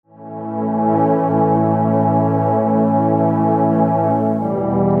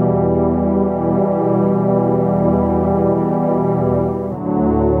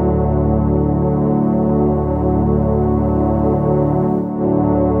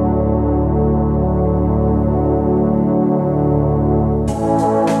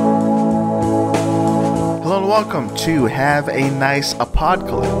welcome to Have a Nice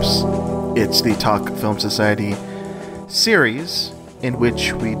Apodcalypse. It's the Talk Film Society series in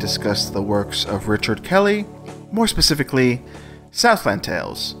which we discuss the works of Richard Kelly, more specifically, Southland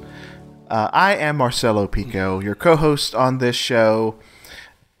Tales. I am Marcelo Pico, your co-host on this show,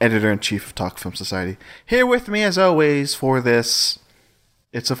 editor-in-chief of Talk Film Society. Here with me, as always, for this,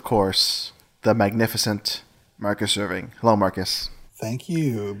 it's, of course, the magnificent Marcus Irving. Hello, Marcus. Thank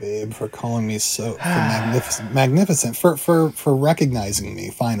you, babe, for calling me so magnificent, for recognizing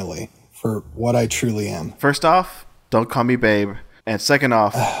me, finally, for what I truly am. First off, don't call me babe. And second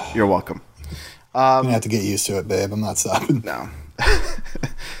off, you're welcome. I'm going to have to get used to it, babe. I'm not stopping. No.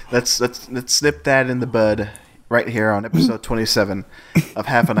 Let's snip that in the bud right here on episode 27 of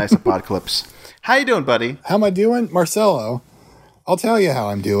Have a Nice Apodcalypse. How you doing, buddy? How am I doing? Marcelo, I'll tell you how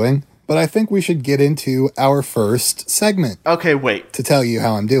I'm doing, but I think we should get into our first segment. Okay, wait. To tell you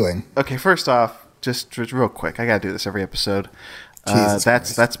how I'm doing. Okay, first off, just real quick, I got to do this every episode.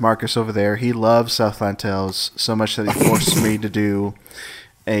 That's Marcus over there. He loves Southland Tales so much that he forced me to do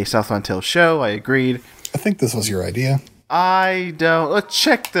a Southland Tales show. I agreed. I think this was your idea. I don't. Let's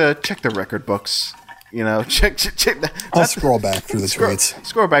check the record books. You know, check. I'll scroll back through the tweets.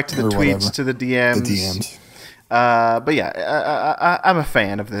 Scroll back to the tweets, whatever. to the DMs. The DMs. But yeah, I'm a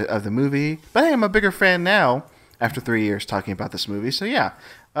fan of the movie, but hey, I'm a bigger fan now after 3 years talking about this movie. So yeah,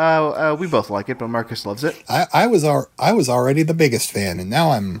 we both like it, but Marcus loves it. I was already the biggest fan, and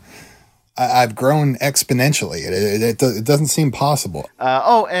now I've grown exponentially. It doesn't seem possible.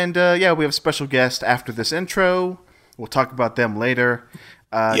 Yeah, we have a special guest after this intro. We'll talk about them later.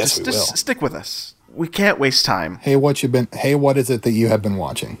 Yes, we will. Just stick with us. We can't waste time. Hey, what is it that you have been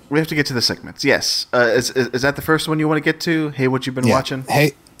watching? We have to get to the segments. Yes. Is that the first one you want to get to? Hey, what you've been watching?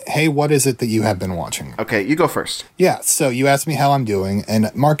 Hey, what is it that you have been watching? Okay, you go first. Yeah, so you asked me how I'm doing,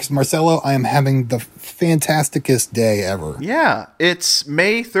 and Marcelo, I am having the fantasticest day ever. Yeah, it's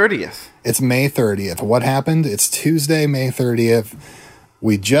May 30th. It's May 30th. What happened? It's Tuesday, May 30th.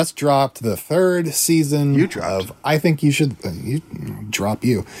 We just dropped the third season of I Think You Should... The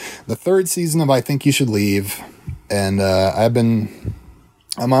third season of I Think You Should Leave. And I'm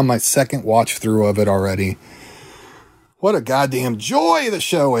on my second watch through of it already. What a goddamn joy the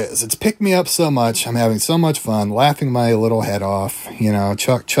show is. It's picked me up so much. I'm having so much fun, laughing my little head off,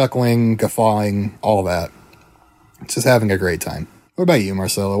 chuckling, guffawing, all that. Just having a great time. What about you,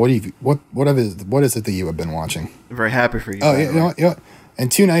 Marcelo? What is it that you have been watching? I'm very happy for you. Oh, yeah, you know what? And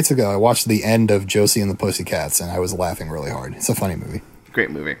 2 nights ago, I watched the end of Josie and the Pussycats, and I was laughing really hard. It's a funny movie.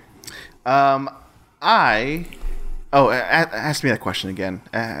 Great movie. Ask me that question again.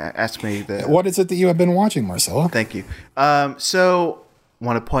 Ask me the... What is it that you have been watching, Marcelo? Thank you. So,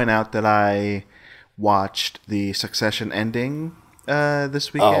 want to point out that I watched the Succession ending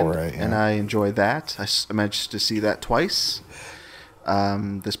this weekend. Oh, right. Yeah. And I enjoyed that. I managed to see that twice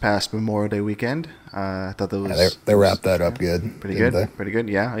this past Memorial Day weekend. I thought that was... they wrapped that up good. Pretty good.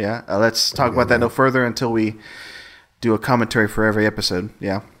 Yeah. Let's talk about that no further until we do a commentary for every episode.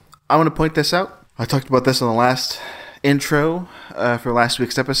 Yeah. I want to point this out. I talked about this in the last intro for last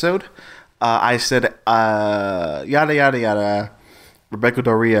week's episode. I said, yada, yada, yada. Rebecca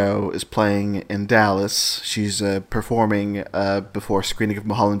Del Rio is playing in Dallas. She's performing before a screening of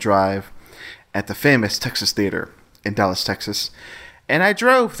Mulholland Drive at the famous Texas Theater in Dallas, Texas. And I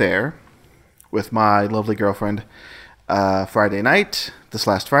drove there with my lovely girlfriend Friday night. This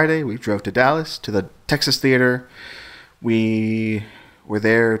last Friday, we drove to Dallas, to the Texas Theater. We were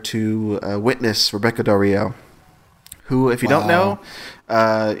there to witness Rebecca Del Rio, who, if you don't know,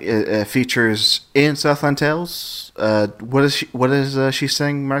 features in Southland Tales. What is she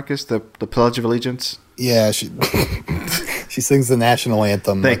sing, Marcus? The Pledge of Allegiance? Yeah, she sings the national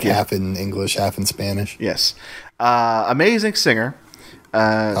anthem, Thank you. Half in English, half in Spanish. Yes. Amazing singer.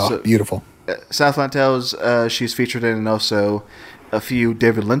 Beautiful. Southland Tales, she's featured in, and also a few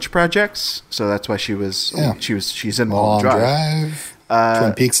David Lynch projects. So that's why she's in Mulholland Drive.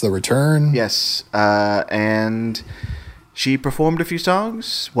 Twin Peaks: The Return. Yes. And she performed a few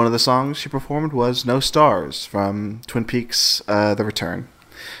songs. One of the songs she performed was No Stars from Twin Peaks: The Return.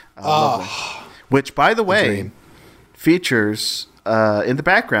 Which, by the way, features in the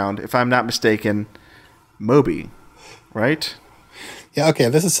background, if I'm not mistaken, Moby, right? Yeah, okay,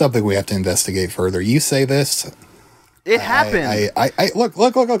 this is something we have to investigate further. You say this. It happened. Look.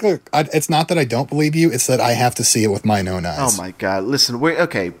 It's not that I don't believe you. It's that I have to see it with my own eyes. Oh, my God. Listen, we're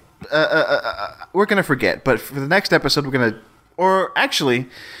going to forget. But for the next episode, we're going to... Or actually...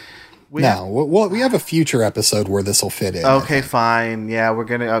 We have a future episode where this will fit in. Okay, fine. Yeah, we're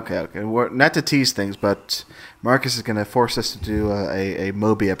going to... Okay. We're not to tease things, but Marcus is going to force us to do a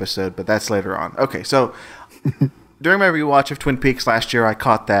Moby episode, but that's later on. Okay, so During my rewatch of Twin Peaks last year, I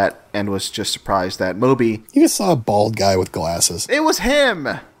caught that and was just surprised that Moby... You just saw a bald guy with glasses. It was him!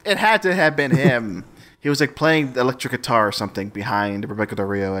 It had to have been him. He was like playing the electric guitar or something behind Rebecca Del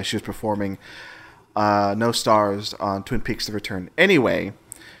Rio as she was performing No Stars on Twin Peaks The Return. Anyway,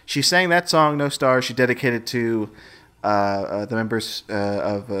 she sang that song, No Stars. She dedicated to the members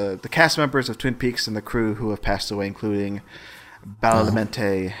of the cast members of Twin Peaks and the crew who have passed away, including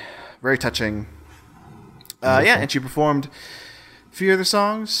Badalamenti. Very touching. And she performed a few other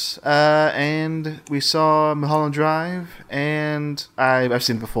songs, and we saw Mulholland Drive, and I've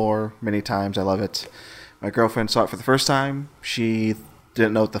seen it before many times. I love it. My girlfriend saw it for the first time. She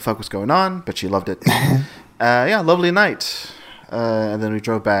didn't know what the fuck was going on, but she loved it. Lovely night. And then we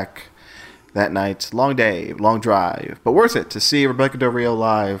drove back that night. Long day, long drive, but worth it to see Rebecca Del Rio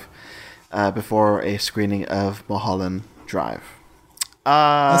live before a screening of Mulholland Drive.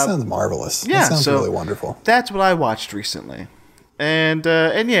 That sounds marvelous. Yeah, that sounds so really wonderful. That's what I watched recently. And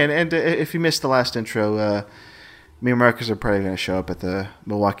if you missed the last intro, me and Marcus are probably going to show up at the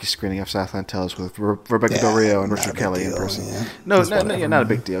Milwaukee screening of Southland Tales with Rebecca Del Rio and Richard Kelly in person. Yeah. No, not a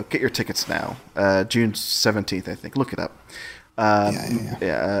big deal. Get your tickets now. June 17th, I think. Look it up.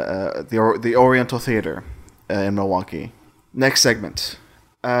 The Oriental Theater in Milwaukee. Next segment.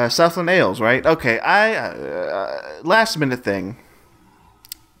 Southland Ales, right? Okay, last minute thing.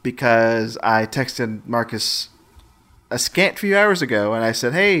 Because I texted Marcus a scant few hours ago, and I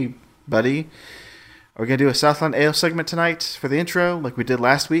said, "Hey, buddy, are we gonna do a Southland Ale segment tonight for the intro, like we did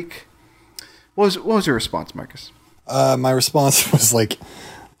last week?" What was your response, Marcus? My response was like,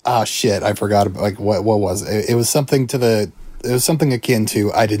 "Ah, shit, I forgot about like what was it? It was something it was something akin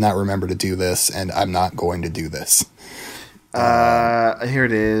to I did not remember to do this, and I'm not going to do this." Here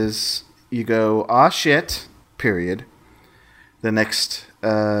it is. You go, "Ah, shit." Period. The next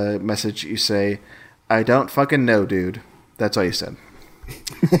message you say, "I don't fucking know, dude." That's all you said.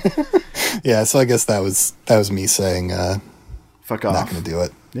 Yeah, so I guess that was me saying, "Fuck off." Not going to do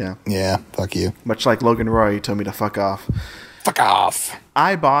it. Yeah, fuck you. Much like Logan Roy, you told me to fuck off. Fuck off.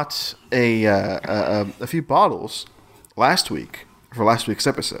 I bought a few bottles last week for last week's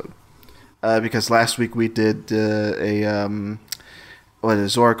episode because last week we did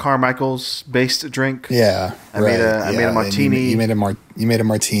Zora Carmichael's based drink. Yeah, I made a martini. You made a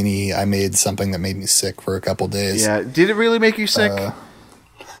martini. I made something that made me sick for a couple days. Yeah, did it really make you sick?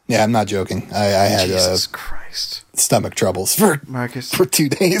 Yeah, I'm not joking. I had Jesus Christ stomach troubles for 2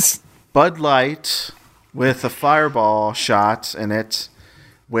 days. Bud Light with a Fireball shot in it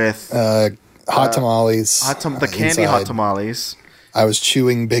with hot tamales. The candy hot tamales. I was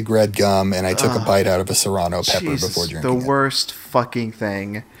chewing Big Red gum, and I took a bite out of a Serrano pepper before drinking the worst fucking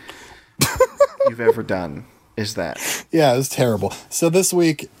thing you've ever done is that. Yeah, it was terrible. So this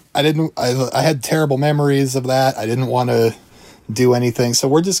week, I had terrible memories of that. I didn't want to do anything. So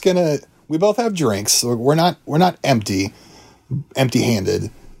we're just we both have drinks. So we're not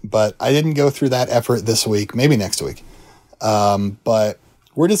empty-handed, but I didn't go through that effort this week. Maybe next week. But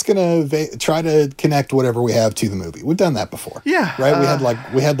we're just gonna try to connect whatever we have to the movie. We've done that before, yeah. Right?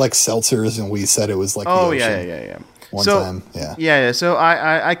 We had like seltzers, and we said it was like yeah. One time, yeah. Yeah. So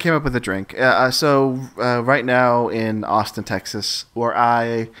I came up with a drink. Right now in Austin, Texas, where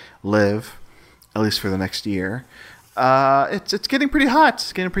I live, at least for the next year, it's getting pretty hot.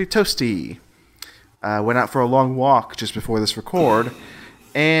 It's getting pretty toasty. Went out for a long walk just before this record,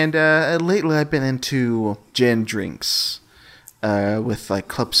 and lately I've been into gin drinks. With like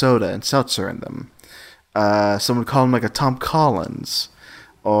club soda and seltzer in them. Some would call them like a Tom Collins,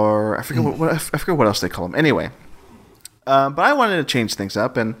 or I forget what else they call them. Anyway, but I wanted to change things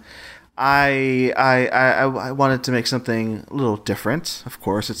up, and I wanted to make something a little different. Of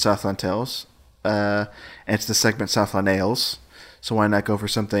course, it's Southland Tales, and it's the segment Southland Ales. So why not go for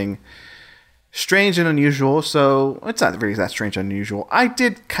something strange and unusual? So it's not really that strange and unusual. I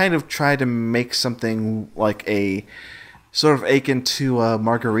did kind of try to make something like a sort of akin to a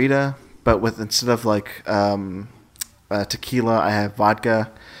margarita, but with instead of like tequila, I have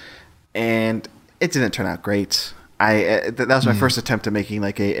vodka, and it didn't turn out great. That was my first attempt at making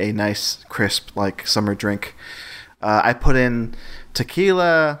like a nice, crisp, like summer drink. I put in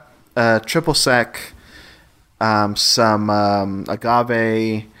tequila, triple sec, some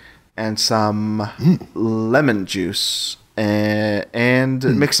agave, and some lemon juice,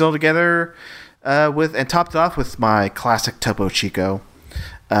 and mixed it all together. And topped it off with my classic Topo Chico,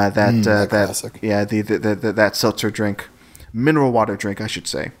 classic. that seltzer drink, mineral water drink, I should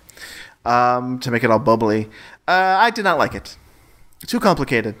say, to make it all bubbly. I did not like it. Too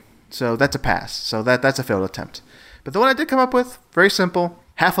complicated, so that's a pass. So that's a failed attempt. But the one I did come up with, very simple: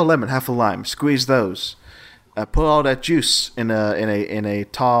 half a lemon, half a lime. Squeeze those, Put all that juice in a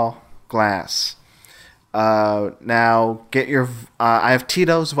tall glass. Now get your. I have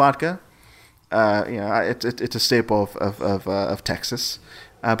Tito's vodka. It's a staple of Texas,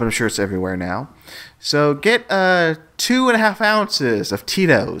 but I'm sure it's everywhere now. So get 2.5 ounces of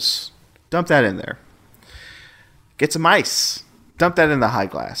Tito's. Dump that in there. Get some ice. Dump that in the high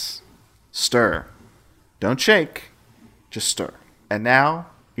glass. Stir. Don't shake. Just stir. And now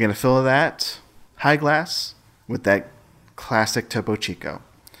you're gonna fill that high glass with that classic Topo Chico.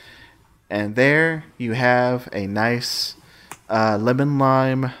 And there you have a nice lemon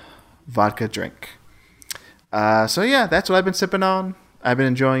lime vodka drink. So yeah, that's what I've been sipping on. I've been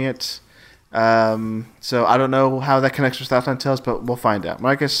enjoying it. So I don't know how that connects with Southland Tales, but we'll find out.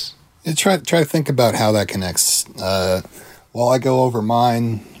 Marcus? Try to think about how that connects. While I go over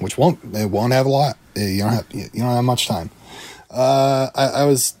mine, which won't have a lot. You don't have much time.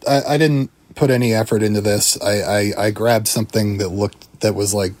 I didn't put any effort into this. I grabbed something that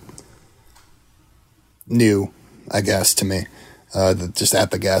was like new, I guess, to me, just at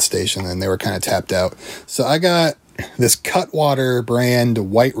the gas station, and they were kind of tapped out. So I got this Cutwater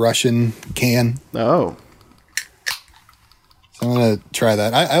brand White Russian can. Oh. So I'm gonna try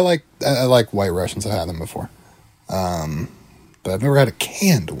that. I like White Russians. I've had them before, but I've never had a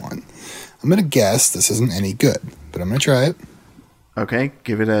canned one. I'm gonna guess this isn't any good, but I'm gonna try it. Okay,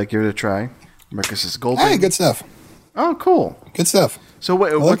 give it a try. Marcus is golden. Hey, good stuff. Oh, cool. Good stuff. So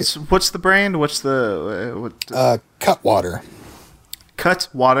what's the brand? What's the Cutwater.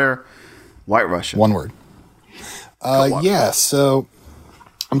 Cutwater White Russian. One word. Yeah. So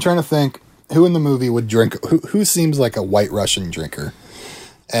I'm trying to think who in the movie would drink. Who seems like a White Russian drinker?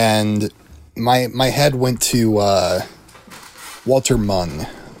 And my head went to Walter Munn,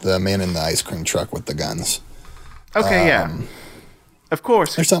 the man in the ice cream truck with the guns. Okay, yeah. Of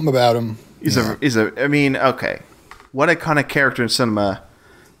course. There's something about him. Okay. What iconic character in cinema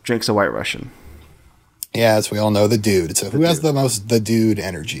drinks a White Russian? Yeah, as we all know, the dude. So who has the dude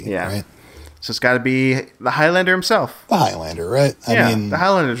energy? Yeah. Right? So it's got to be the Highlander himself. The Highlander, right? I mean, the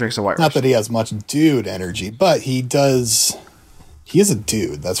Highlander drinks a White Russian. Not that he has much dude energy, but he does. He is a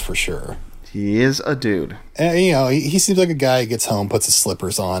dude, that's for sure. He is a dude. And, he seems like a guy who gets home, puts his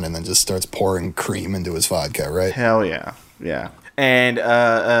slippers on, and then just starts pouring cream into his vodka, right? Hell yeah. Yeah. And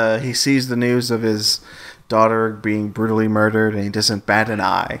he sees the news of his daughter being brutally murdered, and he doesn't bat an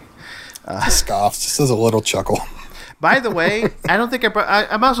eye. He scoffs, just does a little chuckle. By the way, I don't think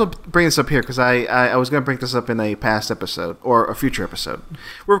I might as well bring this up here because I was going to bring this up in a past episode or a future episode.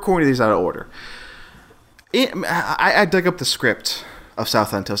 We're recording these out of order. I dug up the script of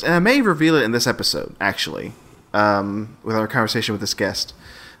Southland Tales, and I may reveal it in this episode, actually, with our conversation with this guest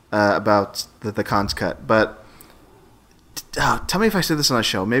about the Khan's cut. But tell me if I said this on the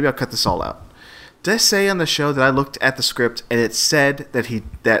show. Maybe I'll cut this all out. Did I say on the show that I looked at the script and it said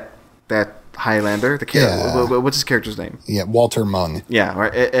that that Highlander, what's his character's name? Yeah, Walter Munn. Yeah,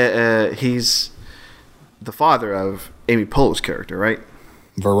 right. He's the father of Amy Poehler's character, right?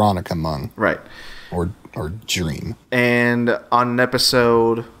 Veronica Munn. Right. Or Dream. And on an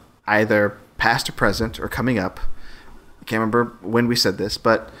episode, either past or present or coming up, I can't remember when we said this,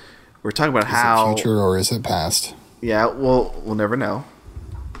 but we're talking about how... Is it future or is it past? Yeah, we'll never know.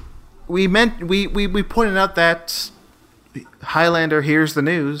 We pointed out that Highlander hears the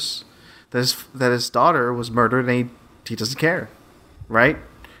news that his daughter was murdered and he doesn't care, right?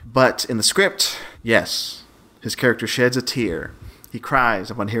 But in the script, yes, his character sheds a tear. He cries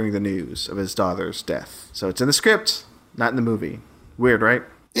upon hearing the news of his daughter's death. So it's in the script, not in the movie. Weird, right?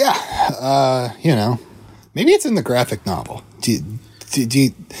 Yeah. Maybe it's in the graphic novel. You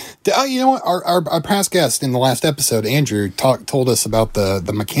know what? Our past guest in the last episode, Andrew, told us about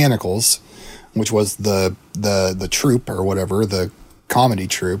the Mechanicals, which was the troupe or whatever, the comedy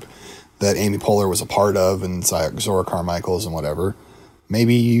troupe that Amy Poehler was a part of, and Zora Carmichael's and whatever.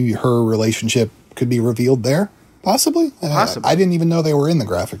 Maybe her relationship could be revealed there. Possibly. I didn't even know they were in the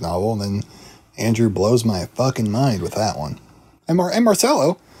graphic novel, and then Andrew blows my fucking mind with that one. And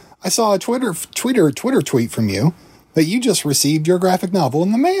Marcelo, I saw a Twitter tweet from you that you just received your graphic novel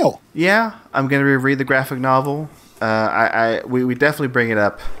in the mail. Yeah, I'm going to reread the graphic novel. We definitely bring it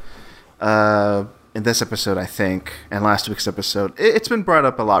up in this episode, I think, and last week's episode. It's been brought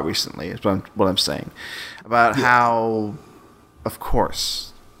up a lot recently, is what I'm saying. About how, of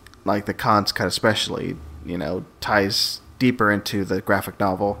course, like the Khan's cut especially, ties deeper into the graphic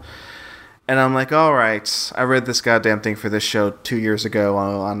novel. And I'm like, all right, I read this goddamn thing for this show 2 years ago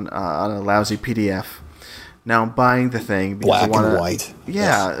on a lousy PDF. Now I'm buying the thing because black and white.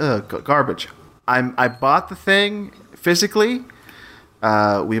 Yeah, garbage. I bought the thing physically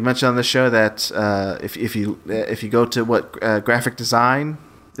We mentioned on the show that if you go to graphic design,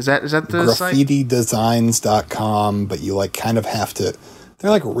 is that the site? GraffitiDesigns.com, but you like kind of have to.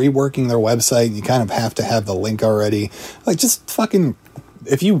 They're like reworking their website. You kind of have to have the link already. Like, just fucking,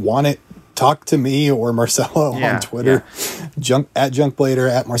 if you want it, talk to me or Marcelo on Twitter. Yeah. At Junkblader,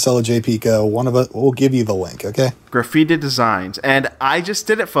 at Marcelo J. Pico. One of us will give you the link, okay? Graffiti Designs. And I just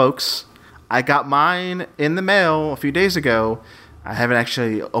did it, folks. I got mine in the mail a few days ago. I haven't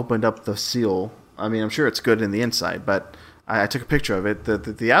actually opened up the seal. I mean, I'm sure it's good in the inside, but I took a picture of it.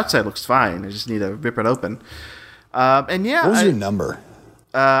 The outside looks fine. I just need to rip it open. And yeah. What was your number?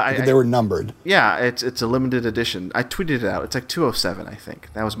 They were numbered. Yeah, it's a limited edition. I tweeted it out. It's like 207, I think.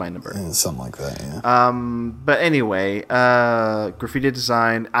 That was my number. Yeah, something like that, yeah. But anyway, Graffiti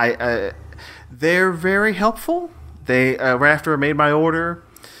Design, they're very helpful. They right after I made my order,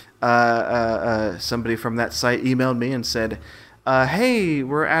 somebody from that site emailed me and said, "Hey,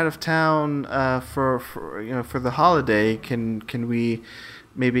 we're out of town for the holiday. Can we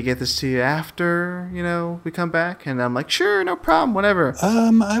maybe get this to you after, we come back?" And I'm like, "Sure, no problem, whatever."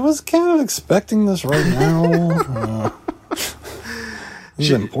 I was kind of expecting this right now. This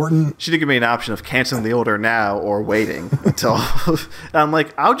is important. She did give me an option of canceling the order now or waiting until. I'm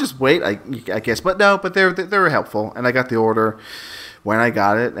like, I'll just wait, I guess. But no, they were helpful, and I got the order when I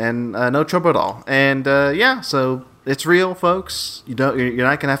got it, and no trouble at all. And so it's real, folks. You're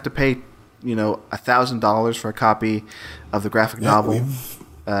not gonna have to pay, $1,000 for a copy of the graphic novel.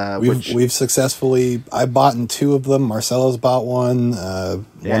 We've successfully. I bought in 2 of them. Marcelo's bought one.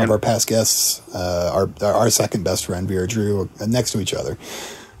 One of our past guests, our second best friend, Vera Drew, next to each other.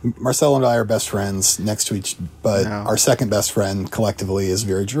 Marcelo and I are best friends next to but our second best friend collectively is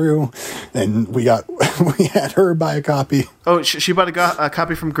Vera Drew, and we had her buy a copy. Oh, she bought a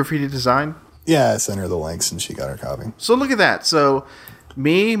copy from Graffiti Design? Yeah, I sent her the links, and she got her copy. So look at that. So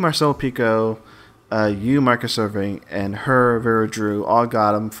me, Marcelo Pico, you, Marcus Irving, and her, Vera Drew, all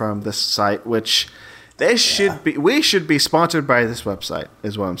got them from this site, which we should be sponsored by this website,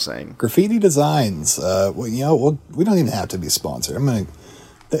 is what I'm saying. Graffiti Designs. We don't even have to be sponsored.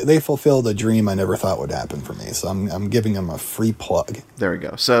 They fulfilled a dream I never thought would happen for me, so I'm giving them a free plug. There we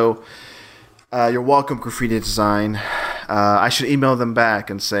go. So you're welcome, Graffiti Design. I should email them back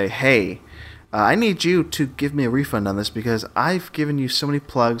and say, hey, I need you to give me a refund on this because I've given you so many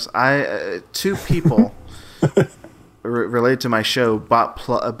plugs. 2 people related to my show bought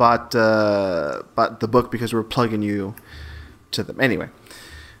the book because we're plugging you to them. Anyway,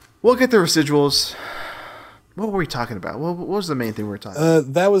 we'll get the residuals. What were we talking about? What was the main thing we were talking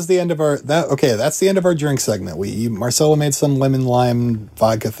about? That was the end of that's the end of our drink segment. Marcelo made some lemon lime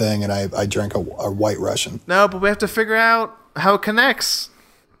vodka thing, and I drank a White Russian. No, but we have to figure out how it connects.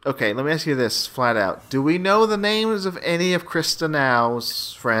 Okay, let me ask you this flat out. Do we know the names of any of Krista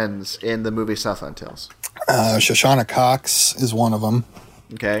Now's friends in the movie Southland Tales? Shoshana Cox is one of them.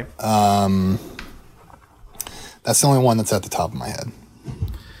 Okay. That's the only one that's at the top of my head.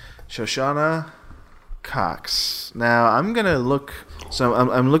 Shoshana Cox. Now, I'm going to look... So,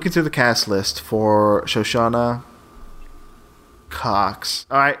 I'm looking through the cast list for Shoshana Cox.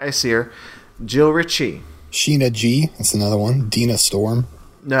 All right, I see her. Jill Ritchie. Sheena G. That's another one. Dina Storm.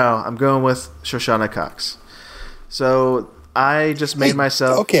 No, I'm going with Shoshana Cox. So I just made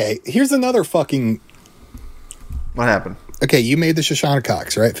myself... Okay, here's another fucking... What happened? Okay, you made the Shoshana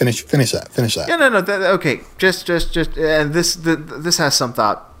Cox, right? Finish that. Yeah, no. Okay, just... And this has some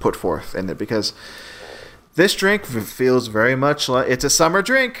thought put forth in it because this drink feels very much like... It's a summer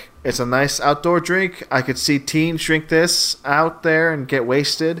drink. It's a nice outdoor drink. I could see teens drink this out there and get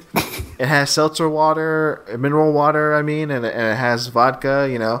wasted. It has seltzer water, mineral water, and it has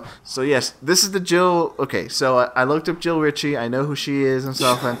vodka, So, yes, this is the Jill... Okay, so I looked up Jill Ritchie. I know who she is in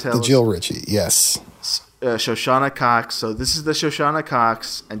Southland Tales. The Jill Ritchie, yes. Shoshana Cox. So, this is the Shoshana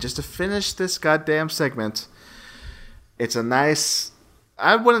Cox. And just to finish this goddamn segment, it's a nice...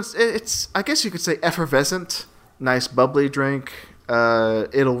 I guess you could say effervescent, nice bubbly drink.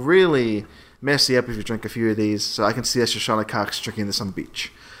 It'll really mess you up if you drink a few of these. So I can see us Shoshana Cox drinking this on the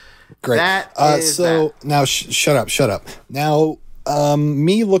beach. Great. Now shut up. Now,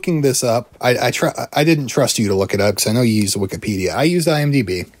 me looking this up, I didn't trust you to look it up because I know you use Wikipedia. I used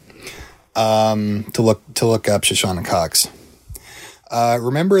IMDb to look up Shoshana Cox.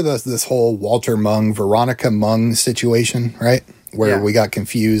 Remember this whole Walter Mung, Veronica Mung situation, right? Where we got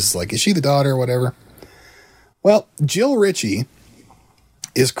confused, like, is she the daughter or whatever? Well, Jill Ritchie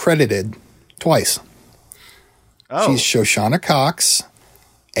is credited twice. Oh. She's Shoshana Cox,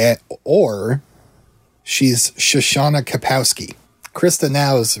 or she's Shoshana Kapowski. Krista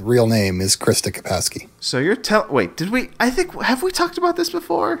Now's real name is Krista Kapowski. So you're wait, have we talked about this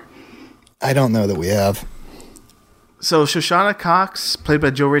before? I don't know that we have. So Shoshana Cox, played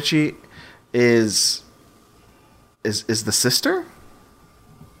by Joe Ritchie, is the sister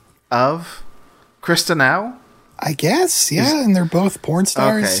of Krista Now? I guess, yeah, and they're both porn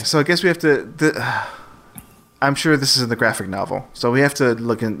stars. Okay, so I guess we have to... I'm sure this is in the graphic novel, so we have to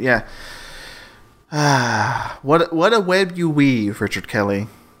look in... Yeah. What a web you weave, Richard Kelly.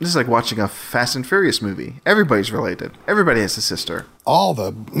 This is like watching a Fast and Furious movie. Everybody's related. Everybody has a sister.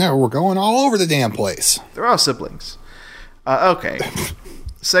 We're going all over the damn place. They're all siblings. Okay.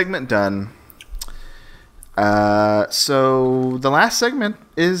 Segment done. So the last segment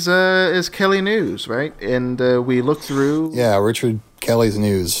is Kelly News, right? And we look through... Yeah, Richard Kelly's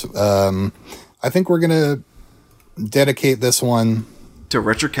News. I think we're going to dedicate this one... To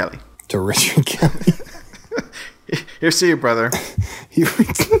Richard Kelly. To Richard Kelly. Here, see you, brother.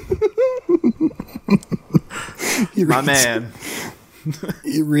 My man.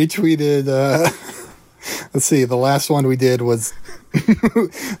 He retweeted... let's see, the last one we did was...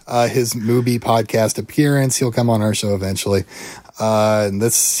 his movie podcast appearance. He'll come on our show eventually. He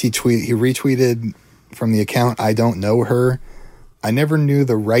retweeted from the account I Don't Know Her. I never knew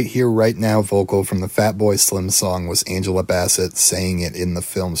the Right Here Right Now vocal from the Fatboy Slim song was Angela Bassett saying it in the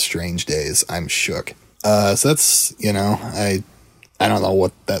film Strange Days. I'm shook. So that's, I don't know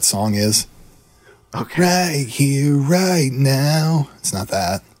what that song is. Okay. Right here, right now. It's not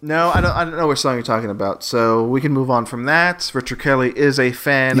that. No, I don't know what song you're talking about. So we can move on from that. Richard Kelly is a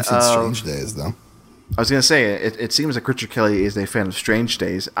fan of Strange Days, though. I was going to say, it seems like Richard Kelly is a fan of Strange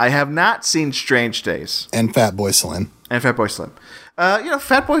Days. I have not seen Strange Days. And Fatboy Slim. Fatboy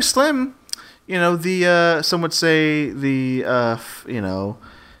Slim, some would say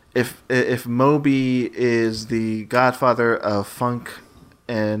if Moby is the godfather of funk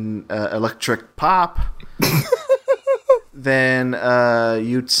and electric pop, then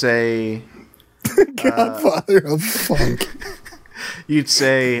you'd say... godfather of funk. You'd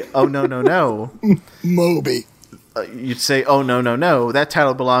say, oh, no. Moby. You'd say, oh, no. That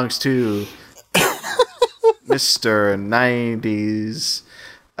title belongs to Mr. 90s,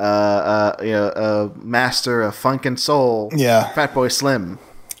 master of funk and soul. Yeah. Fatboy Slim.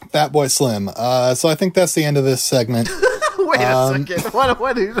 So I think that's the end of this segment. Wait a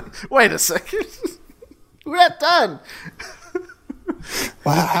second. Wait a second. We're not done.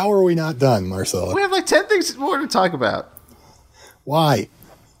 Well, how are we not done, Marcelo? We have like 10 things more to talk about. Why?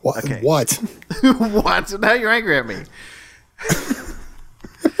 What? Okay. What? What? Now you're angry at me.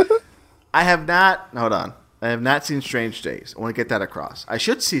 I have not seen Strange Days. I want to get that across. I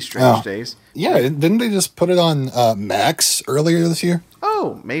should see Strange Days. Yeah, didn't they just put it on Max earlier this year?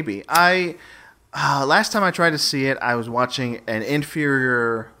 Oh, maybe. Last time I tried to see it, I was watching an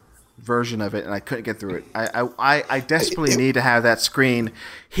inferior version of it, and I couldn't get through it. I desperately need to have that screen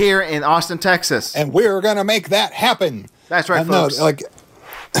here in Austin, Texas. And we're going to make that happen. That's right, folks. No,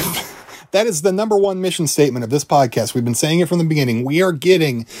 that is the number one mission statement of this podcast. We've been saying it from the beginning. We are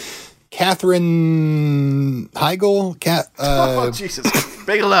getting Katherine Heigl. Jesus.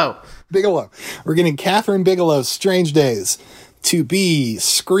 Bigelow. We're getting Katherine Bigelow's Strange Days to be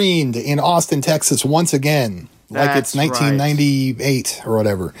screened in Austin, Texas once again. Like it's 1998 or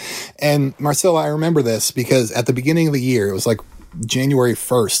whatever. And Marcelo, I remember this because at the beginning of the year, it was like January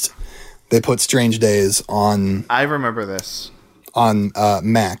 1st, they put Strange Days on. I remember this. On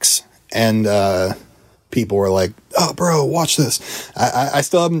Max. And people were like, oh, bro, watch this. I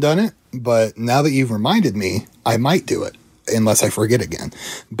still haven't done it, but now that you've reminded me, I might do it. Unless I forget again.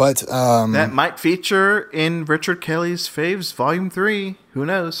 But that might feature in Richard Kelly's Faves Volume 3. Who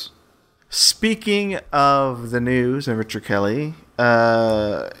knows? Speaking of the news and Richard Kelly,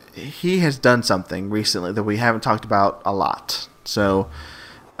 he has done something recently that we haven't talked about a lot. So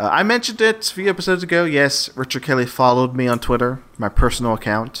I mentioned it a few episodes ago. Yes, Richard Kelly followed me on Twitter, my personal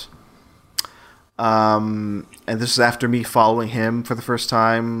account. And this is after me following him for the first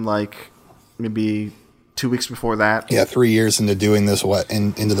time, like maybe 2 weeks before that. Yeah, 3 years into doing this,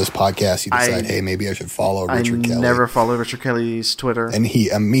 into this podcast, you decide, hey, maybe I should follow Richard Kelly. I never followed Richard Kelly's Twitter. And he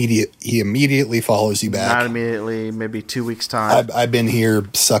immediately follows you back. Not immediately, maybe 2 weeks' time. I've been here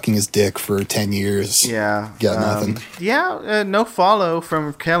sucking his dick for 10 years. Yeah. Got nothing. Yeah, no follow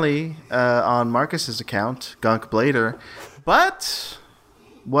from Kelly on Marcus's account, Gunk Blader. But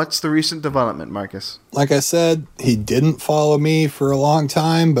what's the recent development, Marcus? Like I said, he didn't follow me for a long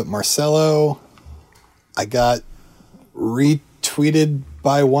time, but Marcelo... I got retweeted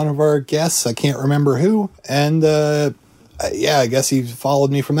by one of our guests. I can't remember who. And yeah, I guess he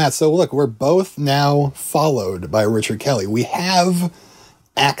followed me from that. So look, we're both now followed by Richard Kelly. We have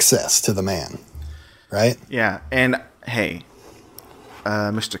access to the man, right? Yeah, and hey,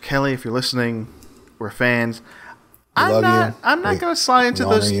 Mr. Kelly, if you're listening, we're fans. I'm not going to slide into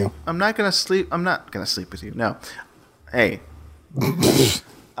those. I'm not going to sleep. I'm not going to sleep with you. No. Hey.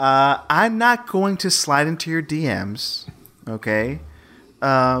 I'm not going to slide into your DMs. Okay.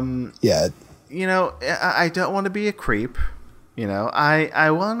 Yeah. You know, I don't want to be a creep. You know,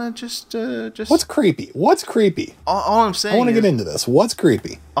 I want to just. What's creepy? What's creepy? All I'm saying. I want to get into this. What's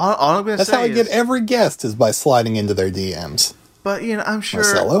creepy? All I'm going to say. That's how I get every guest is by sliding into their DMs. But you know, I'm sure.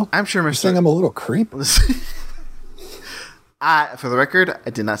 Marcelo? I'm sure, You're saying I'm a little creep. For the record,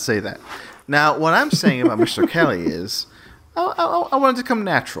 I did not say that. Now, what I'm saying about Mr. Kelly is, I wanted to come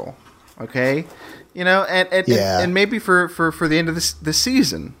natural, okay? You know, and maybe for the end of this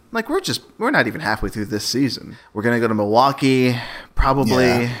season, like we're not even halfway through this season. We're gonna go to Milwaukee, probably.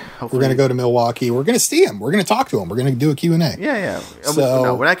 Yeah. Hopefully. We're gonna go to Milwaukee. We're gonna see him. We're gonna talk to him. We're gonna do a Q&A. Yeah. So,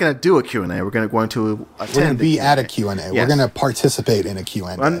 no, we're not gonna do a Q&A. We're gonna go into attend. We're gonna be at a Q&A. Yes. We're gonna participate in a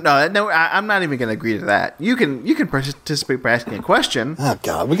Q&A. No, I'm not even gonna agree to that. You can participate by asking a question. Oh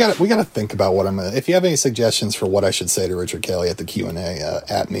God, we gotta think about what I'm gonna. If you have any suggestions for what I should say to Richard Kelly at the Q&A,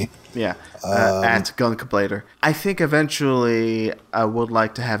 at me. Yeah, at Gun Complainer. I think eventually I would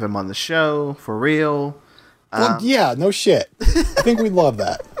like to have him on the show for real. Well, yeah, no shit. I think we'd love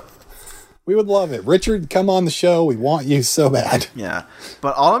that. We would love it. Richard, come on the show. We want you so bad. Yeah,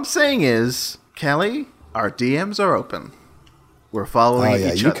 but all I'm saying is, Kelly, our DMs are open. We're following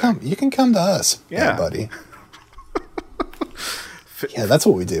each other. You can come to us, buddy. Yeah, that's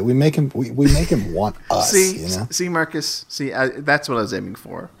what we do. We make him. We make him want us. See, Marcus. That's what I was aiming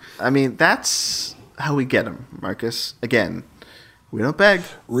for. I mean, that's how we get him, Marcus. Again, we don't beg.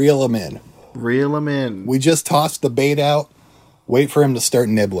 Reel him in. We just toss the bait out. Wait for him to start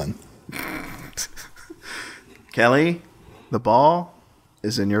nibbling. Kelly, the ball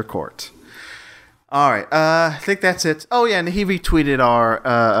is in your court. All right, I think that's it. Oh yeah, and he retweeted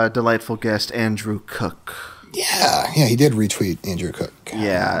our delightful guest Andrew Cook. Yeah, he did retweet Andrew Cook.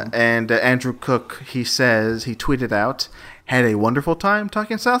 Yeah, and Andrew Cook, he says, he tweeted out, had a wonderful time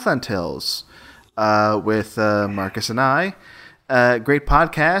talking Southland Tales with Marcus and I. Great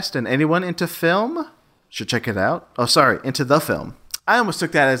podcast, and anyone into film should check it out. Oh, sorry, into the film. I almost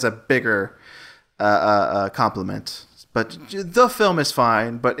took that as a bigger compliment, but the film is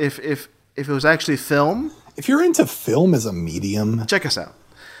fine. But if it was actually film... If you're into film as a medium... Check us out.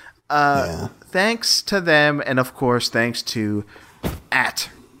 Thanks to them, and of course, thanks to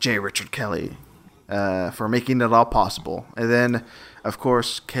 @J. Richard Kelly for making it all possible. And then, of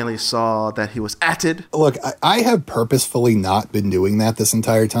course, Kelly saw that he was @ed. Look, I have purposefully not been doing that this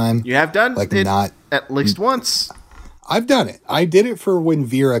entire time. You have done it not at least once. I've done it. I did it for when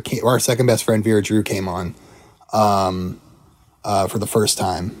Vera came, our second best friend Vera Drew came on for the first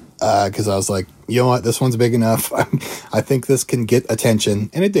time. Because I was like, you know what, this one's big enough. I think this can get attention,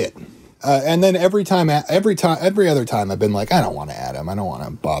 and it did. And then every other time, I've been like, I don't want to add him. I don't want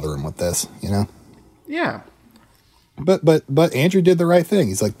to bother him with this, you know. Yeah. But Andrew did the right thing.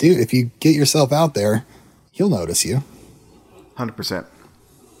 He's like, dude, if you get yourself out there, he'll notice you. 100%.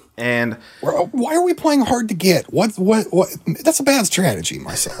 And why are we playing hard to get? What? That's a bad strategy,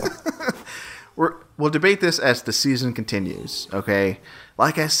 Marcelo. We'll debate this as the season continues, okay?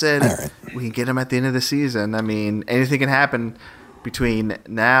 Like I said, right. We can get him at the end of the season. I mean, anything can happen between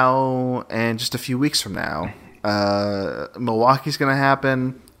now and just a few weeks from now. Milwaukee's going to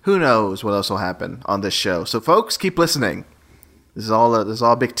happen. Who knows what else will happen on this show? So, folks, keep listening. This is all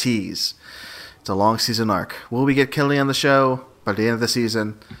a big tease. It's a long season arc. Will we get Kelly on the show by the end of the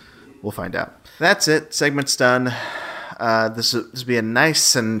season? We'll find out. That's it. Segment's done. This will be a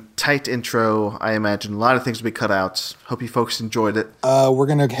nice and tight intro, I imagine. A lot of things will be cut out. Hope you folks enjoyed it. We're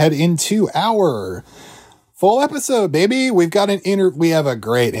going to head into our full episode, baby. We've got we have a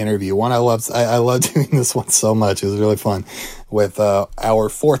great interview. One I love doing this one so much. It was really fun with our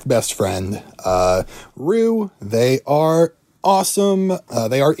fourth best friend, Rue. They are awesome.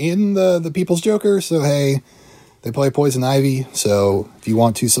 They are in the People's Joker. So, hey, they play Poison Ivy. So if you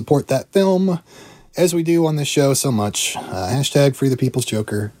want to support that film, as we do on this show so much, hashtag Free the People's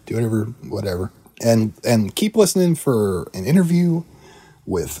Joker, do whatever. And keep listening for an interview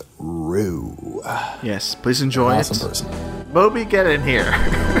with Rue. Yes, please enjoy it. Awesome person. Moby, get in here.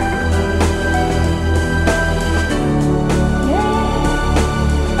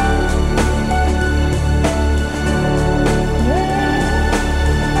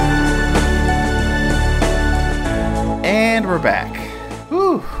 And we're back.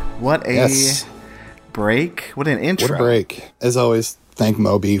 Whew, what a break! What an intro! What a break! As always, thank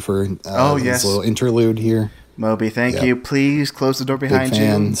Moby for his little interlude here. Moby, thank you. Please close the door behind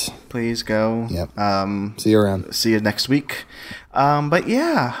you. Please go. Yep. See you around. See you next week. But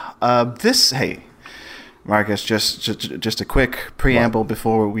yeah, hey, Marcus, just a quick preamble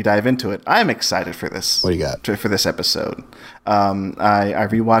before we dive into it. I'm excited for this. What do you got? For this episode. I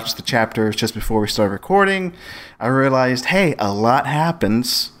rewatched the chapters just before we started recording. I realized, hey, a lot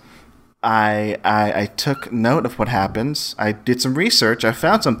happens. I took note of what happens. I did some research. I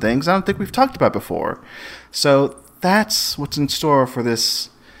found some things I don't think we've talked about before. So that's what's in store for this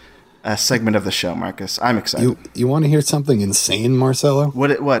segment of the show, Marcus. I'm excited. You want to hear something insane, Marcelo?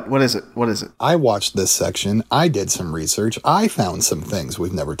 What is it? What is it? I watched this section. I did some research. I found some things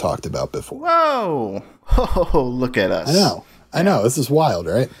we've never talked about before. Whoa! Oh, look at us. I know. This is wild,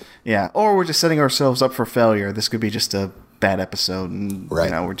 right? Yeah. Or we're just setting ourselves up for failure. This could be just a bad episode, and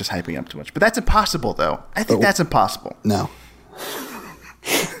we're just hyping up too much. But that's impossible, though. I think that's impossible. No.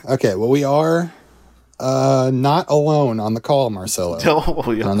 Okay. Well, we are not alone on the call, Marcelo. I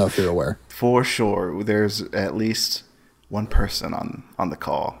don't know if you're aware. For sure. There's at least one person on the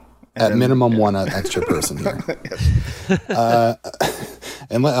call. At minimum, one extra person here.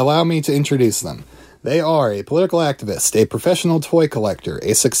 And allow me to introduce them. They are a political activist, a professional toy collector,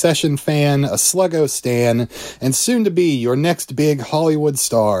 a Succession fan, a Sluggo stan, and soon to be your next big Hollywood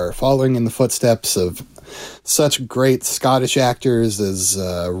star, following in the footsteps of such great Scottish actors as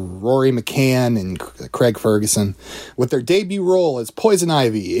Rory McCann and Craig Ferguson, with their debut role as Poison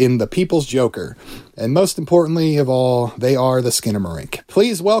Ivy in The People's Joker. And most importantly of all, they are the Skinamarink.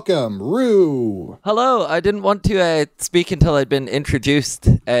 Please welcome Rue. Hello. I didn't want to speak until I'd been introduced,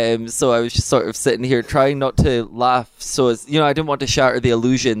 so I was just sort of sitting here trying not to laugh. So I didn't want to shatter the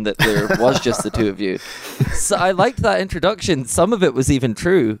illusion that there was just the two of you. So I liked that introduction. Some of it was even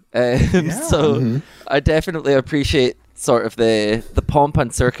true. I definitely appreciate sort of the pomp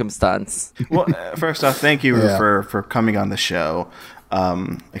and circumstance. Well, first off, thank you for coming on the show.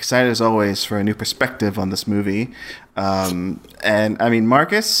 Excited as always for a new perspective on this movie. And I mean,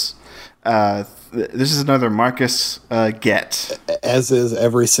 Marcus, this is another Marcus get. As is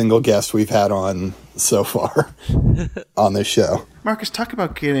every single guest we've had on so far on this show. Marcus, talk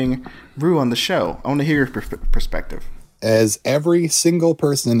about getting Rue on the show. I want to hear your perspective. As every single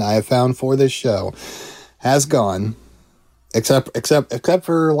person I have found for this show has gone, except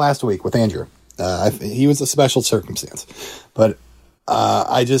for last week with Andrew. He was a special circumstance. But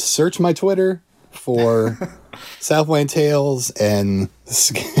I just searched my Twitter for Southland Tales and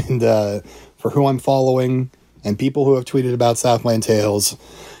for who I'm following and people who have tweeted about Southland Tales.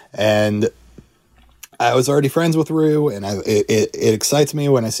 And I was already friends with Rue, and it excites me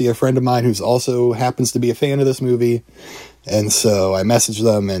when I see a friend of mine who's also happens to be a fan of this movie. And so I messaged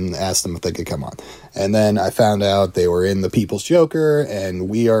them and asked them if they could come on. And then I found out they were in The People's Joker, and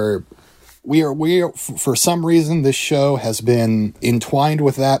we are for some reason this show has been entwined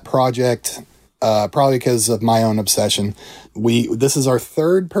with that project, probably because of my own obsession. This is our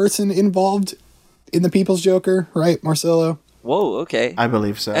third person involved in The People's Joker, right, Marcelo? Whoa, okay. I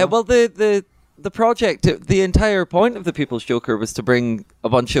believe so. Well, the project, the entire point of The People's Joker was to bring a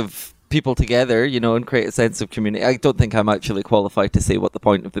bunch of people together, and create a sense of community. I don't think I'm actually qualified to say what the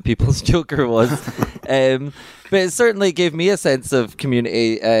point of The People's Joker was. But it certainly gave me a sense of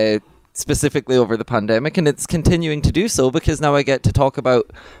community, specifically over the pandemic, and it's continuing to do so because now I get to talk about,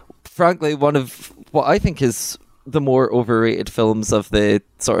 frankly, one of what I think is the more overrated films of the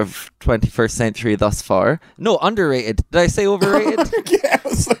sort of 21st century thus far. No, underrated. Did I say overrated?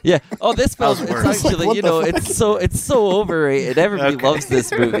 Yeah. Oh, this film is actually, it's so overrated. Everybody loves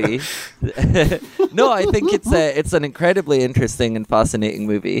this movie. No, I think it's an incredibly interesting and fascinating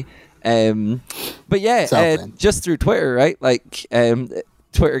movie. But yeah, just through Twitter, right? Like,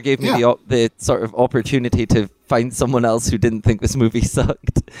 Twitter gave me the sort of opportunity to find someone else who didn't think this movie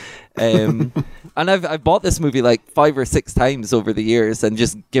sucked. And I've bought this movie like 5 or 6 times over the years and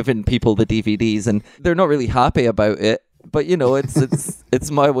just given people the DVDs, and they're not really happy about it. But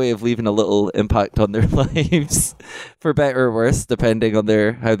it's my way of leaving a little impact on their lives, for better or worse, depending on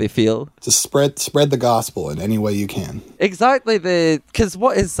how they feel. Just spread the gospel in any way you can. Exactly, because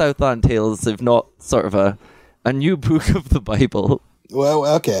what is Southland Tales if not sort of a new book of the Bible? Well,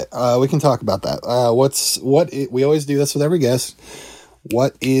 okay, we can talk about that. We always do this with every guest.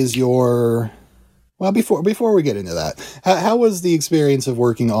 What is your... Well, before we get into that, how was the experience of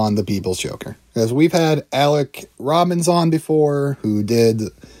working on The People's Joker? Because we've had Alec Robbins on before, he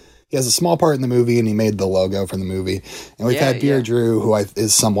has a small part in the movie, and he made the logo for the movie. And we've had Deirdre, who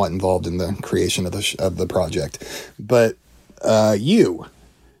is somewhat involved in the creation of the project. But you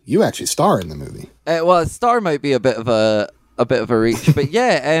you actually star in the movie. Well, star might be a bit of a reach, but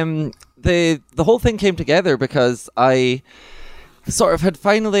yeah, the whole thing came together because I sort of had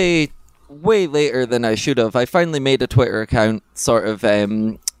finally, way later than I should have, I finally made a Twitter account sort of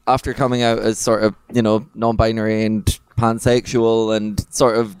after coming out as sort of, you know, non-binary and pansexual, and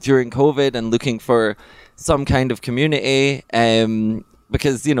sort of during COVID and looking for some kind of community,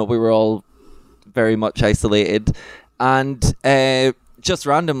 because, you know, we were all very much isolated. And just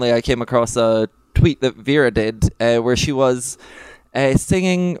randomly I came across a tweet that Vera did where she was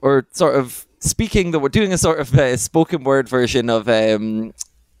singing, or sort of speaking, that we're doing a sort of spoken word version of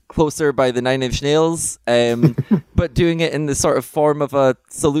Closer by the 9 Inch Nails, but doing it in the sort of form of a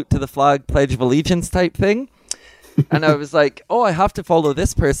salute to the flag, Pledge of Allegiance type thing. And I was like, oh, I have to follow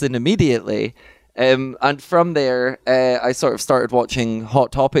this person immediately. And from there, I sort of started watching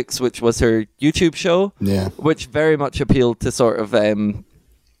Hot Topics, which was her YouTube show, which very much appealed to sort of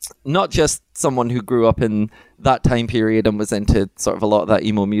not just someone who grew up in that time period and was into sort of a lot of that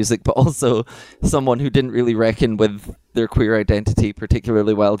emo music, but also someone who didn't really reckon with their queer identity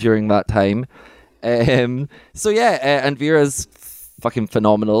particularly well during that time. So yeah, and Vera's fucking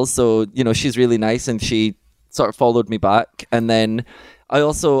phenomenal. So, you know, she's really nice, and she sort of followed me back. And then I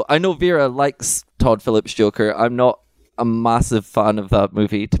know Vera likes Todd Phillips' Joker. I'm not a massive fan of that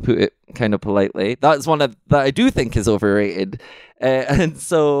movie, to put it kind of politely. That's one that I do think is overrated. And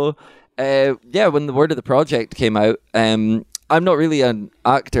so, yeah, when the word of the project came out, I'm not really an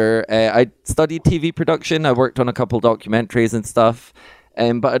actor. I studied TV production. I worked on a couple documentaries and stuff,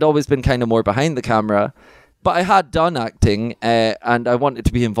 but I'd always been kind of more behind the camera. But I had done acting, and I wanted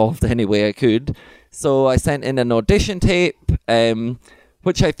to be involved any way I could. So I sent in an audition tape,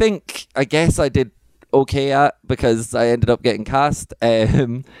 which I guess I did okay at, because I ended up getting cast.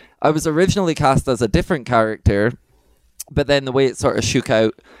 I was originally cast as a different character, but then the way it sort of shook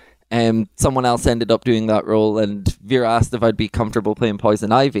out, someone else ended up doing that role, and Vera asked if I'd be comfortable playing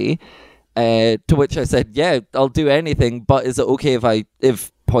Poison Ivy, to which I said, yeah, I'll do anything, but is it okay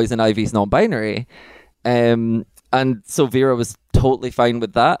if Poison Ivy's non-binary? And so Vera was totally fine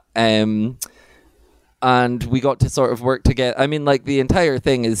with that. And we got to sort of work together. I mean, like, the entire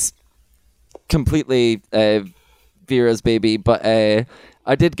thing is completely Vera's baby, but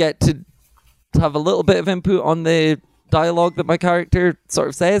I did get to have a little bit of input on the dialogue that my character sort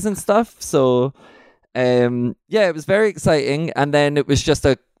of says and stuff. So yeah, it was very exciting. And then it was just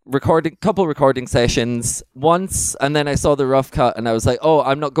a couple recording sessions once, and then I saw the rough cut and I was like, oh,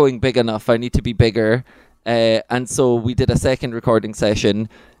 I'm not going big enough, I need to be bigger. And so we did a second recording session,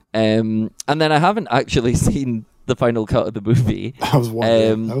 and then I haven't actually seen the final cut of the movie. I was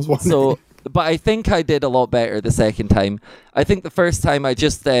wondering. So, but I think I did a lot better the second time. I think the first time I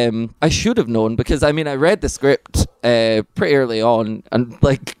just I should have known, because I mean, I read the script pretty early on and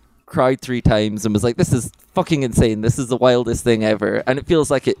like cried 3 times and was like, this is fucking insane, this is the wildest thing ever. And it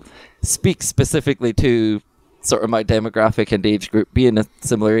feels like it speaks specifically to sort of my demographic and age group, being a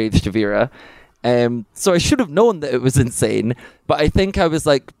similar age to Vera. So I should have known that it was insane, but I think I was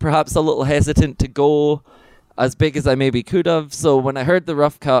like perhaps a little hesitant to go as big as I maybe could have. So when I heard the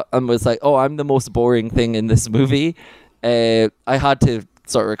rough cut and was like, oh, I'm the most boring thing in this movie, I had to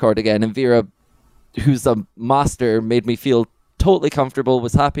sort of record again. And Vera, who's a master, made me feel totally comfortable,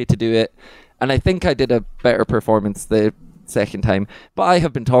 was happy to do it. And I think I did a better performance the second time. But I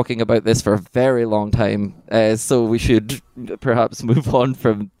have been talking about this for a very long time, so we should perhaps move on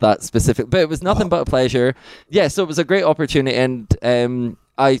from that specific. But it was nothing but a pleasure. Yeah, so it was a great opportunity. And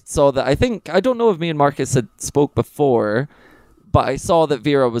I saw that, I don't know if me and Marcus had spoke before, but I saw that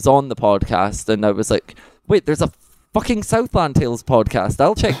Vera was on the podcast, and I was like, wait, there's a fucking Southland Tales podcast,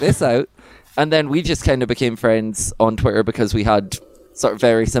 I'll check this out. And then we just kind of became friends on Twitter because we had sort of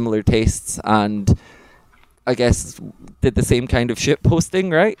very similar tastes, and I guess did the same kind of shit posting,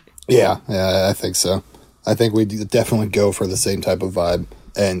 right? Yeah, I think so. I think we definitely go for the same type of vibe,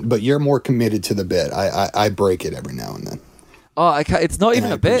 but you're more committed to the bit. I break it every now and then. Oh, it's not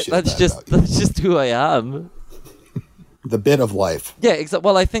even a bit. That's just who I am. The bit of life. Yeah, exactly.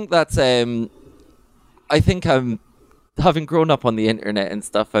 Well, I think that's. I think I'm, having grown up on the internet and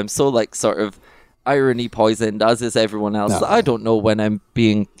stuff, I'm so like sort of irony poisoned, as is everyone else. No. I don't know when I'm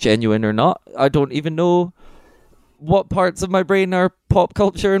being genuine or not. I don't even know what parts of my brain are pop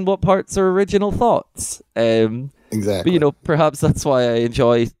culture and what parts are original thoughts. Exactly. But perhaps that's why I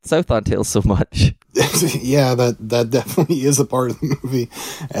enjoy Southland Tales so much. Yeah, that definitely is a part of the movie.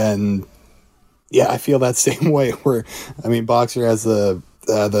 And yeah, I feel that same way, where, I mean, Boxer has the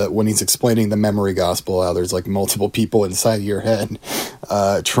when he's explaining the memory gospel, how there's like multiple people inside your head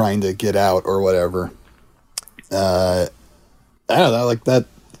trying to get out or whatever. I don't know, like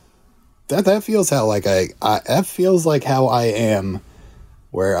that feels how like that feels like how I am,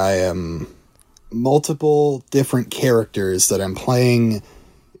 where I am multiple different characters that I'm playing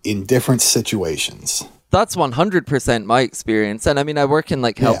in different situations. That's 100% my experience. And I mean, I work in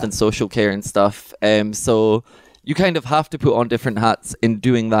like health and social care and stuff. So you kind of have to put on different hats in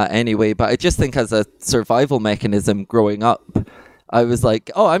doing that anyway. But I just think as a survival mechanism growing up, I was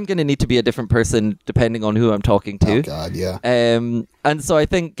like, oh, I'm going to need to be a different person depending on who I'm talking to. Oh, God, yeah. And so I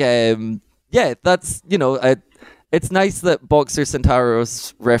think, that's, it's nice that Boxer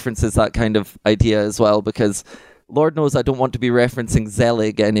Centauros references that kind of idea as well, because Lord knows I don't want to be referencing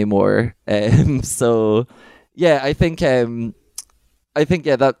Zelig anymore. So, yeah, I think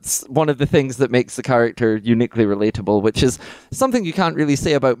that's one of the things that makes the character uniquely relatable, which is something you can't really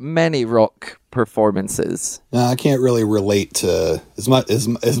say about many Rock performances. No, I can't really relate to as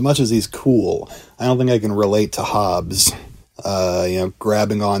much as he's cool. I don't think I can relate to Hobbs.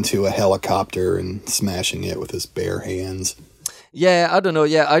 Grabbing onto a helicopter and smashing it with his bare hands. Yeah, I don't know.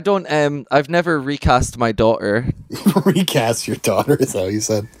 Yeah, I don't. I've never recast my daughter. Recast your daughter? Is that what you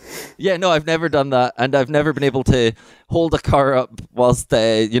said? Yeah, no, I've never done that, and I've never been able to hold a car up whilst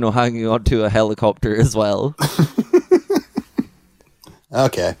hanging onto a helicopter as well.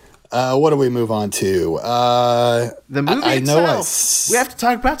 Okay. What do we move on to? The movie itself. We have to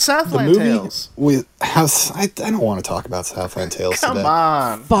talk about Southland Tales. I don't want to talk about Southland Tales today. Come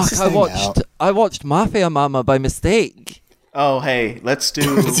on. Fuck, I watched Mafia Mama by mistake. Oh, hey, let's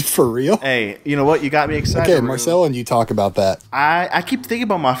do... For real? Hey, you know what? You got me excited. Okay, Marcelo, and you talk about that. I keep thinking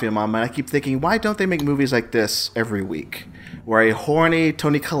about Mafia Mama, and I keep thinking, why don't they make movies like this every week? Where a horny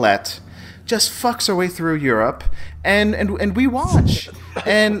Toni Collette just fucks her way through Europe, and we watch.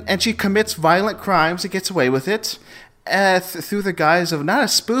 and she commits violent crimes and gets away with it through the guise of not a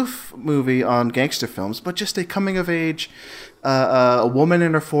spoof movie on gangster films, but just a coming-of-age, a woman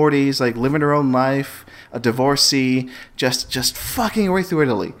in her 40s, like living her own life, a divorcee, just fucking her way through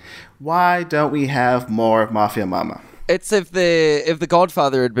Italy. Why don't we have more Mafia Mama? It's if the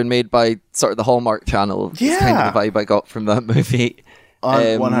Godfather had been made by sort of the Hallmark Channel. Yeah. It's kind of the vibe I got from that movie.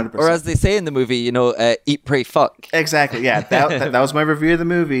 100%. Or as they say in the movie, eat, pray, fuck. Exactly, yeah. That was my review of the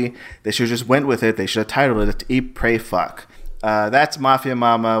movie. They should have just went with it. They should have titled it Eat, Pray, Fuck. That's Mafia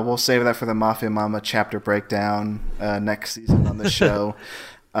Mama. We'll save that for the Mafia Mama chapter breakdown next season on the show.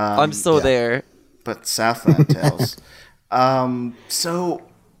 I'm there. But Southland Tales. So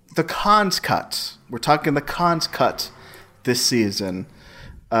the cons cut. We're talking the cons cut this season.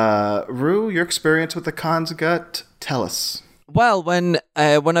 Rue, your experience with the cons cut, tell us. Well, when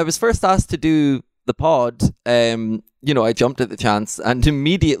I was first asked to do the pod, I jumped at the chance, and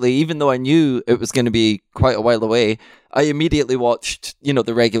immediately, even though I knew it was going to be quite a while away, I immediately watched,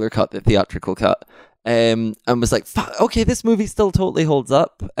 the regular cut, the theatrical cut, and was like, fuck, okay, this movie still totally holds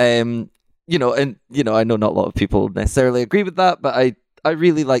up. I know not a lot of people necessarily agree with that, but I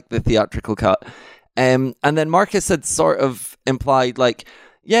really like the theatrical cut. And then Marcus had sort of implied, like,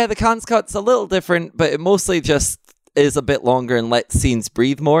 yeah, the cans cut's a little different, but it mostly just is a bit longer and lets scenes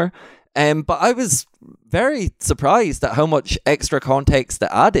breathe more. But I was very surprised at how much extra context it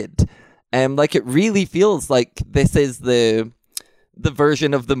added. It really feels like this is the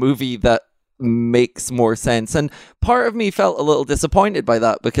version of the movie that makes more sense. And part of me felt a little disappointed by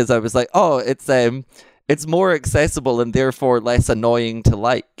that, because I was like, oh, it's more accessible and therefore less annoying to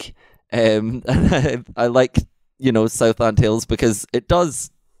like. I like, Southland Tales because it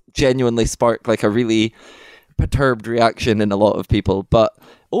does genuinely spark like a really perturbed reaction in a lot of people. But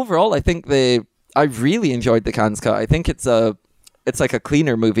overall, I think I really enjoyed the cans cut. I think it's like a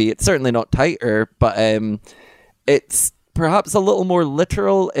cleaner movie. It's certainly not tighter, but it's perhaps a little more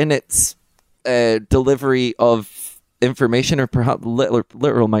literal in its delivery of information, or perhaps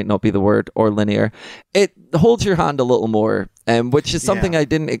literal might not be the word, or linear. It holds your hand a little more, which is something I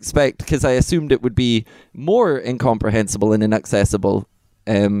didn't expect, because I assumed it would be more incomprehensible and inaccessible.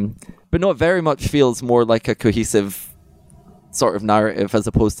 But no, it very much feels more like a cohesive sort of narrative as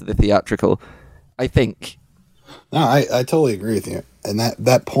opposed to the theatrical, I think. No, I totally agree with you. And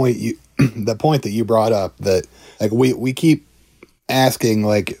that point the point that you brought up, that like we keep asking,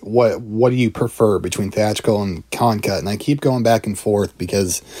 like, what do you prefer between theatrical and con cut? And I keep going back and forth,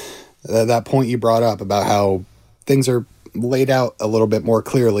 because that point you brought up about how things are laid out a little bit more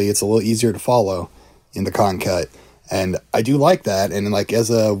clearly, it's a little easier to follow in the con cut. And I do like that. And like, as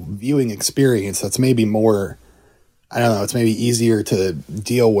a viewing experience, that's maybe more, I don't know, it's maybe easier to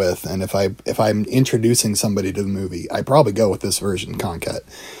deal with. And if I'm introducing somebody to the movie, I probably go with this version con cut.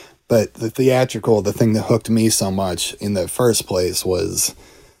 But the theatrical, the thing that hooked me so much in the first place was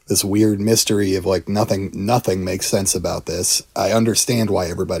this weird mystery of like nothing makes sense about this. I understand why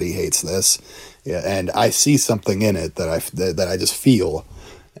everybody hates this, yeah, and I see something in it that I just feel,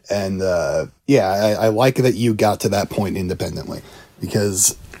 and I like that you got to that point independently,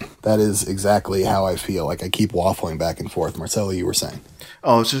 because that is exactly how I feel. Like I keep waffling back and forth. Marcelo, you were saying?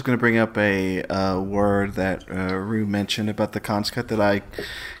 Oh, I was just going to bring up a word that Rue mentioned about the cons cut that I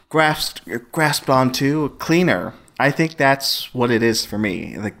grasped onto, cleaner. I think that's what it is for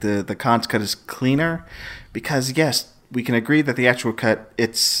me. Like the cons cut is cleaner because yes, we can agree that the actual cut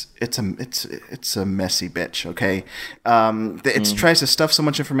it's a messy bitch. Okay, it tries to stuff so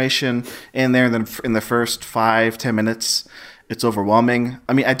much information in there, and then in the first 5-10 minutes, it's overwhelming.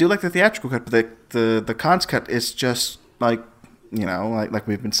 I mean, I do like the theatrical cut, but the cons cut is just like, you know, like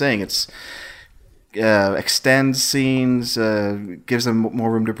we've been saying, it's extends scenes, gives them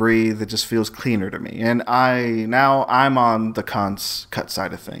more room to breathe. It just feels cleaner to me. And I'm on the cons cut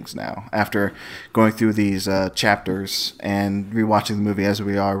side of things now, after going through these chapters and rewatching the movie as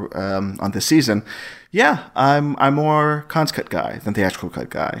we are on this season. Yeah, I'm more cons cut guy than theatrical cut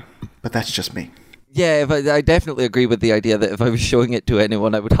guy, but that's just me. Yeah, I definitely agree with the idea that if I was showing it to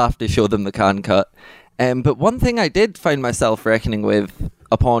anyone, I would have to show them the con cut. But one thing I did find myself reckoning with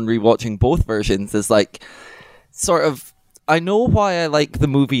upon rewatching both versions is like, sort of, I know why I like the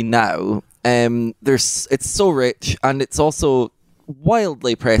movie now. It's so rich, and it's also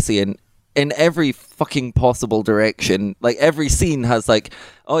wildly prescient in every fucking possible direction. Like every scene has like,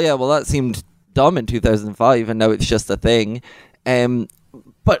 oh yeah, well that seemed dumb in 2005, and now it's just a thing.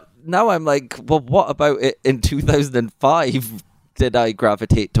 But now I'm like, well, what about it in 2005 did I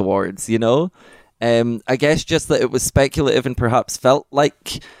gravitate towards, you know? I guess just that it was speculative and perhaps felt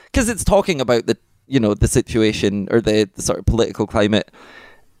like, because it's talking about the, you know, the situation or the sort of political climate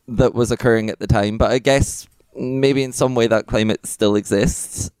that was occurring at the time. But I guess maybe in some way that climate still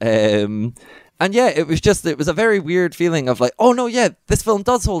exists. And yeah, it was a very weird feeling of like, oh no, yeah, this film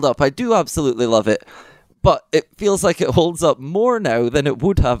does hold up. I do absolutely love it. But it feels like it holds up more now than it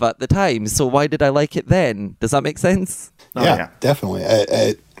would have at the time. So why did I like it then? Does that make sense? Yeah, definitely.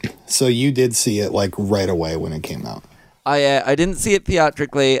 So you did see it like right away when it came out? I didn't see it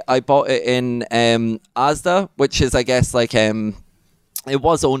theatrically. I bought it in Asda, which is, I guess, like it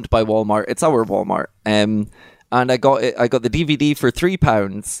was owned by Walmart. It's our Walmart. And I got the DVD for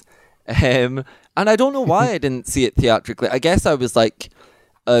 £3. And I don't know why I didn't see it theatrically. I guess I was like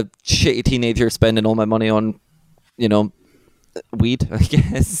a shitty teenager spending all my money on, you know, weed, I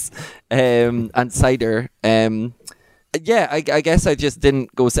guess, and cider. Yeah, I guess I just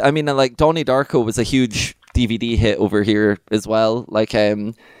didn't go see. I mean, like Donnie Darko was a huge DVD hit over here as well. Like,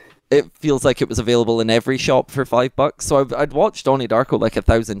 it feels like it was available in every shop for $5. So I'd watched Donnie Darko like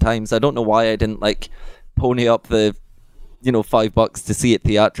 1,000 times. I don't know why I didn't like pony up the, you know, $5 to see it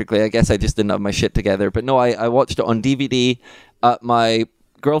theatrically. I guess I just didn't have my shit together. But no, I watched it on DVD at my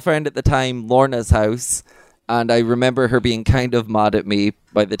girlfriend at the time, Lorna's house, and I remember her being kind of mad at me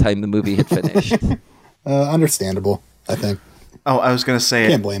by the time the movie had finished. Understandable, I think. Oh, I was going to say,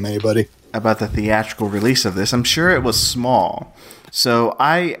 can't blame anybody about the theatrical release of this. I'm sure it was small. So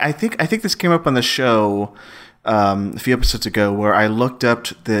I think this came up on the show a few episodes ago, where I looked up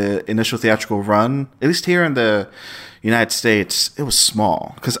the initial theatrical run. At least here in the United States, it was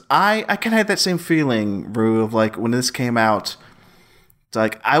small. Because I kind of had that same feeling, Rue, of like when this came out. It's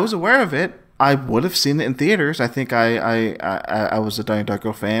like, I was aware of it. I would have seen it in theaters. I think I was a Donnie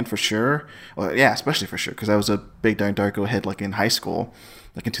Darko fan for sure. Well, yeah, especially for sure, because I was a big Donnie Darko head like in high school,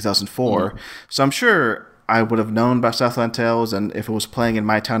 like in 2004. Mm-hmm. So I'm sure I would have known about Southland Tales, and if it was playing in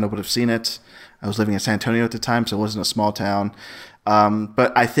my town, I would have seen it. I was living in San Antonio at the time, so it wasn't a small town.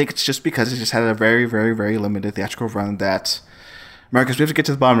 But I think it's just because it just had a very, very, very limited theatrical run that, Marcus, we have to get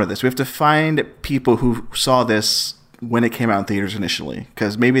to the bottom of this. We have to find people who saw this when it came out in theaters initially,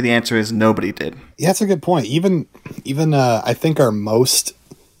 because maybe the answer is nobody did. Yeah, that's a good point. Even I think our most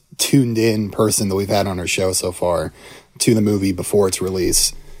tuned in person that we've had on our show so far to the movie before its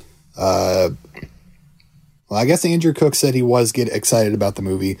release, well, I guess Andrew Cook said he was excited about the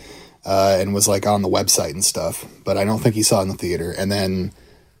movie and was like on the website and stuff, but I don't think he saw it in the theater. And then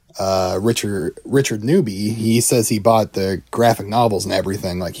Richard Newby, he says he bought the graphic novels and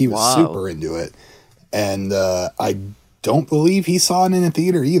everything. Like, he was super into it. And I don't believe he saw it in a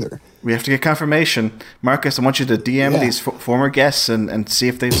theater either. We have to get confirmation. Marcus, I want you to DM these former guests and see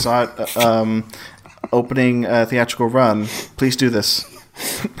if they saw it opening theatrical run. Please do this.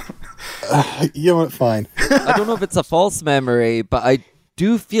 You know what? Fine. I don't know if it's a false memory, but I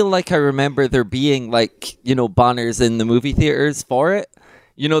do feel like I remember there being, like, you know, banners in the movie theaters for it.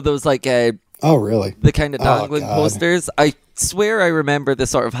 You know, those like... oh, really? The kind of dangling posters. I swear I remember the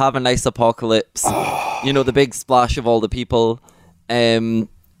sort of Have a Nice Apocalypse, the big splash of all the people.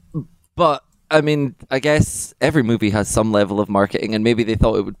 But, I mean, I guess every movie has some level of marketing, and maybe they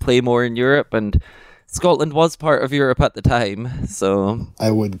thought it would play more in Europe, and Scotland was part of Europe at the time, so...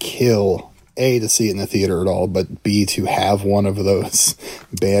 I would kill, A, to see it in the theater at all, but B, to have one of those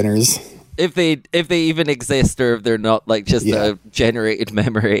banners. If they even exist, or if they're not, like, just a generated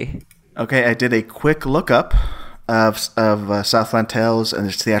memory. Okay, I did a quick lookup of Southland Tales and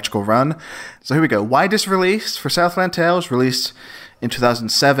its theatrical run. So here we go. Widest release for Southland Tales, released in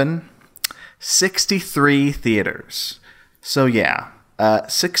 2007, 63 theaters. So yeah,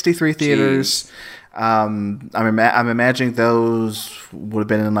 63 theaters. I'm imagining those would have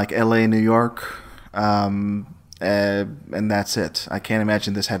been in like LA, New York, and that's it. I can't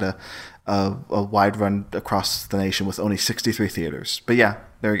imagine this had a wide run across the nation with only 63 theaters. But yeah,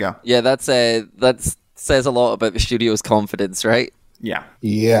 there we go. Yeah, that says a lot about the studio's confidence, right? Yeah.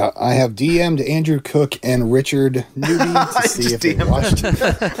 Yeah, I have DM'd Andrew Cook and Richard Newby to see if they watched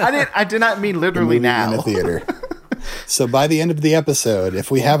I did not mean literally now. In the theater. So by the end of the episode, if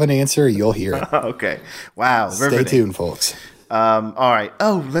we have an answer, you'll hear it. Okay. Wow. Stay tuned, folks. All right.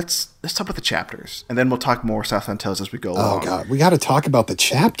 Oh, let's talk about the chapters, and then we'll talk more Southland Tales as we go along. Oh God, we got to talk about the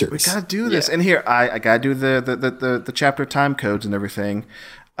chapters. We got to do this. Yeah. And here, I got to do the chapter time codes and everything.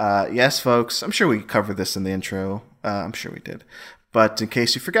 Yes, folks. I'm sure we covered this in the intro. I'm sure we did. But in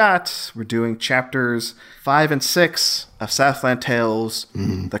case you forgot, we're doing chapters 5 and 6 of Southland Tales,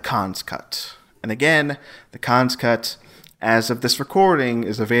 The Khan's Cut. And again, The Khan's Cut, as of this recording,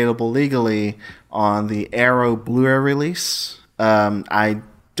 is available legally on the Arrow Blu-ray release. I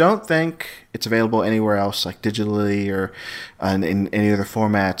don't think it's available anywhere else, like digitally or in any other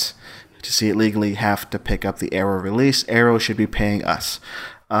format. To see it legally, you have to pick up the Arrow release. Arrow should be paying us.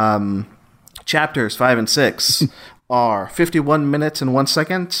 Chapters 5 and 6 are 51 minutes and 1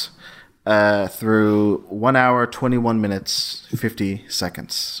 second through 1 hour, 21 minutes, 50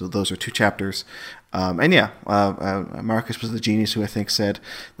 seconds. So those are 2 chapters. And yeah, Marcus was the genius who I think said,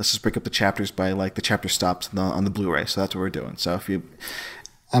 let's just break up the chapters by like the chapter stops on the Blu-ray. So that's what we're doing. So if you...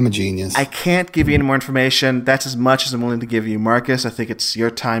 I'm a genius. I can't give you any more information. That's as much as I'm willing to give you. Marcus, I think it's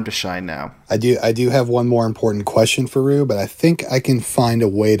your time to shine now. I do have one more important question for Rue, but I think I can find a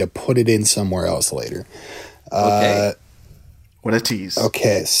way to put it in somewhere else later. Okay. What a tease.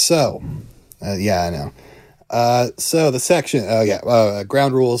 Okay, so... yeah, I know. So the section...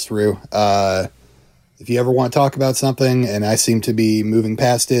 ground rules, Rue. If you ever want to talk about something and I seem to be moving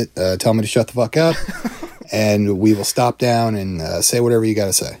past it, tell me to shut the fuck up. And we will stop down and say whatever you got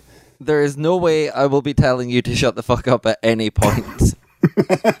to say. There is no way I will be telling you to shut the fuck up at any point.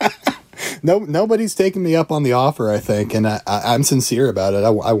 Nobody's taking me up on the offer, I think, and I'm sincere about it.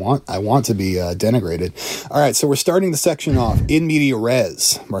 I want to be denigrated. All right, so we're starting the section off in media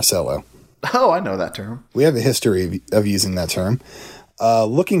res, Marcelo. Oh, I know that term. We have a history of using that term.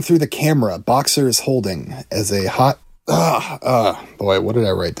 Looking through the camera, boxers holding as a hot... boy, what did I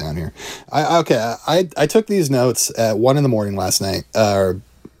write down here? I took these notes at 1 a.m. last night.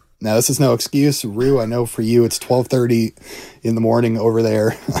 Now, this is no excuse. Rue, I know for you it's 12:30 in the morning over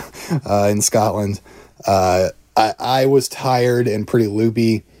there in Scotland. I was tired and pretty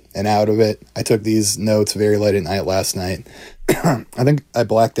loopy and out of it. I took these notes very late at night last night. I think I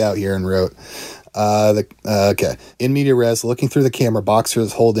blacked out here and wrote... okay. In media res, looking through the camera,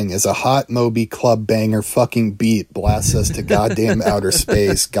 boxers holding is a hot Moby club banger fucking beat blasts us to goddamn outer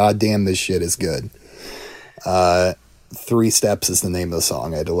space. Goddamn, this shit is good. 3 Steps is the name of the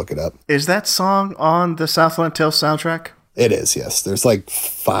song. I had to look it up. Is that song on the Southland Tales soundtrack? It is, yes. There's like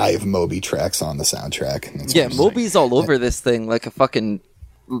 5 Moby tracks on the soundtrack. Yeah, Moby's all over this thing like a fucking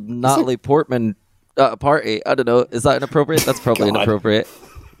Natalie Portman party. I don't know. Is that inappropriate? That's probably inappropriate.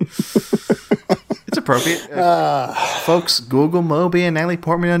 It's appropriate. Folks, Google Moby and Natalie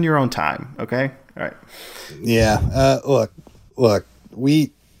Portman on your own time, okay? All right. Yeah. Look,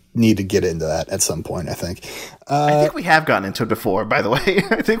 we need to get into that at some point, I think. I think we have gotten into it before, by the way.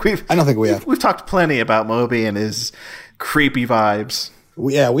 I don't think we have. We've talked plenty about Moby and his creepy vibes.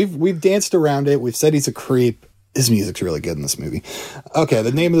 We've danced around it. We've said he's a creep. His music's really good in this movie. Okay,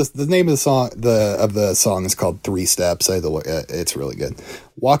 the name of the song is called 3 Steps. I had to look at it. It's really good.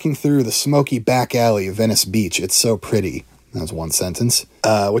 Walking through the smoky back alley of Venice Beach, it's so pretty. That was one sentence.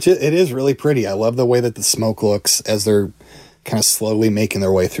 Which it is really pretty. I love the way that the smoke looks as they're kind of slowly making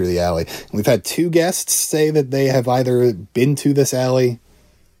their way through the alley. And we've had 2 guests say that they have either been to this alley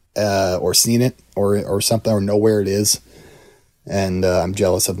or seen it or something or know where it is. And I'm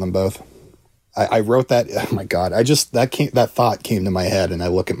jealous of them both. I wrote that. Oh my God! that thought came to my head, and I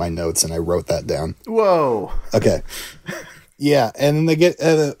look at my notes and I wrote that down. Whoa. Okay. Yeah, and then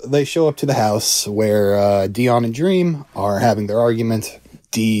they show up to the house where Dion and Dream are having their argument.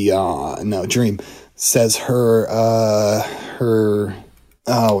 Dream says her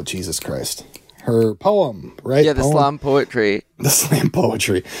oh, Jesus Christ. Her poem, right? Yeah, the slam poetry. The slam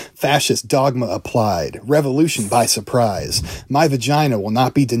poetry. Fascist dogma applied. Revolution by surprise. My vagina will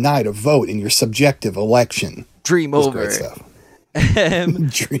not be denied a vote in your subjective election. Dream That's over. great stuff.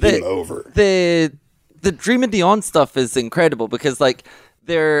 Dream over. The Dream and Dion stuff is incredible because, like,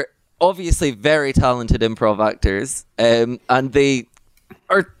 they're obviously very talented improv actors, and they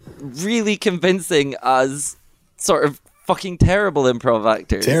are really convincing as sort of fucking terrible improv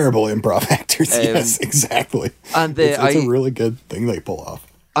actors. Terrible improv actors, yes, exactly. And it's a really good thing they pull off.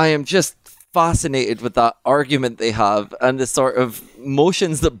 I am just fascinated with that argument they have and the sort of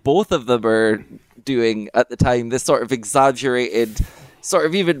motions that both of them are doing at the time. This sort of exaggerated, sort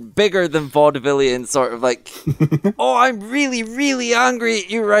of even bigger than vaudevillian, sort of like, oh, I'm really, really angry at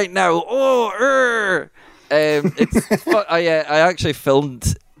you right now. Oh, I actually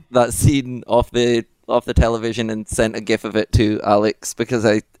filmed that scene off the television and sent a gif of it to Alex because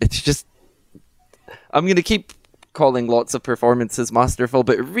it's just, I'm going to keep calling lots of performances masterful,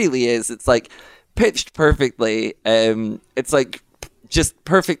 but it really is. It's like pitched perfectly. It's like just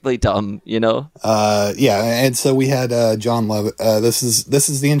perfectly dumb, you know? Yeah, and so we had John Lovitz. This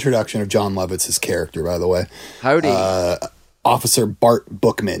is the introduction of John Lovitz's character, by the way. Howdy. Officer Bart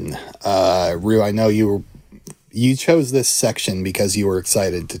Bookman. Rue, I know you chose this section because you were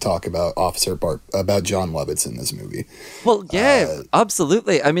excited to talk about about John Lovitz in this movie. Well, yeah,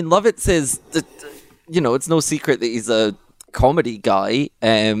 absolutely. I mean, Lovitz is, it's no secret that he's a comedy guy.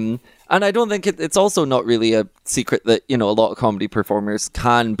 And I don't think it's also not really a secret that, a lot of comedy performers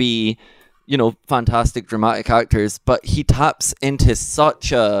can be, fantastic dramatic actors, but he taps into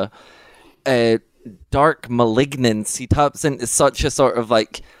such a dark malignance. He taps into such a sort of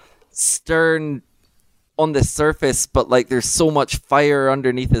like stern on the surface, but like there's so much fire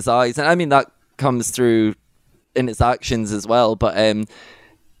underneath his eyes. And I mean, that comes through in his actions as well. But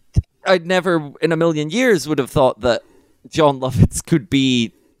I'd never in a million years would have thought that John Lovitz could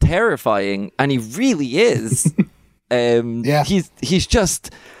be terrifying, and he really is. Yeah, he's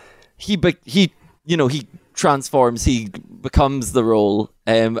just he transforms, he becomes the role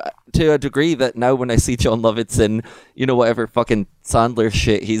to a degree that now when I see John Lovitz in whatever fucking Sandler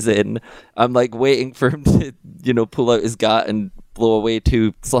shit he's in, I'm like waiting for him to pull out his gat and blow away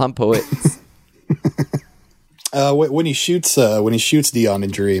 2 slam poets. When he shoots Dion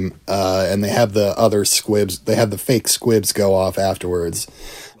and Dream, and they have the other squibs, they have the fake squibs go off afterwards.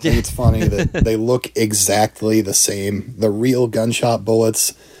 I think it's funny that they look exactly the same. The real gunshot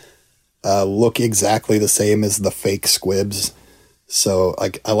bullets look exactly the same as the fake squibs. So,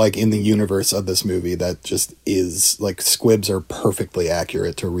 I like in the universe of this movie that just is like squibs are perfectly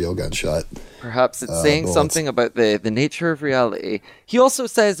accurate to real gunshot. Perhaps it's saying bullets. Something about the nature of reality. He also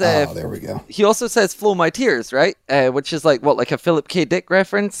says, there we go. He also says "Flow My Tears," right? Which is like a Philip K. Dick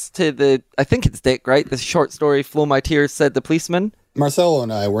reference to I think it's Dick, right? The short story "Flow My Tears," said the policeman. Marcelo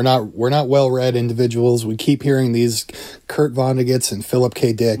and I, we're not well-read individuals. We keep hearing these Kurt Vonnegut's and Philip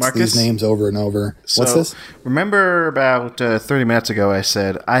K. Dick's, Marcus? these names over and over. What's this? Remember about 30 minutes ago I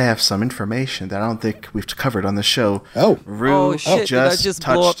said, I have some information that I don't think we've covered on the show. Oh. Rue shit, did I just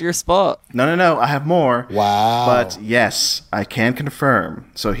blow up your spot? No, I have more. Wow. But yes, I can confirm.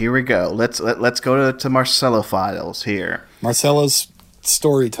 So here we go. Let's go to Marcelo files here. Marcelo's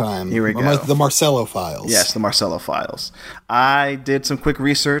story time. Here we go. The Marcelo files. Yes, the Marcelo files. I did some quick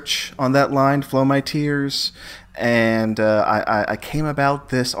research on that line, Flow My Tears, and I came about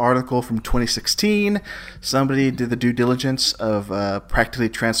this article from 2016. Somebody did the due diligence of practically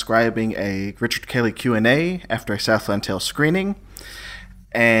transcribing a Richard Kelly Q&A after a Southland Tale screening,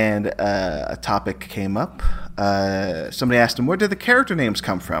 and a topic came up. Somebody asked him, where did the character names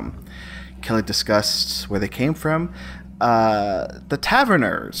come from? Kelly discussed where they came from. The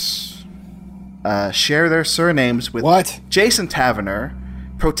Taverners share their surnames with Jason Taverner,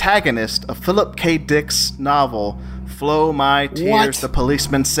 protagonist of Philip K. Dick's novel "Flow My Tears," the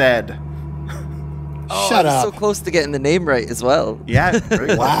policeman said. Shut up. So close to getting the name right as well. Yeah.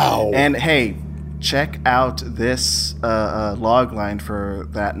 Wow. And hey, check out this log line for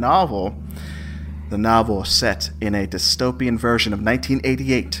that novel. The novel is set in a dystopian version of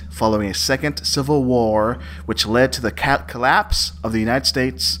 1988, following a second civil war, which led to the collapse of the United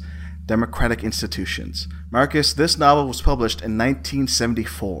States democratic institutions. Marcus, this novel was published in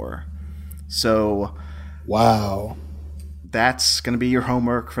 1974. So, wow, that's going to be your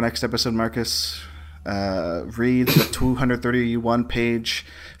homework for next episode, Marcus. read the 231-page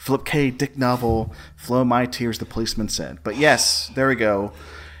Philip K. Dick novel, Flow My Tears, the Policeman Said. But yes, there we go.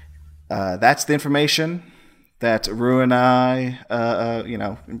 That's the information that Rue and I,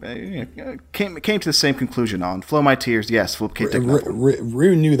 came to the same conclusion on. Flow My Tears, yes, Philip K. Dick novel.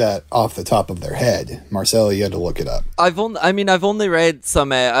 Rue knew that off the top of their head. Marcelo, you had to look it up. I've only read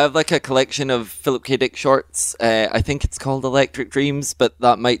some. I have like a collection of Philip K. Dick shorts. I think it's called Electric Dreams, but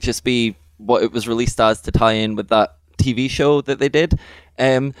that might just be what it was released as to tie in with that TV show that they did.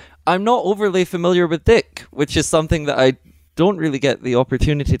 I'm not overly familiar with Dick, which is something that I don't really get the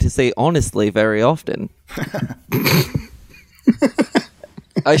opportunity to say honestly very often.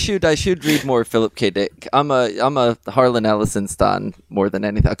 I should read more Philip K. Dick. I'm a Harlan Ellison stan more than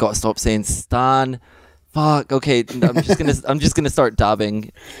anything. I gotta stop saying stan. Fuck. Okay, I'm just gonna start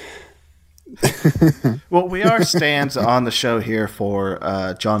dabbing. Well, we are stans on the show here for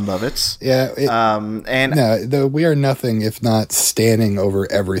John Lovitz. Yeah. We are nothing if not standing over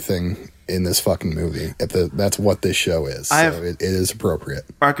everything in this fucking movie. That's what this show is. It is appropriate.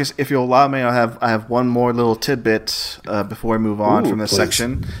 Marcus, if you'll allow me, I have one more little tidbit before we move on from this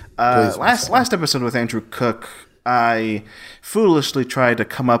section. Last episode with Andrew Cook, I foolishly tried to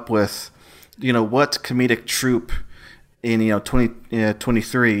come up with, what comedic troupe in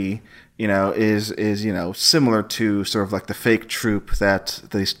 2023 is similar to sort of like the fake troupe that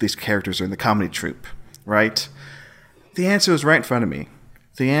these characters are in the comedy troupe, right? The answer is right in front of me.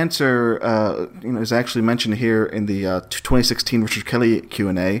 The answer, is actually mentioned here in the 2016 Richard Kelly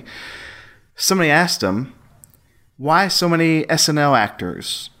Q&A. Somebody asked him, why so many SNL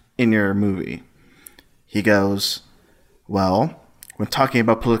actors in your movie? He goes, well, when talking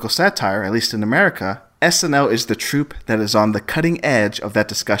about political satire, at least in America, SNL is the troupe that is on the cutting edge of that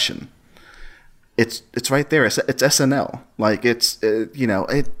discussion. It's right there. It's SNL. Like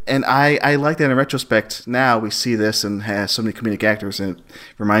and I like that in retrospect. Now we see this and has so many comedic actors, and it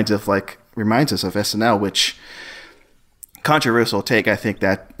reminds us of SNL, which controversial take. I think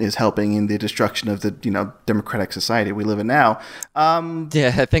that is helping in the destruction of the democratic society we live in now.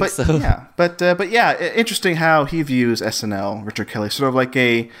 Yeah, I think so. Yeah, but interesting how he views SNL, Richard Kelly, sort of like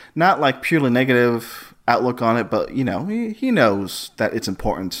a not like purely negative outlook on it, but he knows that it's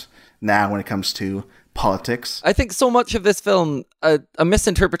important now when it comes to politics. I think so much of this film, a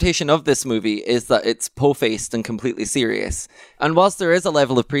misinterpretation of this movie is that it's po-faced and completely serious. And whilst there is a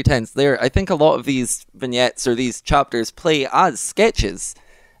level of pretense there, I think a lot of these vignettes or these chapters play as sketches.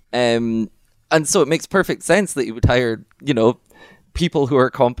 And so it makes perfect sense that you would hire, people who are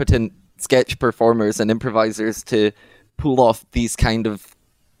competent sketch performers and improvisers to pull off these kind of,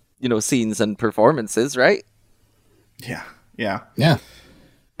 scenes and performances, right? Yeah.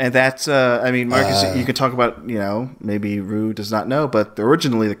 And that's, Marcus, you could talk about, maybe Rue does not know, but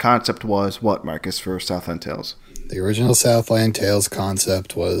originally the concept was what, Marcus, for Southland Tales? The original Southland Tales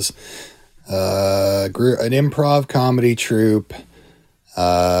concept was an improv comedy troupe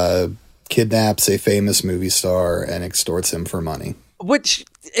kidnaps a famous movie star and extorts him for money. Which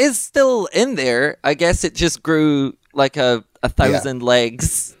is still in there. I guess it just grew like a thousand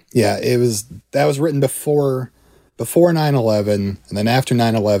legs. Yeah, that was written before 9/11, and then after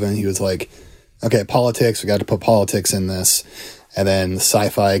 9/11, he was like, okay, politics, we got to put politics in this. And then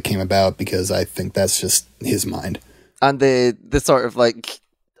sci-fi came about because I think that's just his mind. And the sort of like,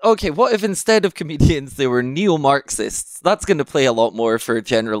 okay, what if instead of comedians, they were neo-Marxists? That's going to play a lot more for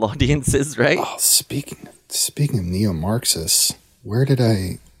general audiences, right? Oh, speaking of neo-Marxists, where did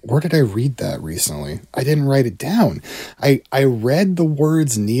I read that recently? I didn't write it down. I read the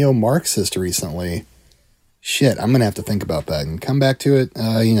words neo-Marxist recently. Shit, I'm going to have to think about that and come back to it,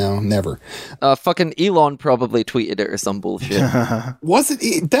 never. Fucking Elon probably tweeted it or some bullshit. Was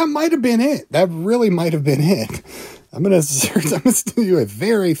it? That might have been it. That really might have been it. I'm going to do a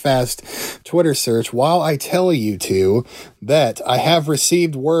very fast Twitter search while I tell you two that I have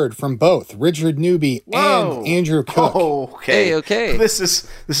received word from both Richard Newby and Andrew Cook. Oh, okay. Okay. This is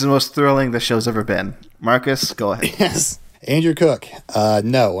the most thrilling the show's ever been. Marcus, go ahead. Yes. Andrew Cook,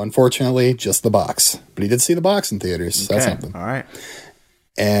 no, unfortunately, just the box. But he did see the box in theaters, so that's something. All right.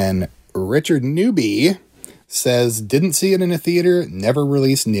 And Richard Newby says, didn't see it in a theater, never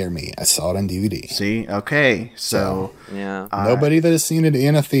released near me. I saw it on DVD. See? Okay. So yeah. Nobody that has seen it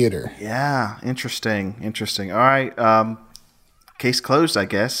in a theater. Yeah. Interesting. All right. Case closed, I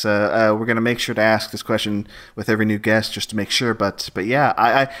guess. We're going to make sure to ask this question with every new guest just to make sure. But yeah,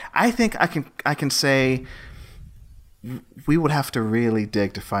 I think I can say we would have to really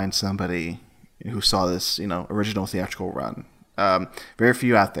dig to find somebody who saw this, original theatrical run. Very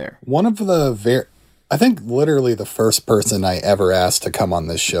few out there. One of the I think literally the first person I ever asked to come on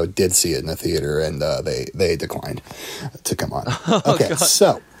this show did see it in the theater, and they declined to come on. Okay, God.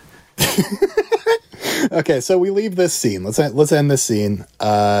 So so we leave this scene. Let's end this scene. We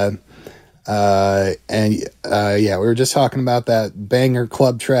were just talking about that banger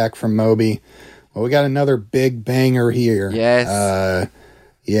club track from Moby. Well, we got another big banger here. Yes.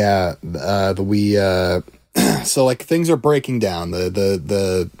 So like things are breaking down.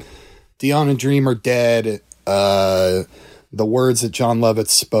 The Dion and Dream are dead. The words that John Lovitz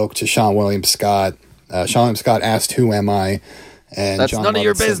spoke to Sean William Scott. Sean William Scott asked, "Who am I?" And that's John none Lovitz of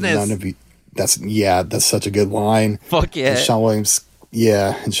your said, business. "None of you." That's such a good line. Fuck yeah. And Sean William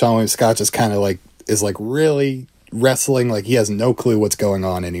Scott just kind of like is like really wrestling, like he has no clue what's going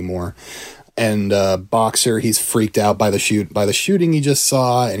on anymore. And Boxer, he's freaked out by the shooting he just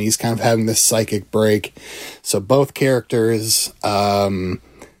saw, and he's kind of having this psychic break. So both characters,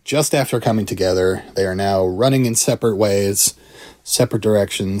 just after coming together, they are now running in separate ways, separate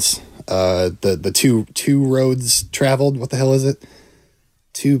directions. The two roads traveled. What the hell is it?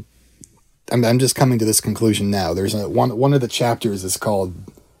 I'm just coming to this conclusion now. There's one of the chapters is called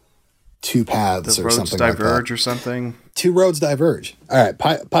Two Paths or something like that. Roads diverge or something. Two roads diverge. All right,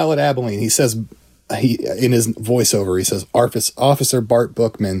 Pilot Abilene, he says, in his voiceover, he says, Officer Bart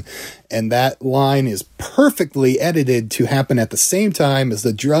Bookman, and that line is perfectly edited to happen at the same time as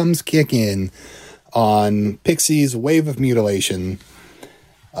the drums kick in on Pixie's Wave of Mutilation.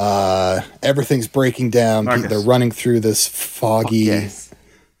 Everything's breaking down. Marcus. They're running through this foggy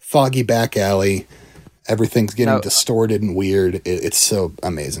back alley. Everything's getting distorted and weird. It's so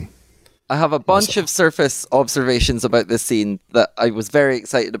amazing. I have a bunch of surface observations about this scene that I was very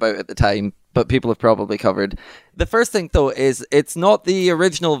excited about at the time, but people have probably covered. The first thing, though, is it's not the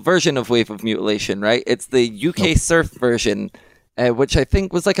original version of Wave of Mutilation, right? It's the UK surf version, which I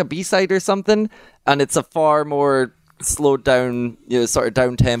think was like a B-side or something, and it's a far more slowed down, sort of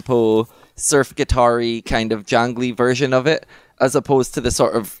down-tempo, surf guitar-y kind of jangly version of it, as opposed to the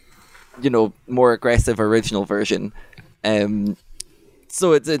sort of, more aggressive original version.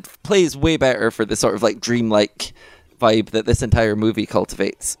 So it plays way better for the sort of like dreamlike vibe that this entire movie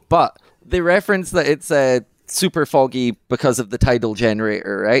cultivates. But they reference that it's super foggy because of the tidal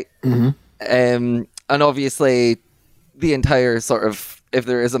generator, right? Mm-hmm. And obviously the entire sort of, if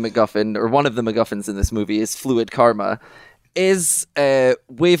there is a MacGuffin, or one of the MacGuffins in this movie is fluid karma. Is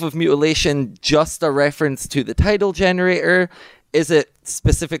Wave of Mutilation just a reference to the tidal generator? Is it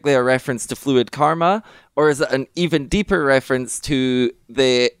specifically a reference to fluid karma, or is it an even deeper reference to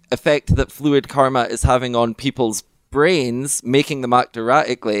the effect that fluid karma is having on people's brains, making them act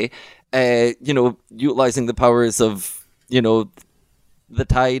erratically, utilizing the powers of, the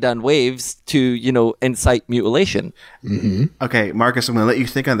tide and waves to, incite mutilation? Mm-hmm. Okay, Marcus, I'm going to let you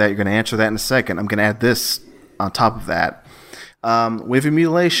think on that. You're going to answer that in a second. I'm going to add this on top of that. Wave of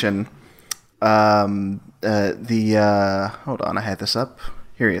Mutilation... hold on, I had this up.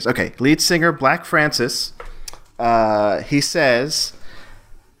 Here he is. Okay, lead singer Black Francis. He says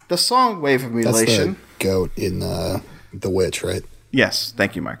the song "Wave of Mutilation." That's the goat in The Witch, right? Yes,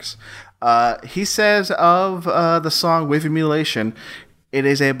 thank you, Marcus. He says of the song "Wave of Mutilation," it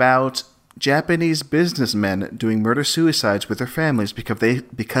is about Japanese businessmen doing murder-suicides with their families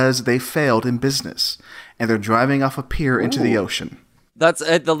because they failed in business, and they're driving off a pier into the ocean. That's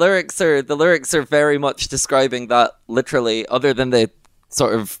the lyrics are very much describing that literally, other than the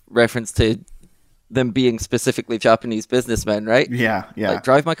sort of reference to them being specifically Japanese businessmen, right? Yeah. Like,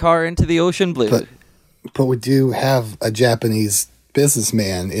 drive my car into the ocean blue. But we do have a Japanese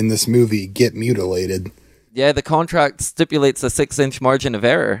businessman in this movie get mutilated. Yeah, the contract stipulates a 6-inch margin of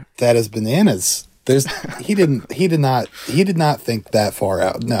error. That is bananas. He did not think that far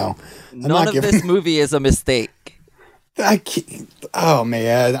out. No. None of this movie is a mistake. Oh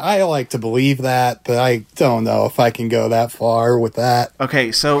man, I like to believe that, but I don't know if I can go that far with that.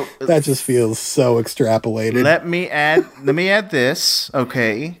 Okay, so that just feels so extrapolated. Let me add this.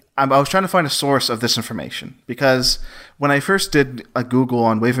 Okay, I was trying to find a source of this information because when I first did a Google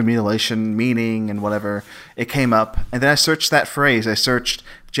on Wave of Mutilation meaning and whatever, it came up, and then I searched that phrase. I searched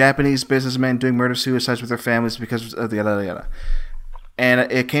Japanese businessmen doing murder suicides with their families because of the yada yada,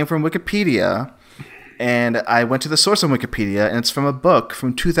 and it came from Wikipedia. And I went to the source on Wikipedia, and it's from a book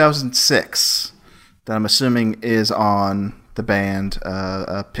from 2006 that I'm assuming is on the band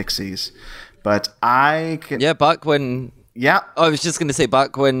Pixies. But I can... Yeah, back when... Yeah. I was just going to say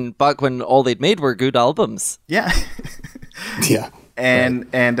back when all they'd made were good albums. Yeah. Yeah. And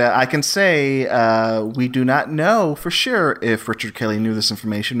I can say we do not know for sure if Richard Kelly knew this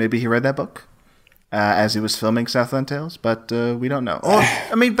information. Maybe he read that book. as he was filming Southland Tales, but we don't know.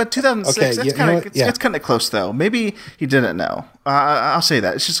 But 2006, it's kind of close, though. Maybe he didn't know. I'll say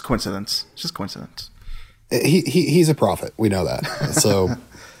that. It's just a coincidence. He's a prophet. We know that. So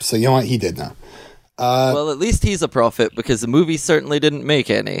you know what? He did know. Well, at least he's a prophet, because the movie certainly didn't make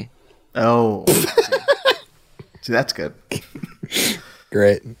any. Oh. See, that's good.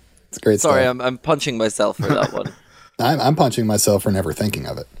 Great. It's great Sorry, stuff. I'm punching myself for that one. I'm punching myself for never thinking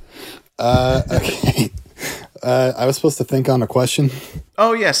of it. Okay. I was supposed to think on a question.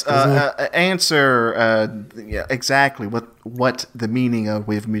 Oh, yes. Answer exactly what the meaning of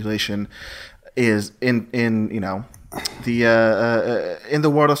wave mutilation is in the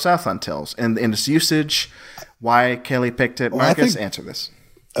world of Southland Tales and in its usage, why Kelly picked it. Marcus, answer this.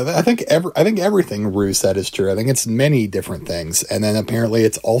 I think everything Rue said is true. I think it's many different things, and then apparently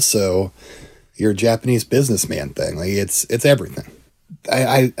it's also your Japanese businessman thing. Like it's everything.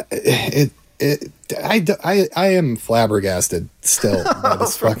 I am flabbergasted still by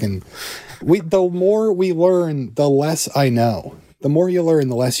this fucking. The more we learn, the less I know. The more you learn,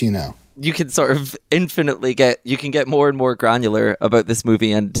 the less you know. You can sort of infinitely get more and more granular about this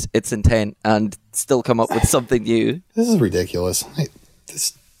movie and its intent, and still come up with something new. This is ridiculous.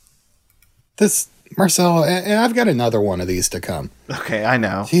 This Marcelo, and I've got another one of these to come. Okay, I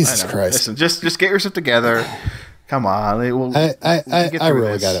know. Jesus Christ! Listen, just get yourself together. Come on, I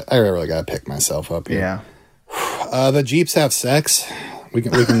really gotta pick myself up here. Yeah. The Jeeps have sex. We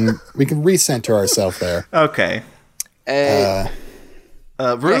can recenter ourselves there. Okay.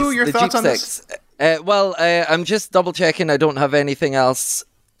 Rue, your thoughts on this? I'm just double checking. I don't have anything else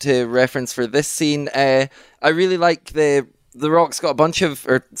to reference for this scene. I really like the Rock's got a bunch of,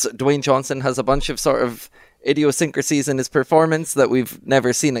 or Dwayne Johnson has a bunch of sort of idiosyncrasies in his performance that we've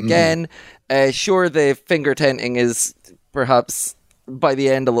never seen again. Sure, the finger tenting is perhaps by the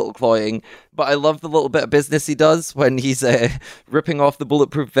end a little cloying, but I love the little bit of business he does when he's ripping off the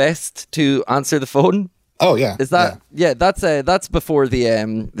bulletproof vest to answer the phone. Oh yeah, is that that's before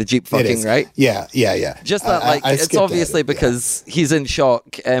the Jeep fucking, right? Yeah. Just that, it's obviously because he's in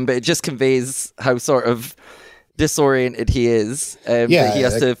shock, but it just conveys how sort of disoriented he is. That he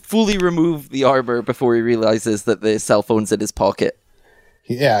has to fully remove the armor before he realizes that the cell phone's in his pocket.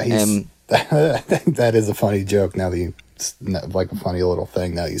 Yeah, I think that is a funny joke. Now that it's like a funny little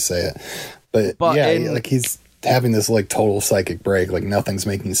thing. Now you say it, but he's having this like total psychic break, like nothing's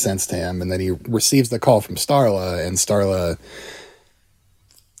making sense to him, and then he receives the call from Starla, and Starla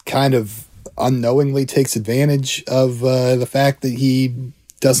kind of unknowingly takes advantage of the fact that he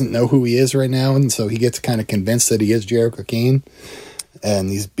doesn't know who he is right now, and so he gets kind of convinced that he is Jericho Kane, and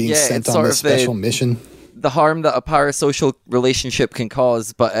he's being sent on this special mission. The harm that a parasocial relationship can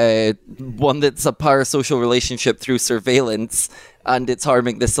cause, but one that's a parasocial relationship through surveillance, and it's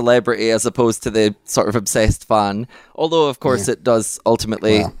harming the celebrity as opposed to the sort of obsessed fan. Although, of course, it does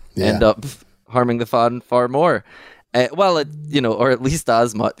ultimately end up harming the fan far more. Or at least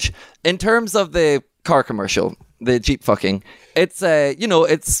as much. In terms of the car commercial, the Jeep fucking, it's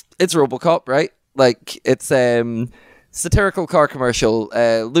RoboCop, right? Like, it's satirical car commercial.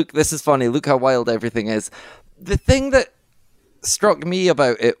 Look, this is funny. Look how wild everything is. The thing that struck me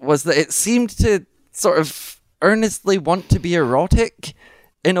about it was that it seemed to sort of earnestly want to be erotic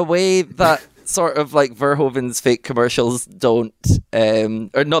in a way that sort of like Verhoeven's fake commercials don't,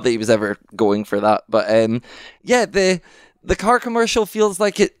 or not that he was ever going for that, but the car commercial feels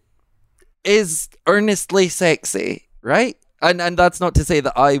like it is earnestly sexy, right? And that's not to say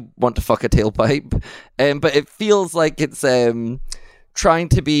that I want to fuck a tailpipe, but it feels like it's trying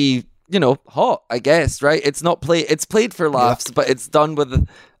to be, hot, I guess, right? It's not it's played for laughs, but it's done with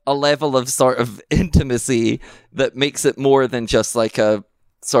a level of sort of intimacy that makes it more than just like a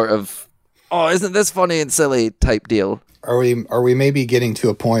sort of, oh, isn't this funny and silly type deal. Are we maybe getting to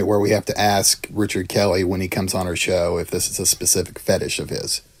a point where we have to ask Richard Kelly when he comes on our show if this is a specific fetish of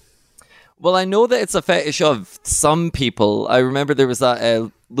his? Well, I know that it's a fetish of some people. I remember there was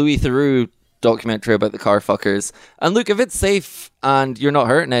that Louis Theroux documentary about the car fuckers. And look, if it's safe and you're not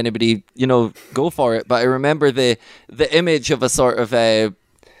hurting anybody, go for it. But I remember the image of a sort of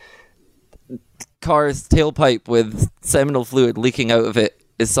car's tailpipe with seminal fluid leaking out of it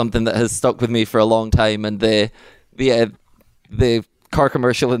is something that has stuck with me for a long time. And the car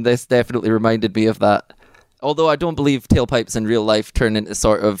commercial in this definitely reminded me of that. Although I don't believe tailpipes in real life turn into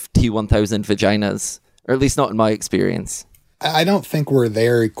sort of T-1000 vaginas, or at least not in my experience. I don't think we're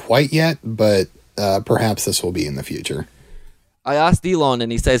there quite yet, but perhaps this will be in the future. I asked Elon,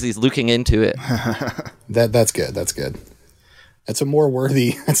 and he says he's looking into it. That's good. That's good. It's a more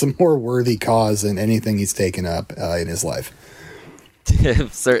worthy cause than anything he's taken up in his life.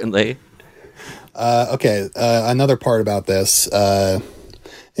 Certainly. Okay, another part about this.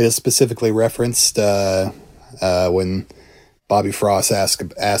 It is specifically referenced when Bobby Frost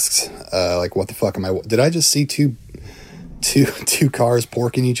asks, like, what the fuck am I? Did I just see two cars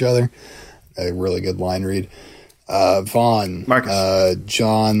porking each other? A really good line read. Vaughn, Marcus,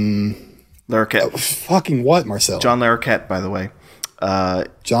 John Larroquette. Fucking what, Marcel? John Larroquette, by the way.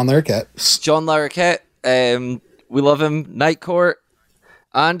 John Larroquette. John Larroquette. We love him. Night Court.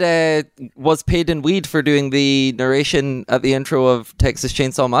 And was paid in weed for doing the narration at the intro of Texas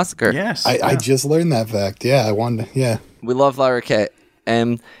Chainsaw Massacre. Yes. I just learned that fact. Yeah, I wanted to, yeah. We love Larroquette.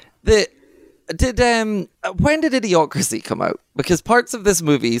 When did Idiocracy come out? Because parts of this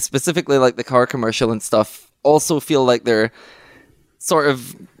movie, specifically like the car commercial and stuff, also feel like they're sort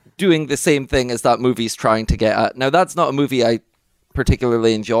of doing the same thing as that movie's trying to get at. Now, that's not a movie I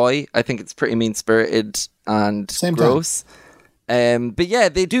particularly enjoy. I think it's pretty mean-spirited and same gross. But yeah,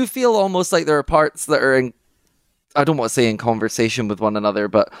 they do feel almost like there are parts that are in, I don't want to say in conversation with one another,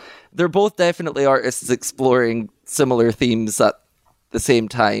 but they're both definitely artists exploring similar themes at the same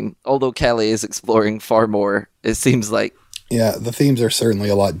time. Although Kelly is exploring far more, it seems like. Yeah, the themes are certainly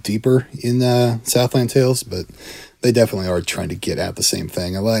a lot deeper in Southland Tales, but they definitely are trying to get at the same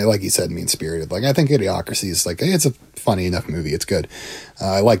thing. Like you said, mean-spirited. Like, I think Idiocracy is like, hey, it's a funny enough movie. It's good.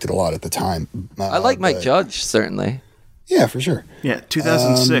 I liked it a lot at the time. I like Mike Judge, certainly. Yeah, for sure. Yeah,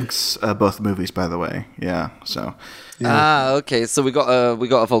 2006, both movies, by the way. Yeah, so. Yeah. Okay. So we got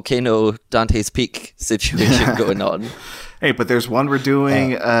a Volcano Dante's Peak situation going on. Hey, but there's one we're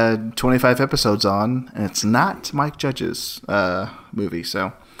doing 25 episodes on, and it's not Mike Judge's movie.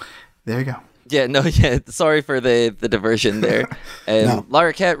 So there you go. Yeah. No. Yeah. Sorry for the diversion there. No.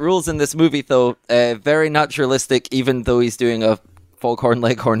 Larroquette rules in this movie, though. Very naturalistic, even though he's doing a Foghorn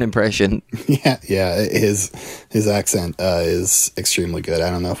Leghorn impression. Yeah. His accent is extremely good.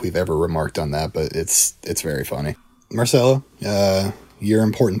 I don't know if we've ever remarked on that, but it's very funny. Marcelo, your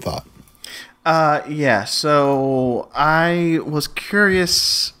important thought. Yeah, so I was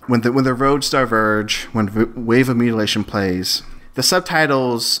curious when the roads diverge, when Wave of Mutilation plays, the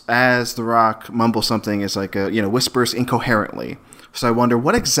subtitles as The Rock mumbles something is like whispers incoherently. So I wonder,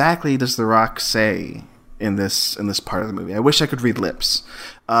 what exactly does The Rock say in this part of the movie? I wish I could read lips.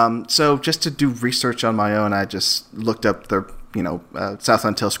 So just to do research on my own, I just looked up the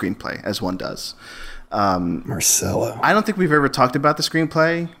Southland Tales screenplay, as one does. Marcelo, I don't think we've ever talked about the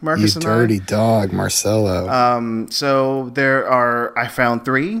screenplay, Marcus. You dirty dog, Marcelo. So I found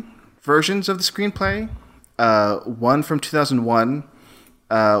 3 versions of the screenplay. One from 2001,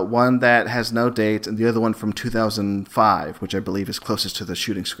 one that has no date, and the other one from 2005, which I believe is closest to the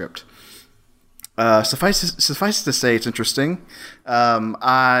shooting script. Suffice to say, it's interesting. During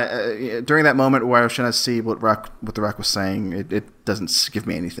that moment where I was trying to see what The Rock was saying, it doesn't give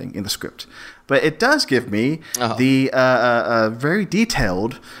me anything in the script, but it does give me the very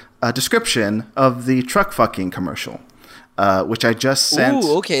detailed description of the truck fucking commercial, which I just sent.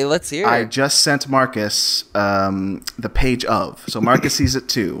 Ooh, okay, let's hear it. I just sent Marcus the page of, so Marcus sees it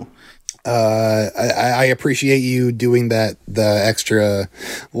too. I appreciate you doing the extra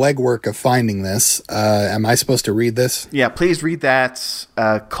legwork of finding this. Am I supposed to read this? Yeah, please read that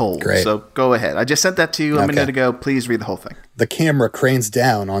cold. Great. So go ahead. I just sent that to you a minute ago. Please read the whole thing. The camera cranes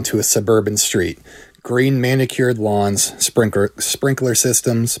down onto a suburban street. Green manicured lawns, sprinkler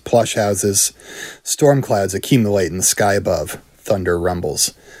systems, plush houses. Storm clouds accumulate in the sky above. Thunder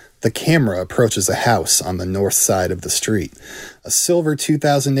rumbles. The camera approaches a house on the north side of the street. A silver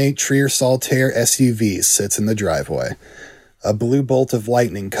 2008 Trier Saltaire SUV sits in the driveway. A blue bolt of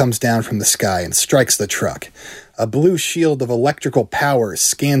lightning comes down from the sky and strikes the truck. A blue shield of electrical power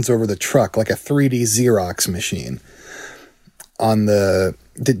scans over the truck like a 3D Xerox machine.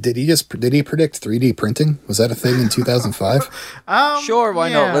 Did he predict 3D printing? Was that a thing in 2005? Sure, why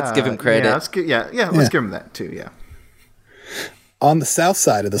not? Let's give him credit. Let's give him that too. Yeah. On the south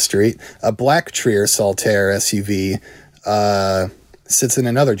side of the street, a black Trier Saltaire SUV sits in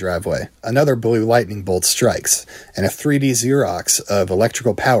another driveway. Another blue lightning bolt strikes, and a 3D Xerox of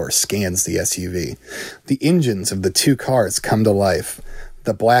electrical power scans the SUV. The engines of the 2 cars come to life.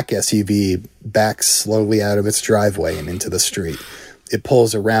 The black SUV backs slowly out of its driveway and into the street. It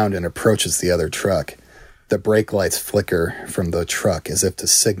pulls around and approaches the other truck. The brake lights flicker from the truck as if to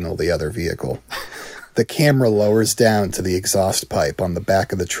signal the other vehicle. The camera lowers down to the exhaust pipe on the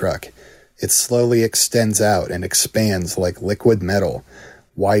back of the truck. It slowly extends out and expands like liquid metal,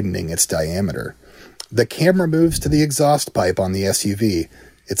 widening its diameter. The camera moves to the exhaust pipe on the SUV.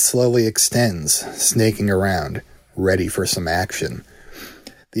 It slowly extends, snaking around, ready for some action.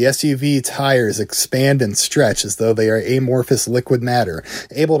 The SUV tires expand and stretch as though they are amorphous liquid matter,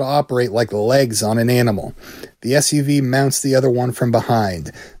 able to operate like legs on an animal. The SUV mounts the other one from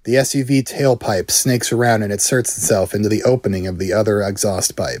behind. The SUV tailpipe snakes around and inserts itself into the opening of the other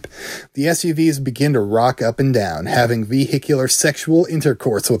exhaust pipe. The SUVs begin to rock up and down, having vehicular sexual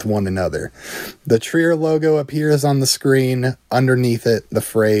intercourse with one another. The Trier logo appears on the screen. Underneath it, the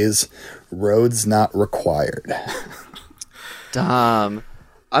phrase, "Roads not required." Damn.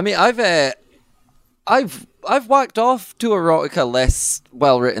 I mean, I've whacked off to erotica less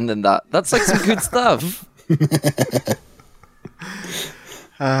well written than that. That's like some good stuff.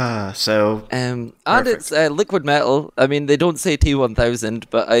 And it's liquid metal. I mean, they don't say T1000,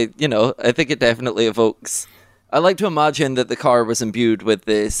 but I think it definitely evokes. I like to imagine that the car was imbued with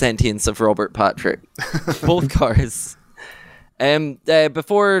the sentience of Robert Patrick. Both cars.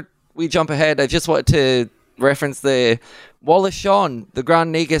 Before we jump ahead, I just wanted to reference the Wallace Shawn, the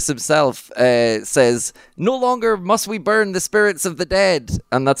Grand Nagus himself, says, "No longer must we burn the spirits of the dead,"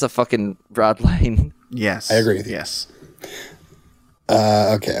 and that's a fucking rad line. Yes, I agree with you. Yes.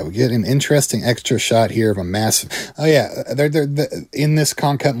 Okay, we get an interesting extra shot here of a massive. Oh yeah, they're in this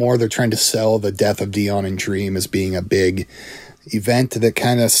Concut More. They're trying to sell the death of Dion and Dream as being a big event that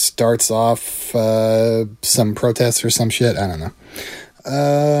kind of starts off some protests or some shit. I don't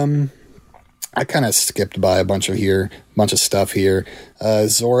know. I kind of skipped by a bunch of stuff here.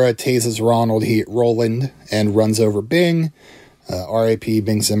 Zora tases Roland and runs over Bing. R.I.P.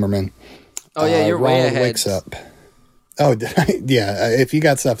 Bing Zimmerman. Oh yeah, you're way ahead. Wakes up. Oh, did I? Yeah. If you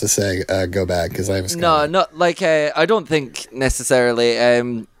got stuff to say, go back because I have. No, not like I don't think necessarily.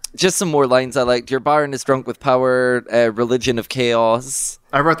 Just some more lines I liked. Your Baron is drunk with power. Religion of chaos.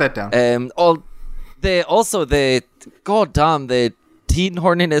 I wrote that down. The teen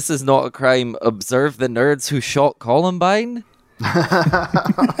horniness is not a crime. Observe the nerds who shot Columbine.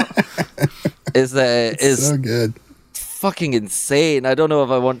 is so good. Fucking insane. I don't know if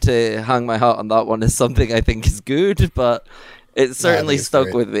I want to hang my hat on that one as something I think is good, but it certainly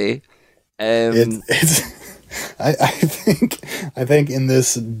stuck with me. I think in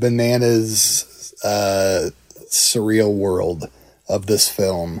this bananas surreal world of this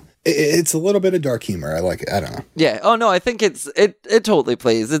film, it's a little bit of dark humor. I like it. I don't know. Yeah. Oh no, I think it totally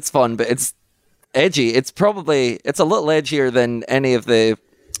plays. It's fun, but it's edgy. It's a little edgier than any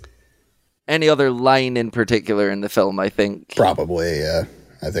other line in particular in the film, I think. Probably, yeah.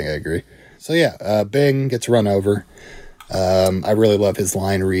 I think I agree. So yeah, Bing gets run over. I really love his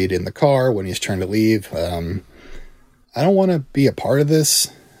line read in the car when he's trying to leave. I don't want to be a part of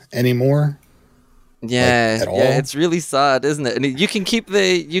this anymore. Yeah, at all. Yeah, it's really sad, isn't it? And you can keep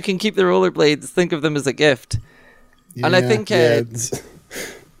the rollerblades. Think of them as a gift. Yeah, and I think it's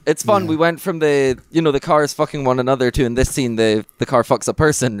fun. Yeah. We went from the cars fucking one another to, in this scene, the car fucks a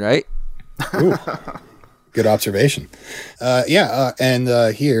person, right? Ooh, good observation. And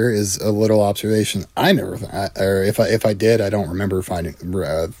here is a little observation. I never, or if I did, I don't remember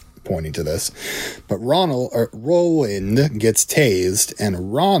pointing to this. But Roland gets tased,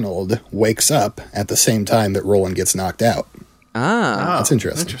 and Ronald wakes up at the same time that Roland gets knocked out. That's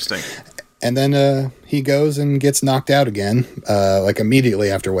interesting. And then he goes and gets knocked out again, like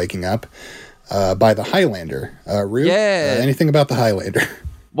immediately after waking up, by the Highlander. Rue, anything about the Highlander?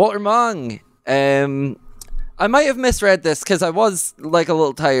 Walter Mang. I might have misread this because I was like a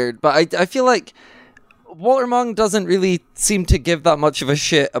little tired, but I feel like Walter Mang doesn't really seem to give that much of a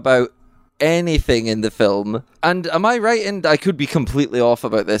shit about anything in the film. And am I right? And I could be completely off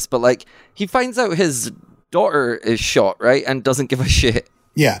about this, but like he finds out his daughter is shot, right? And doesn't give a shit.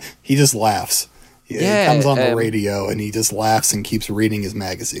 Yeah, he just laughs. He comes on the radio and he just laughs and keeps reading his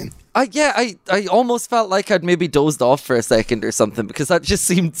magazine. I almost felt like I'd maybe dozed off for a second or something because that just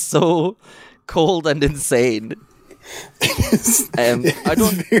seemed so cold and insane. It's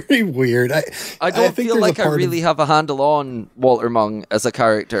very weird. I don't feel like I really have a handle on Walter Mang as a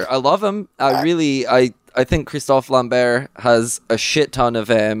character. I love him. I think Christophe Lambert has a shit ton of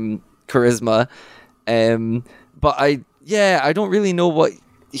charisma. But I don't really know what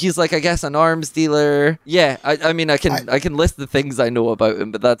he's like. I guess an arms dealer. Yeah, I mean I can list the things I know about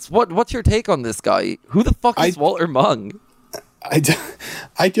him, but that's what's your take on this guy? Who the fuck is Walter Mang?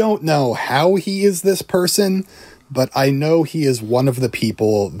 I don't know how he is this person, but I know he is one of the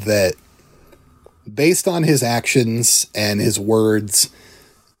people that, based on his actions and his words,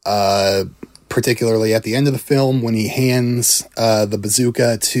 particularly at the end of the film when he hands the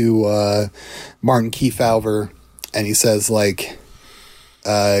bazooka to Martin Kefauver and he says, like,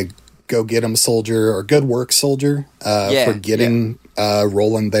 go get him soldier or good work soldier for getting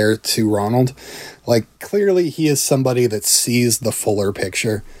Roland there to Ronald. Like, clearly he is somebody that sees the fuller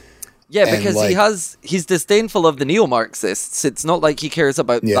picture. Yeah, because he's disdainful of the neo-Marxists. It's not like he cares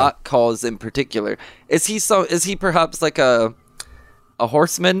about that cause in particular. Is he perhaps like a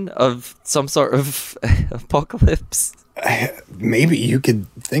horseman of some sort of apocalypse? Maybe you could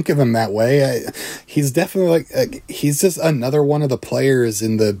think of him that way. He's definitely he's just another one of the players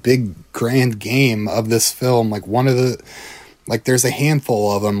in the big grand game of this film. Like one of the, like there's a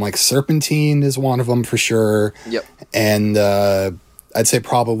handful of them. Like Serpentine is one of them for sure. Yep. And I'd say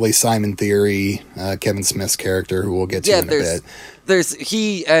probably Simon Theory, Kevin Smith's character, who we'll get to in a bit.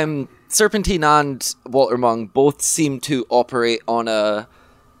 Serpentine and Walter Mung both seem to operate on a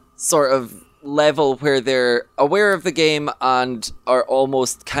sort of level where they're aware of the game and are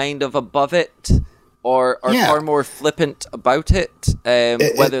almost kind of above it, or are far more flippant about it.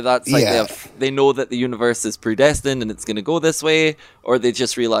 Whether that's like they know that the universe is predestined and it's going to go this way, or they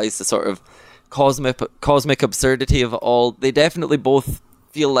just realize the sort of cosmic absurdity of it all. They definitely both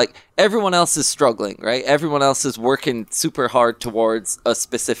feel like everyone else is struggling, right? Everyone else is working super hard towards a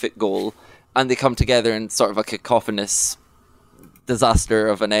specific goal, and they come together in sort of a cacophonous disaster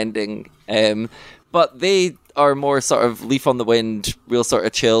of an ending. But they are more sort of leaf on the wind, real sort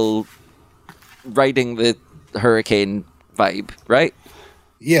of chill, riding the hurricane vibe, right?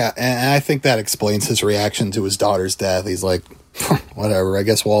 Yeah, and I think that explains his reaction to his daughter's death. He's like, whatever, I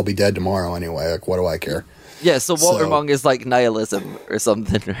guess we'll all be dead tomorrow anyway. Like, what do I care? Yeah, so Walter Mung is like nihilism or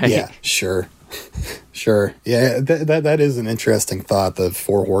something, right? Yeah, sure. Sure. Yeah, that is an interesting thought, the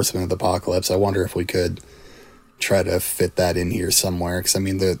Four Horsemen of the Apocalypse. I wonder if we could try to fit that in here somewhere. Because, I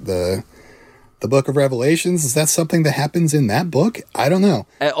mean, the Book of Revelations, is that something that happens in that book? I don't know.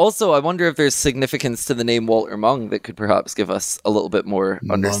 Also, I wonder if there's significance to the name Walter Mung that could perhaps give us a little bit more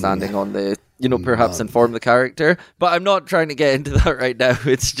understanding on the, perhaps inform the character. But I'm not trying to get into that right now.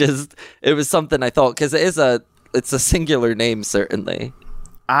 It's just, it was something I thought, because it's a singular name, certainly.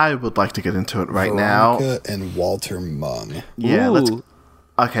 I would like to get into it right now. Veronica and Walter Mung. Yeah, let's...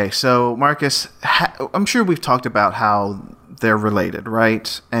 Okay, so Marcus, I'm sure we've talked about how they're related,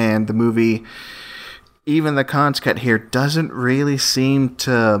 right? And the movie, even the con's cut here, doesn't really seem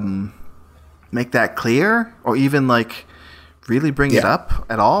to make that clear, or even like really bring it up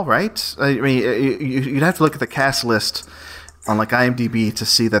at all, right? I mean, you'd have to look at the cast list on like IMDb to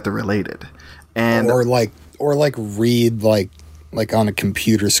see that they're related, and or read like on a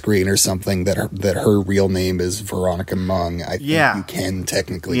computer screen or something that her real name is Veronica Mung. I think you can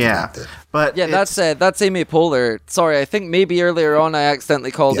technically connect it. But that's Amy Poehler. Sorry, I think maybe earlier on I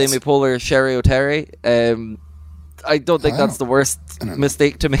accidentally called Amy Poehler Sherry O'Terry. I don't think that's the worst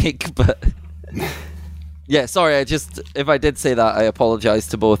mistake to make, but yeah, sorry. If I did say that, I apologize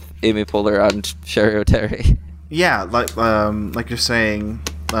to both Amy Poehler and Sherry O'Terry. Yeah, like you're saying.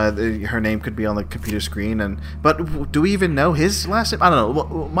 Her name could be on the computer screen, but do we even know his last name? I don't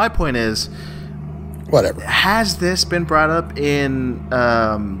know. My point is, whatever. Has this been brought up in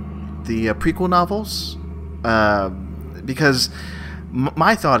the prequel novels? Because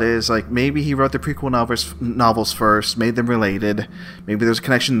my thought is like maybe he wrote the prequel novels first, made them related. Maybe there's a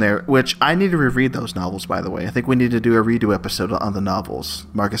connection there. Which I need to reread those novels, by the way. I think we need to do a redo episode on the novels,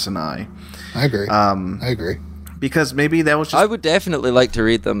 Marcus and I. I agree. I agree. Because maybe that was just... I would definitely like to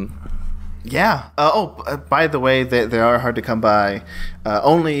read them. Yeah. By the way, they are hard to come by.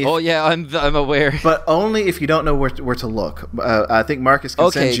 Only... I'm aware. But only if you don't know where to look. I think Marcus can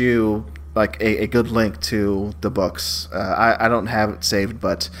send you like a good link to the books. I don't have it saved,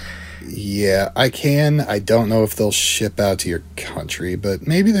 but... Yeah, I can. I don't know if they'll ship out to your country, but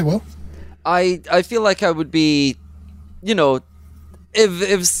maybe they will. I feel like I would be,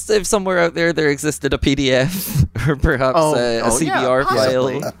 If somewhere out there existed a PDF or perhaps a CBR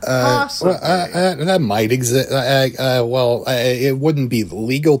file, that might exist. It wouldn't be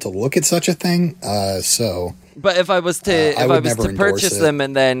legal to look at such a thing. But if I was to purchase them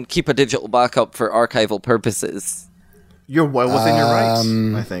and then keep a digital backup for archival purposes, you're well within your rights.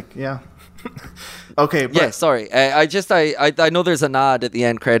 I think, yeah. Okay. But, sorry. I know there's an ad at the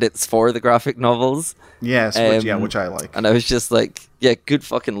end credits for the graphic novels. Yes, which I like. And I was just like, good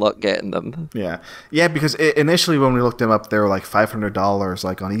fucking luck getting them. Yeah, because initially when we looked them up, they were like $500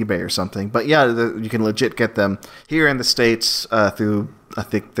 like on eBay or something. But you can legit get them here in the States through, I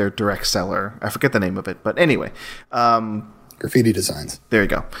think, their direct seller. I forget the name of it, but anyway. Graffiti Designs. There you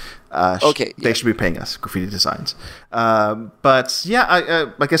go. They should be paying us, Graffiti Designs. But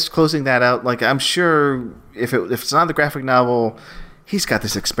yeah, I guess closing that out, like I'm sure if it's not the graphic novel, he's got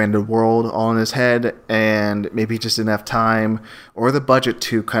this expanded world all in his head, and maybe he just didn't have time or the budget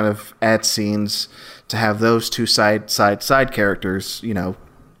to kind of add scenes to have those two side characters,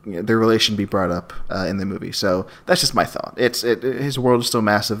 their relation be brought up in the movie. So that's just my thought. His world is so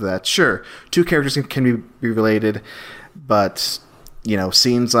massive that, sure, two characters can be related, but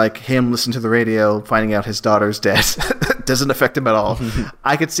scenes like him listening to the radio, finding out his daughter's dead, doesn't affect him at all.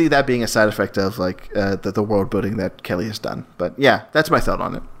 I could see that being a side effect of the world building that Kelly has done. But yeah, that's my thought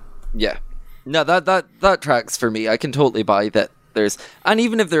on it. Yeah, no, that tracks for me. I can totally buy that. And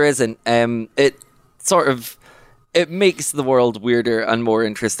even if there isn't, it makes the world weirder and more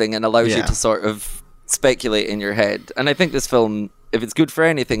interesting and allows you to sort of speculate in your head. And I think this film, if it's good for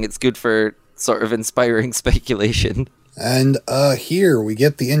anything, it's good for sort of inspiring speculation. And here we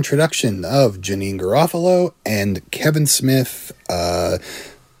get the introduction of Janine Garofalo and Kevin Smith,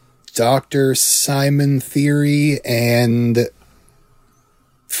 Dr. Simon Theory, and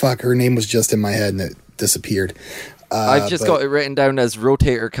her name was just in my head and it disappeared. I've just got it written down as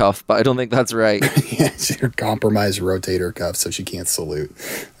rotator cuff, but I don't think that's right. Yeah, it's her compromised rotator cuff, so she can't salute.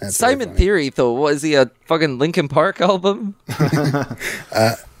 That's Simon Theory, though, what is he, a fucking Linkin Park album?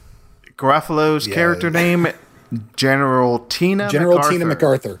 Garofalo's character name, General Tina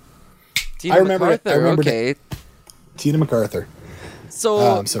MacArthur. I remember okay. Tina MacArthur.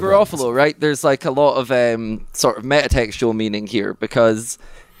 So Garofalo, right? There's like a lot of sort of metatextual meaning here, because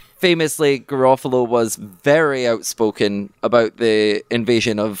famously Garofalo was very outspoken about the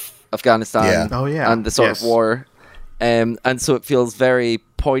invasion of Afghanistan and the sort of war. And so it feels very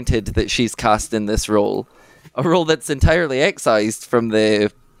pointed that she's cast in this role. A role that's entirely excised from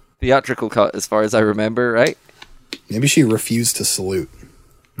the theatrical cut, as far as I remember, right? Maybe she refused to salute.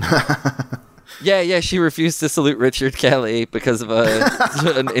 Yeah, she refused to salute Richard Kelly because of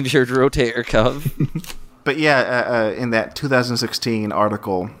an injured rotator cuff. But in that 2016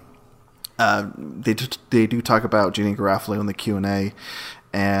 article, they do talk about Janine Garofalo in the Q&A,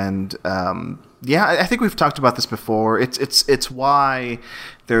 and I think we've talked about this before. It's why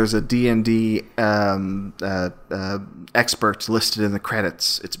there's a D&D expert listed in the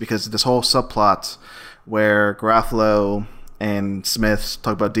credits. It's because of this whole subplot where Garofalo and Smith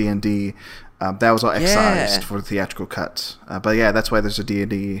talk about D&D. That was all excised for the theatrical cut. But yeah, that's why there's a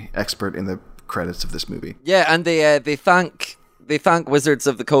D&D expert in the credits of this movie. Yeah, and they thank Wizards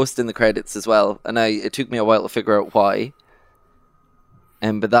of the Coast in the credits as well, and it took me a while to figure out why.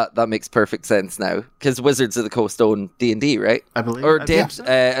 But that makes perfect sense now, because Wizards of the Coast own D&D, right? I believe. Or did,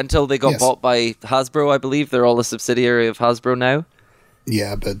 until they got bought by Hasbro, I believe. They're all a subsidiary of Hasbro now.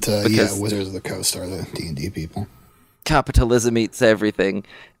 Yeah, but Wizards of the Coast are the D&D people. Capitalism eats everything.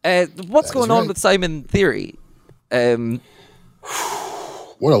 What's going on with Simon Theory? What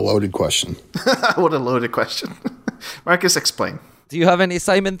a loaded question. What a loaded question. Marcus, explain. Do you have any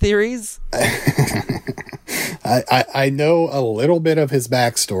Simon theories? I know a little bit of his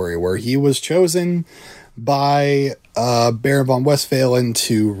backstory, where he was chosen by Baron von Westphalen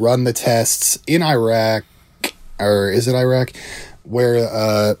to run the tests in Iraq, or is it Iraq,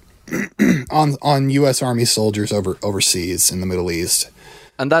 where on U.S. Army soldiers overseas in the Middle East.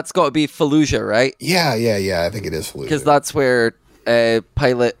 And that's got to be Fallujah, right? Yeah, I think it is Fallujah. Because that's where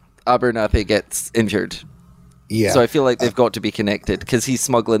pilot Abernathy gets injured. Yeah. So I feel like they've got to be connected, because he's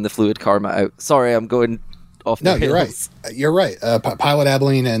smuggling the fluid karma out. Sorry, I'm going off the rails. You're right. Pilot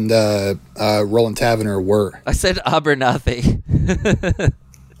Abilene and Roland Tavener were... I said Abernathy.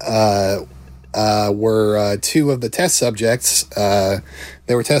 were two of the test subjects.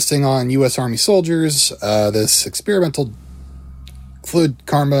 They were testing on U.S. Army soldiers this experimental fluid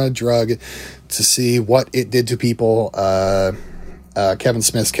karma drug to see what it did to people. Kevin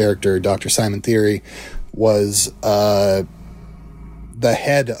Smith's character, Dr. Simon Theory, was the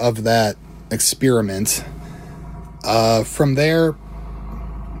head of that experiment. From there,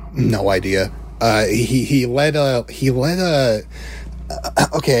 no idea. He led a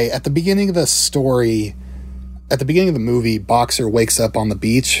okay, at the beginning of the story, at the beginning of the movie, Boxer wakes up on the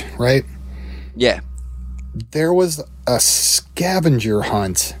beach, right? Yeah. There was a scavenger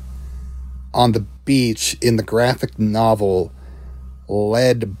hunt on the beach in the graphic novel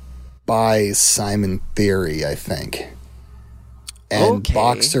led by Simon Theory, I think. And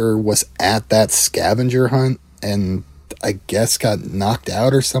Boxer was at that scavenger hunt and I guess got knocked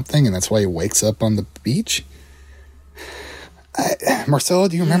out or something, and that's why he wakes up on the beach. Marcelo,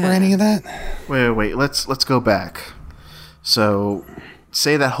 do you remember any of that? Wait. Let's go back. So,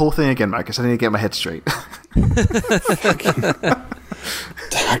 say that whole thing again, Marcus. I need to get my head straight.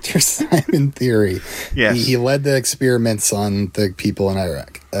 Dr. Simon Theory. Yes. He led the experiments on the people in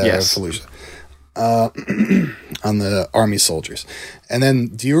Iraq. Yes. Fallujah. on the army soldiers. And then,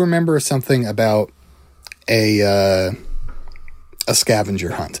 do you remember something about a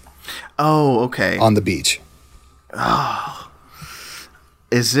scavenger hunt? Oh, okay. On the beach. Oh,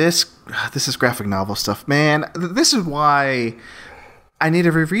 is this is graphic novel stuff, man? This is why I need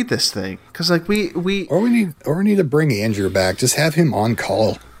to reread this thing, because like we need to bring Andrew back. Just have him on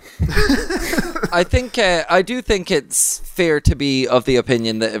call. I do think it's fair to be of the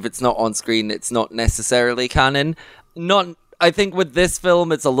opinion that if it's not on screen, it's not necessarily canon. I think with this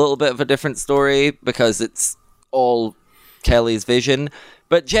film, it's a little bit of a different story because it's all Kelly's vision.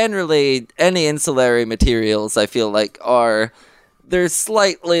 But generally, any ancillary materials, I feel like, they're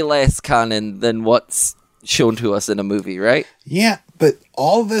slightly less canon than what's shown to us in a movie, right? Yeah, but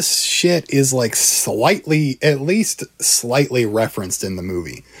all this shit is like at least slightly referenced in the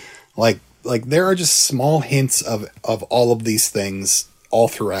movie. Like there are just small hints of all of these things all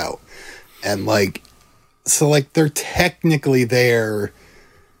throughout. And so they're technically there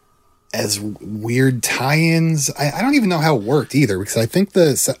as weird tie-ins. I don't even know how it worked either, because I think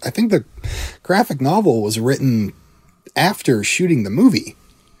the graphic novel was written after shooting the movie.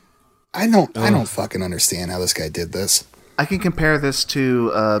 I don't fucking understand how this guy did this. I can compare this to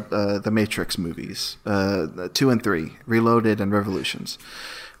the Matrix movies, 2 and 3, Reloaded and Revolutions,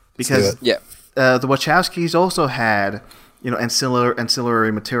 because the Wachowskis also had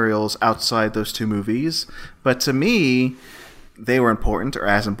ancillary materials outside those two movies, but to me, they were important, or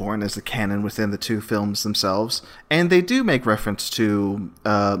as important as the canon within the two films themselves, and they do make reference to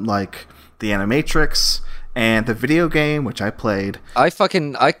the Animatrix and the video game, which I played. I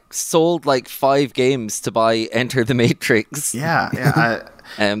sold 5 games to buy Enter the Matrix. Yeah.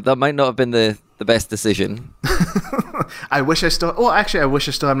 That might not have been the best decision. I wish I still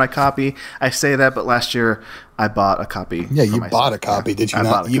had my copy. I say that, but last year I bought a copy. Yeah, you bought a copy, did you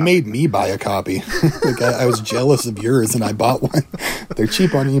not? You made me buy a copy. I was jealous of yours, and I bought one. They're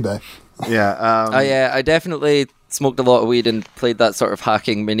cheap on eBay. Yeah. I definitely smoked a lot of weed and played that sort of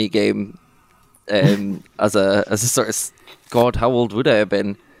hacking mini game. As a sort of, God, how old would I have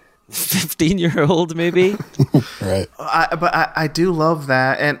been? 15-year-old maybe. Right. But I do love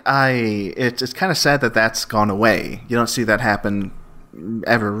that, and it's kind of sad that that's gone away. You don't see that happen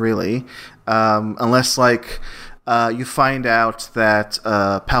ever, really, unless you find out that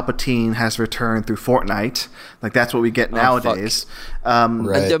Palpatine has returned through Fortnite. That's what we get nowadays.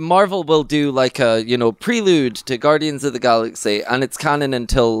 Right. And Marvel will do a prelude to Guardians of the Galaxy, and it's canon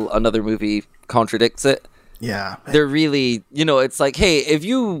until another movie contradicts it. Yeah. They're really, it's like, hey, if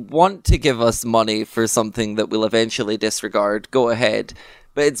you want to give us money for something that we'll eventually disregard, go ahead.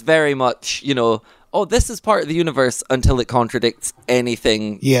 But it's very much, this is part of the universe until it contradicts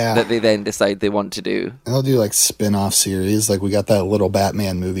anything that they then decide they want to do. And they'll do spin-off series. We got that Little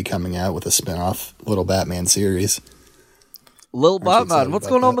Batman movie coming out with a spin-off Little Batman series. Little Batman? What's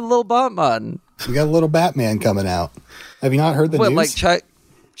going on with Little Batman? We got a Little Batman coming out. Have you not heard the news?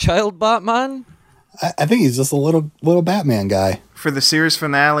 Child Batman? I think he's just a little Batman guy. For the series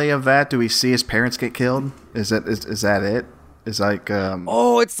finale of that, do we see his parents get killed? Is that it? It's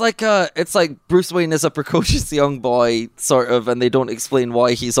like Bruce Wayne is a precocious young boy, sort of, and they don't explain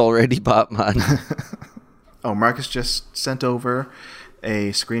why he's already Batman. Oh, Marcus just sent over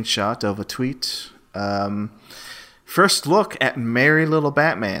a screenshot of a tweet. First look at Merry Little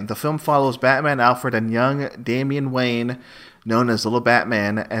Batman. The film follows Batman, Alfred, and young Damian Wayne, known as Little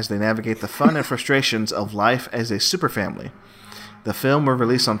Batman, as they navigate the fun and frustrations of life as a superfamily. The film will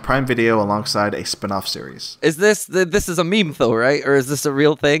release on Prime Video alongside a spin-off series. Is this is a meme though, right? Or is this a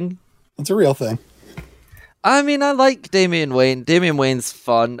real thing? It's a real thing. I mean, I like Damian Wayne. Damian Wayne's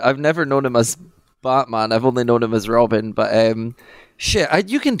fun. I've never known him as Batman. I've only known him as Robin. But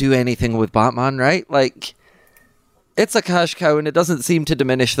you can do anything with Batman, right? It's a cash cow, and it doesn't seem to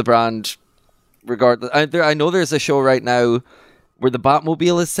diminish the brand. Regardless, I know there's a show right now where the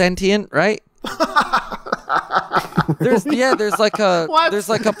Batmobile is sentient, right? There's like a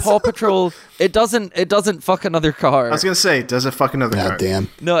Paw Patrol. It doesn't fuck another car. I was gonna say, does it fuck another car? Damn.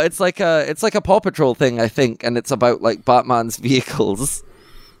 No, it's like a Paw Patrol thing, I think, and it's about Batman's vehicles.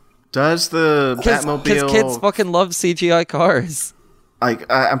 Does the Batmobile? Because kids fucking love CGI cars.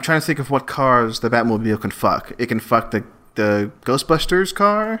 I'm trying to think of what cars the Batmobile can fuck. It can fuck the Ghostbusters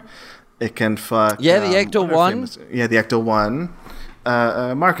car. It can fuck. Yeah, the Ecto-1. The Ecto-1.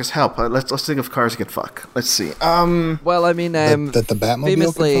 Marcus, help. Let's think of cars you could fuck. Let's see. Well, I mean, that the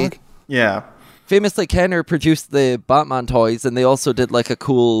Batmobile can fuck? Yeah. Famously, Kenner produced the Batman toys, and they also did a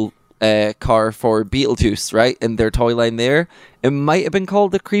cool car for Beetlejuice, right? In their toy line there. It might have been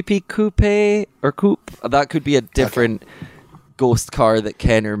called the Creepy Coupe or Coupe. That could be a different ghost car that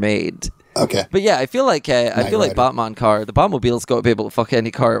Kenner made. Okay. But yeah, I feel like like Batman car. The Batmobile's got to be able to fuck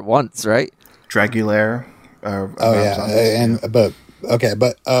any car at once, right? Dragulair.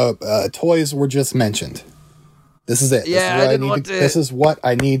 Toys were just mentioned. This is it. Yeah, this is what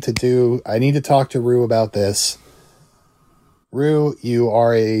I need to do. I need to talk to Rue about this. Rue, you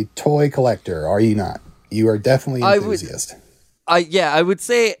are a toy collector, are you not? You are definitely an enthusiast. I would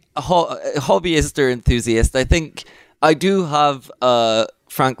say hobbyist or enthusiast. I think I do have a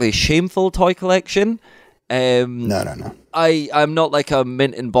frankly shameful toy collection. No. I'm not like a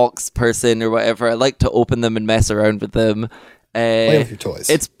mint in box person or whatever. I like to open them and mess around with them. Play with your toys.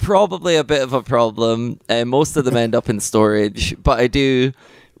 It's probably a bit of a problem. Most of them end up in storage, but I do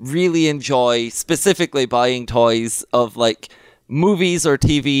really enjoy specifically buying toys of like movies or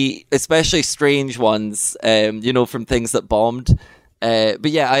TV, especially strange ones, from things that bombed. But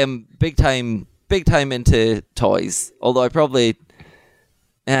yeah, I am big time into toys. Although I probably,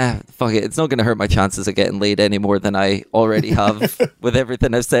 fuck it, it's not going to hurt my chances of getting laid any more than I already have with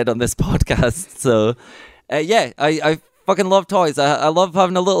everything I've said on this podcast. So, I fucking love toys. I love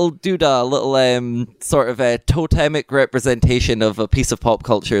having a little doodah, a little sort of a totemic representation of a piece of pop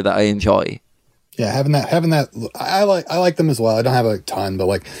culture that I enjoy. Yeah, having that, I like them as well. I don't have a ton, but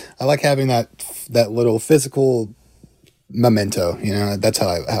like I like having that little physical memento. That's how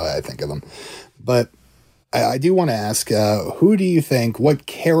I think of them. But I do want to ask, who do you think? What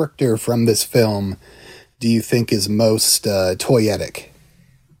character from this film do you think is most toyetic?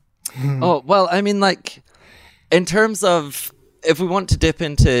 Oh well, I mean, like in terms of if we want to dip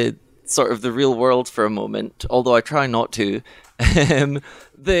into sort of the real world for a moment, although I try not to,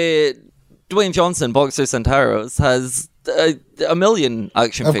 the Dwayne Johnson, Boxer Centauros, has a million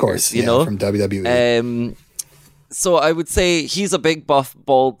action figures, course, from WWE. So I would say he's a big, buff,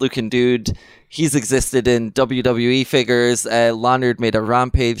 bald-looking dude. He's existed in WWE figures. Lannard made a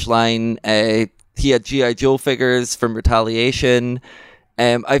Rampage line. He had G.I. Joe figures from Retaliation.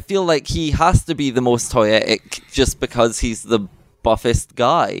 I feel like he has to be the most toyetic just because he's the buffest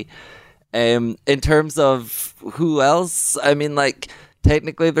guy. In terms of who else, I mean, like,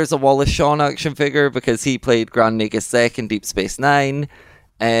 technically, there's a Wallace Shawn action figure because he played Grand Nagus Zek in Deep Space Nine.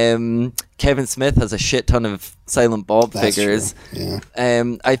 Kevin Smith has a shit ton of Silent Bob figures. True.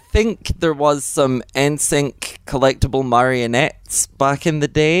 Yeah. I think there was some NSYNC collectible marionettes back in the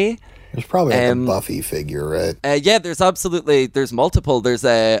day. There's probably like a Buffy figure, right? Yeah, there's multiple. There's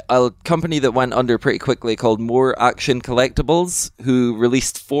a company that went under pretty quickly called More Action Collectibles, who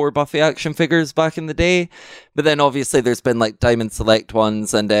released 4 Buffy action figures back in the day. But then obviously there's been like Diamond Select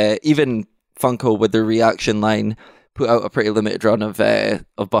ones, and even Funko with their Reaction line put out a pretty limited run of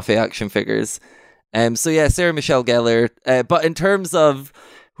Buffy action figures. So yeah, Sarah Michelle Gellar. But in terms of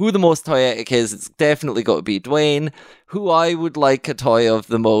who the most toyetic is, it's definitely got to be Dwayne. Who I would like a toy of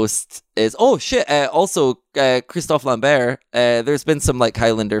the most is also Christophe Lambert. There's been some like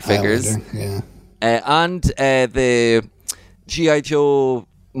Highlander figures, and the G.I. Joe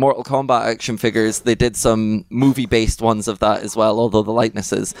Mortal Kombat action figures. They did some movie based ones of that as well. Although the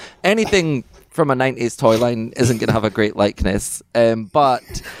likenesses, anything from a 90s toy line isn't going to have a great likeness.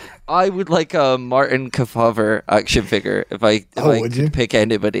 But I would like a Martin Kefauver action figure if I could pick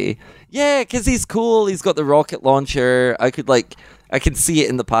anybody. Yeah, because he's cool. He's got the rocket launcher. I can see it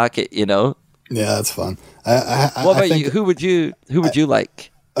in the pocket, Yeah, that's fun. What about you? Who would you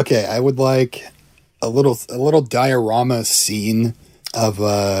like? Okay, I would like a little diorama scene of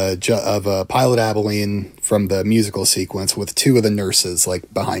Pilot Abilene from the musical sequence with 2 of the nurses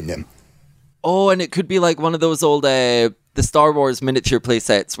like behind him. Oh, and it could be like one of those old the Star Wars miniature play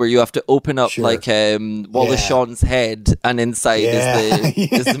sets where you have to open up like Wallace Shawn's head, and inside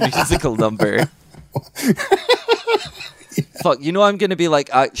is the musical number. Fuck, I'm gonna be like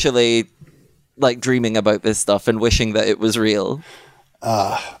actually like dreaming about this stuff and wishing that it was real.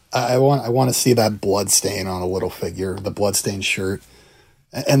 I want to see that blood stain on a little figure, the bloodstained shirt.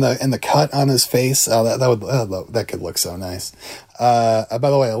 And the cut on his face, that could look so nice. By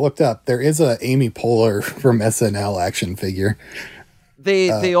the way, I looked up. There is a Amy Poehler from SNL action figure.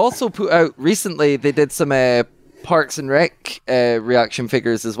 They also put out recently. They did some Parks and Rec reaction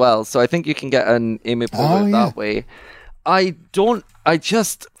figures as well. So I think you can get an Amy Poehler that way. I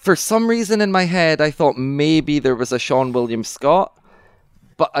just for some reason in my head I thought maybe there was a Sean William Scott.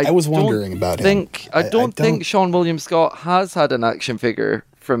 But I was wondering about him. I don't think Sean William Scott has had an action figure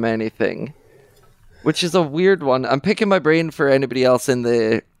from anything, which is a weird one. I'm picking my brain for anybody else in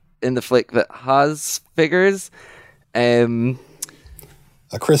the flick that has figures. A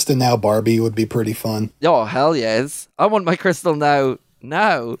Kristen Now Barbie would be pretty fun. Oh, hell yes. I want my Crystal Now.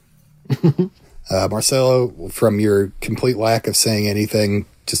 Now. Marcelo, from your complete lack of saying anything,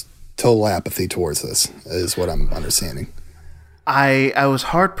 just total apathy towards this, is what I'm understanding. I was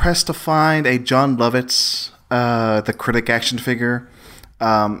hard pressed to find a John Lovitz, the critic action figure,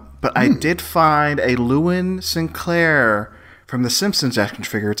 but I did find a Lewin Sinclair from The Simpsons action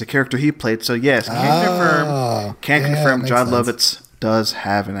figure. It's a character he played, so yes, can confirm John Lovitz does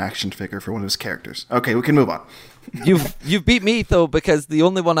have an action figure for one of his characters. Okay, we can move on. You've beat me though, because the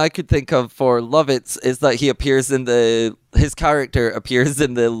only one I could think of for Lovitz is that his character appears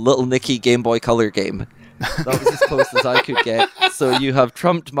in the Little Nicky Game Boy Color game. That was as close as I could get. So you have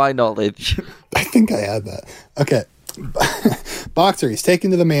trumped my knowledge. I think I had that. Okay. Boxer, he's taken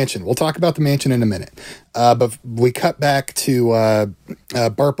to the mansion. We'll talk about the mansion in a minute. But we cut back to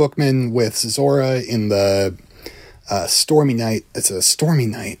Bart Bookman with Zora in the stormy night. It's a stormy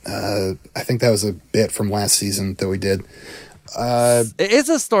night. I think that was a bit from last season that we did. It is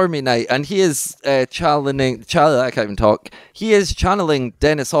a stormy night, and he is I can't even talk. He is channeling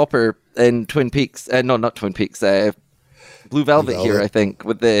Dennis Hopper in Twin Peaks. No, not Twin Peaks. Blue Velvet here, I think.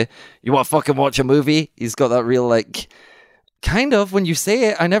 With the you want to fucking watch a movie? He's got that real kind of. When you say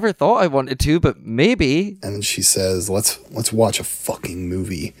it, I never thought I wanted to, but maybe. And then she says, "Let's watch a fucking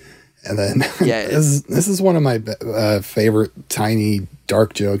movie." And then yeah, this is one of my favorite tiny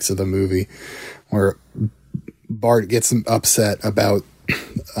dark jokes of the movie, where Bart gets upset about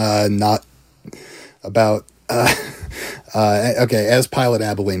okay, as Pilot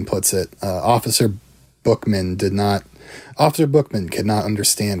Abilene puts it, Officer Bookman could not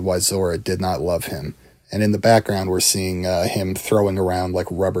understand why Zora did not love him. And in the background, we're seeing him throwing around like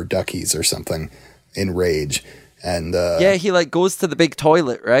rubber duckies or something in rage. And he goes to the big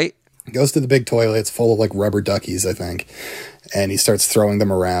toilet, right? Goes to the big toilet. It's full of like rubber duckies, I think. And he starts throwing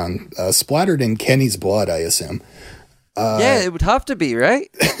them around, splattered in Kenny's blood, I assume. Yeah, it would have to be, right?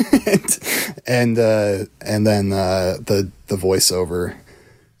 and then the voiceover.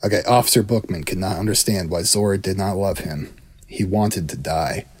 Okay, Officer Bookman could not understand why Zora did not love him. He wanted to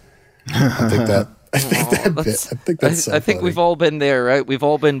die. I think we've all been there, right? We've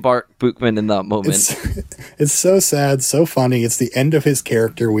all been Bart Bookman in that moment. It's so sad, so funny. It's the end of his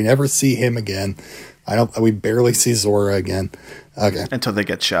character. We never see him again. We barely see Zora again. Okay. Until they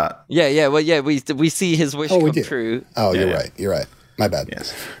get shot. Yeah. Well, yeah, we see his wish come true. Oh, you're right. You're right. My bad.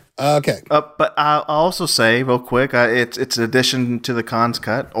 Yes. Okay. But I'll also say real quick, it's an addition to the cons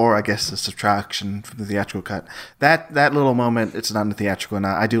cut, or I guess a subtraction from the theatrical cut. That little moment, it's not in the theatrical, and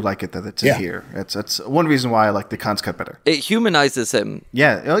I do like it that it's in here. It's one reason why I like the cons cut better. It humanizes him.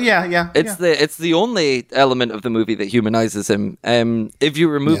 Yeah. Oh yeah. It's the only element of the movie that humanizes him. If you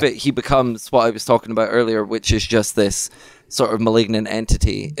remove it, he becomes what I was talking about earlier, which is just this sort of malignant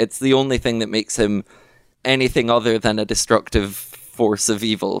entity. It's the only thing that makes him anything other than a destructive force of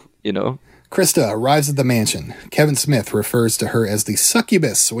evil, you know? Krista arrives at the mansion. Kevin Smith refers to her as the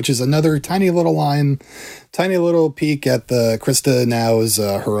succubus, which is another tiny little peek at the Krista now's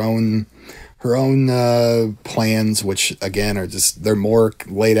her own plans, which again are they're more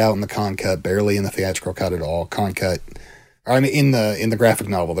laid out in the con cut, barely in the theatrical cut at all. Con cut, I mean in the graphic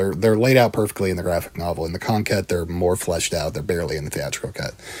novel, they're laid out perfectly in the graphic novel. In the con cut, they're more fleshed out. They're barely in the theatrical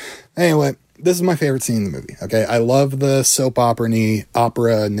cut. Anyway. This is my favorite scene in the movie, okay? I love the soap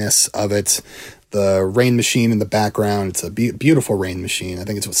opera-ness of it. The rain machine in the background. It's a beautiful rain machine. I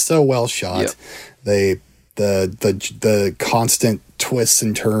think it's so well shot. Yep. The constant twists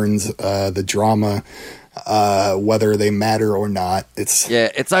and turns, the drama, whether they matter or not. It's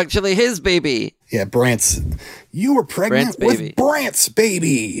actually his baby. Yeah, Brant's. You were pregnant with Brant's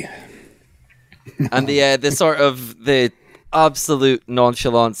baby. And the sort of the absolute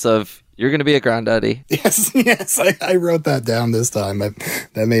nonchalance of, you're going to be a granddaddy. Yes, I wrote that down this time.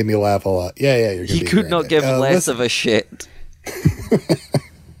 That made me laugh a lot. Yeah, you're going to be a granddaddy. He could not give less of a shit.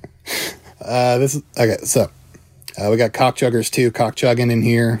 Okay, so we got Cockchuggers 2, Cockchugging in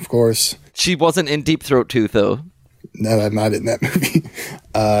here, of course. She wasn't in Deep Throat 2, though. No, I'm not in that movie.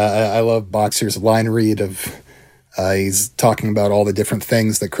 I love Boxer's line read of... he's talking about all the different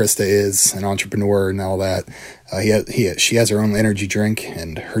things that Krista is, an entrepreneur and all that. She has her own energy drink,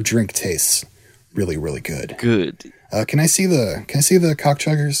 and her drink tastes really, really good. Good. Can I see the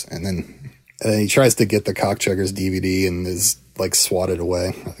Cockchuggers? And then he tries to get the Cockchuggers DVD and is like swatted away.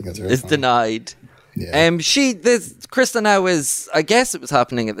 I think that's very funny. Denied. Yeah. Krista now is, I guess it was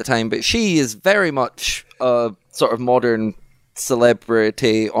happening at the time, but she is very much a sort of modern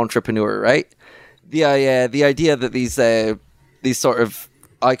celebrity entrepreneur, right? The idea that these sort of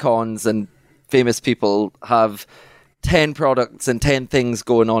icons and famous people have 10 products and 10 things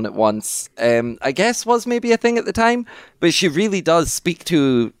going on at once, I guess was maybe a thing at the time, but she really does speak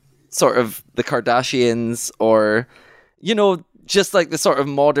to sort of the Kardashians, or, you know, just like the sort of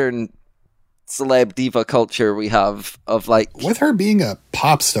modern celeb diva culture we have of like, with her being a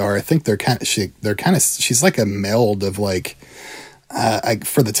pop star, I think she's like a meld of like,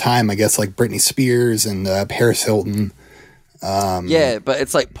 for the time, I guess, like Britney Spears and Paris Hilton. Yeah, but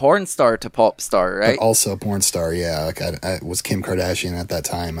it's like porn star to pop star, right? But also porn star, yeah. Like I was Kim Kardashian at that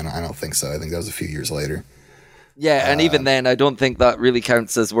time, and I don't think so. I think that was a few years later. Yeah, and even then, I don't think that really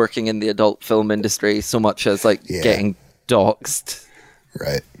counts as working in the adult film industry so much as like getting doxxed.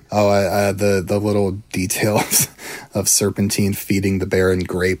 Right. Oh, the little details of Serpentine feeding the Baron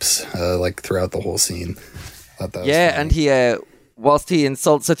grapes, like throughout the whole scene. That was funny. And he, whilst he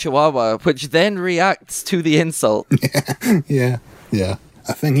insults a chihuahua, which then reacts to the insult. Yeah.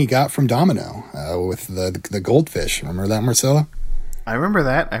 A thing he got from Domino with the goldfish. Remember that, Marcelo? I remember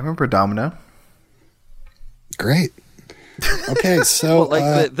that. I remember Domino. Great. Okay, so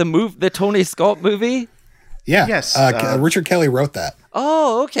the Tony Scott movie. Yeah. Yes. Richard Kelly wrote that.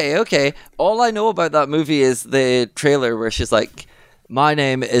 Oh, okay. All I know about that movie is the trailer where she's like, "My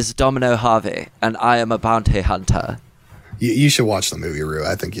name is Domino Harvey, and I am a bounty hunter." You should watch the movie, Rue.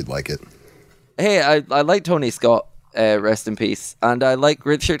 I think you'd like it. Hey, I like Tony Scott, rest in peace, and I like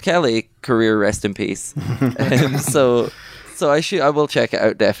Richard Kelly, career rest in peace. So I will check it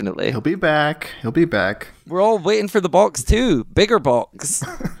out, definitely. He'll be back. We're all waiting for the box too, bigger box.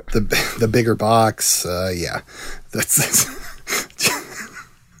 The bigger box, yeah. That's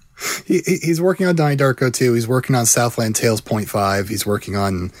he's working on Donnie Darko 2. He's working on Southland Tales .5. He's working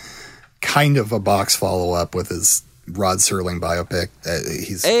on kind of a box follow-up with his Rod Serling biopic.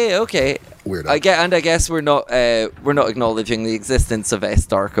 Okay. Weird. I guess we're not acknowledging the existence of S.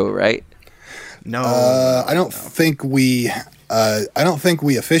 Darko, right? No. I don't think we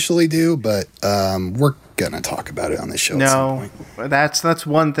officially do, but we're gonna talk about it on this show. No, that's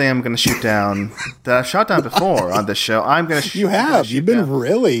one thing I'm gonna shoot down that I've shot down before on this show. I'm gonna. You've been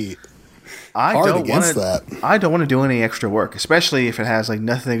really hard against that. I don't want to do any extra work, especially if it has like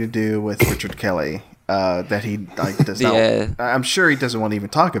nothing to do with Richard Kelly. That he does not. I'm sure he doesn't want to even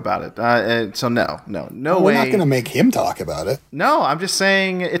talk about it. So no way. We're not going to make him talk about it. No, I'm just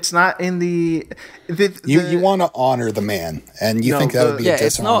saying it's not in the. You want to honor the man, and you think that would be a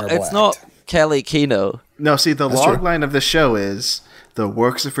dishonorable act. It's not Kelly Kino. No, see, the log line of the show is the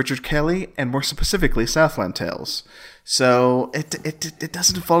works of Richard Kelly, and more specifically, Southland Tales. So it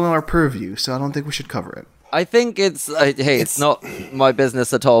doesn't fall in our purview. So I don't think we should cover it. I think it's not my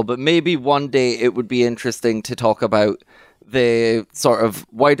business at all, but maybe one day it would be interesting to talk about the sort of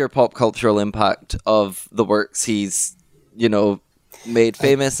wider pop cultural impact of the works he's, made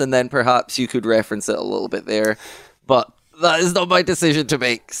famous, and then perhaps you could reference it a little bit there. But that is not my decision to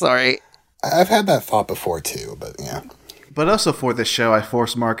make. Sorry. I've had that thought before too, but yeah. But also for this show, I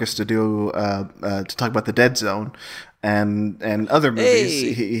forced Marcus to do to talk about the Dead Zone. And other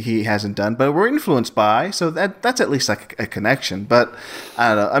movies he hasn't done, but we're influenced by, so that's at least like a connection. But I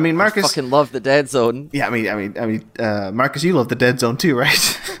don't know. I mean, Marcus, I fucking love the Dead Zone. Yeah, I mean, Marcus, you love the Dead Zone too,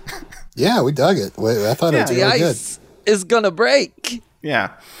 right? Yeah, we dug it. I thought it was really good. The ice is gonna break.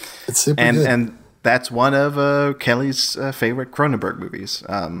 Yeah, it's super good, and that's one of Kelly's favorite Cronenberg movies.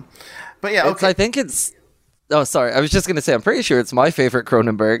 But yeah, okay. I think it's. Oh, sorry. I was just gonna say I'm pretty sure it's my favorite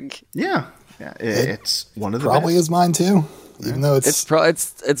Cronenberg. Yeah. Yeah, it's one of the probably best. is mine too. Even though it's got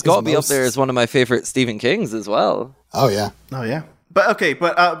to be up there as one of my favorite Stephen King's as well. Oh yeah.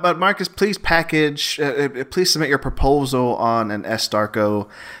 But Marcus, please please submit your proposal on an S. Darko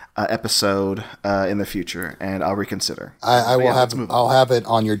episode in the future, and I'll reconsider. I'll have it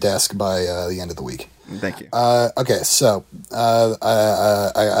on your desk by the end of the week. Thank you. Okay, so the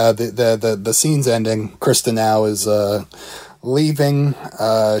scene's ending. Krista now is leaving.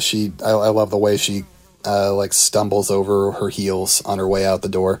 I love the way she stumbles over her heels on her way out the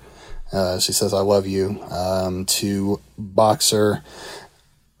door. She says, "I love you," to Boxer.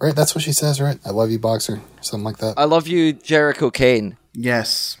 Right, that's what she says, right? "I love you, Boxer," something like that. I love you, Jericho Kane.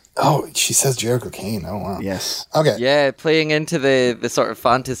 Yes. Oh, she says Jericho Kane. Oh wow. Yes. Okay. Yeah, playing into the sort of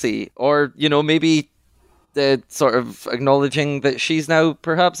fantasy, or maybe the sort of acknowledging that she's now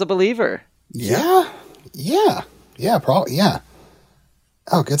perhaps a believer. Yeah. Probably. Yeah.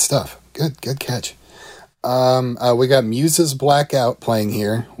 Oh, good stuff. Good catch. We got Muse's Blackout playing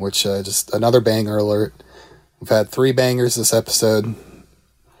here, which just another banger alert. We've had 3 bangers this episode.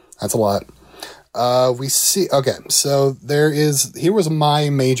 That's a lot. We see. Okay, so here was my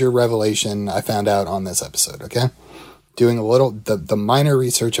major revelation I found out on this episode. Okay, doing a little the minor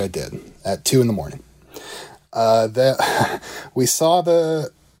research I did at 2 a.m. That we saw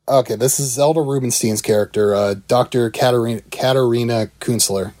the. Okay, this is Zelda Rubinstein's character, Dr. Katarina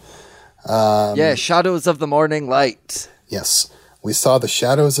Kunzler. Shadows of the Morning Light. Yes. We saw the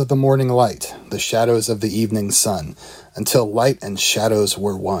shadows of the morning light, the shadows of the evening sun, until light and shadows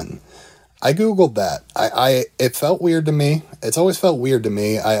were one. I Googled that. It felt weird to me. It's always felt weird to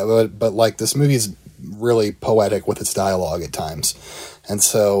me. But like, this movie's really poetic with its dialogue at times. And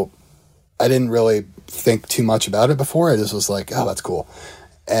so I didn't really think too much about it before. I just was like, oh, that's cool.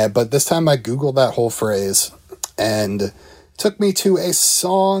 But this time I Googled that whole phrase, and it took me to a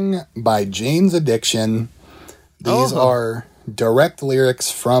song by Jane's Addiction. These are direct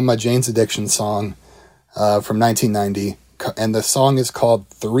lyrics from a Jane's Addiction song from 1990. And the song is called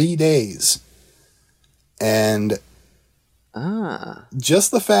 3 Days. And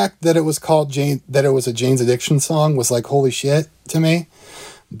just the fact that it was called that it was a Jane's Addiction song was like, holy shit to me.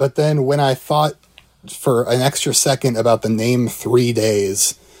 But then when I thought for an extra second about the name 3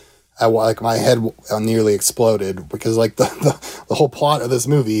 Days, my head nearly exploded, because like the whole plot of this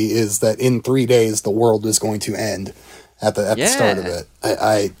movie is that in 3 days the world is going to end at the start of it.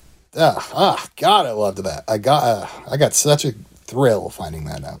 God, I loved that. I got such a thrill finding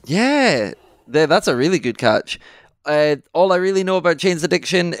that out. Yeah, that's a really good catch. All I really know about Jane's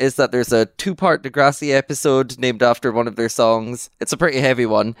Addiction is that there's a 2-part Degrassi episode named after one of their songs. It's a pretty heavy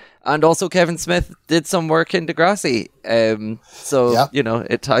one. And also Kevin Smith did some work in Degrassi.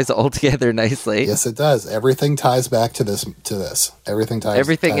 It ties it all together nicely. Yes, it does. Everything ties back to this.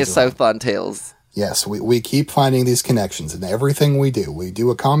 Everything is Southland Tales. Yes, we keep finding these connections in everything we do. We do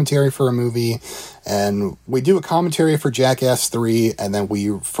a commentary for a movie, and we do a commentary for Jackass 3, and then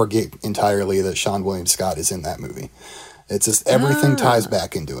we forget entirely that Sean William Scott is in that movie. It's just everything ties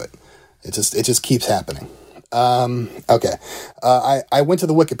back into it. It just keeps happening. Okay. I went to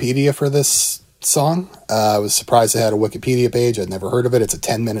the Wikipedia for this song. I was surprised it had a Wikipedia page. I'd never heard of it. It's a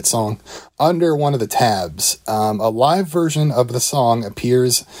 10-minute song. Under one of the tabs, a live version of the song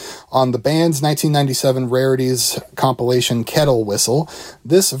appears on the band's 1997 Rarities compilation Kettle Whistle.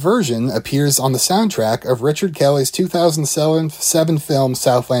 This version appears on the soundtrack of Richard Kelly's 2007 film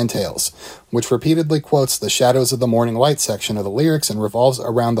Southland Tales, which repeatedly quotes the shadows of the morning light section of the lyrics and revolves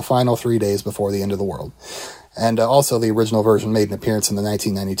around the final 3 days before the end of the world. And also the original version made an appearance in the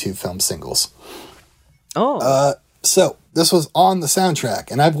 1992 film Singles. So this was on the soundtrack,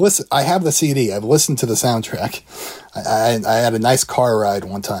 and I have the CD. I've listened to the soundtrack. I had a nice car ride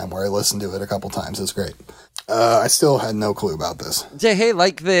one time where I listened to it a couple times. It was great. I still had no clue about this. Yeah, hey,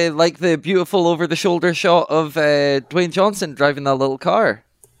 like the beautiful over-the-shoulder shot of Dwayne Johnson driving that little car.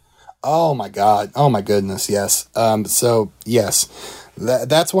 Oh my God! Oh my goodness! Yes. So yes.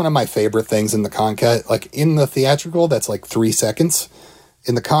 That's one of my favorite things in the concut. Like, in the theatrical, that's like 3 seconds.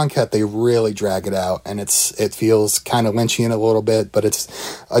 In the concut, they really drag it out, and it feels kind of Lynchian a little bit, but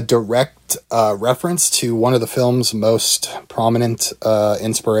it's a direct reference to one of the film's most prominent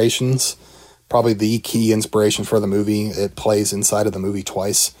inspirations. Probably the key inspiration for the movie. It plays inside of the movie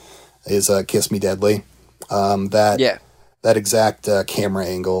twice. Is Kiss Me Deadly. That exact camera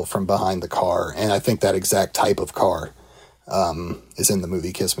angle from behind the car, and I think that exact type of car is in the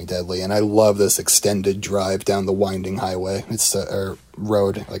movie Kiss Me Deadly, and I love this extended drive down the winding highway. It's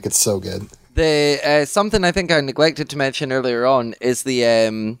road, like, it's so good. The something I think I neglected to mention earlier on is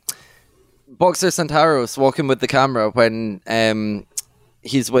the Boxer Santaros walking with the camera when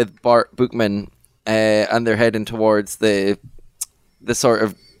he's with Bart Bookman, and they're heading towards the sort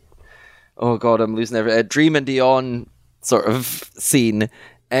of, oh god, I'm losing everything, Dream and Dion sort of scene.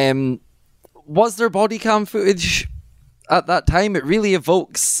 Was there body cam footage at that time? It really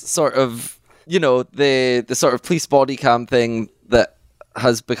evokes sort of, the sort of police body cam thing that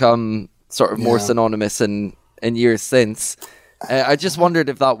has become sort of more synonymous in years since. I just wondered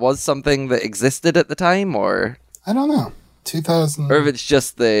if that was something that existed at the time, or I don't know, 2000, or if it's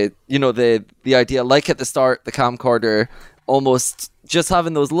just the idea, like at the start, the camcorder almost just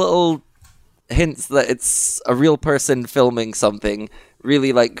having those little hints that it's a real person filming something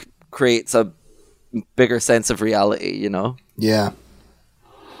really like creates a bigger sense of reality, Yeah.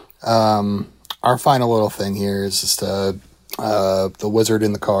 Our final little thing here is just the wizard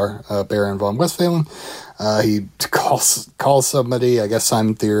in the car, Baron von Westphalen. He calls somebody, I guess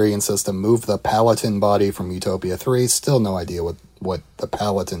Simon Theory, and says to move the Paladin body from Utopia 3. Still no idea what the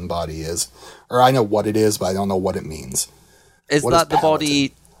Paladin body is. Or I know what it is, but I don't know what it means. Is that the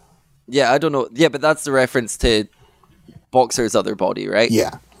body? Yeah, I don't know. Yeah, but that's the reference to Boxer's other body, right?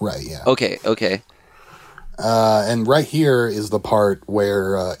 Yeah, right, yeah. Okay. And right here is the part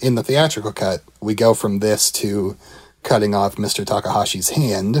where, in the theatrical cut, we go from this to cutting off Mr. Takahashi's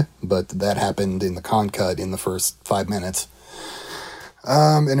hand, but that happened in the con cut in the first 5 minutes.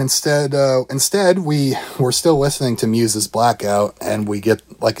 And instead we're still listening to Muse's Blackout, and we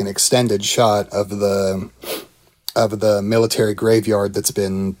get like an extended shot of the the military graveyard that's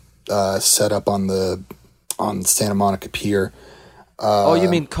been set up on Santa Monica Pier. Oh, you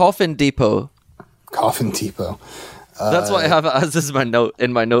mean Coffin Depot? Coffin Depot. That's what I have it as my note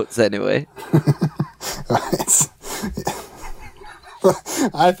in my notes anyway.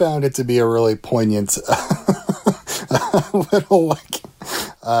 I found it to be a really poignant little,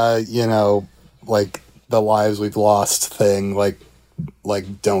 like the lives we've lost thing. Like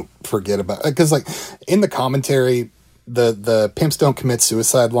don't forget about, because like in the commentary, the pimps don't commit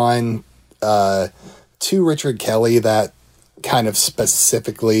suicide line to Richard Kelly, that kind of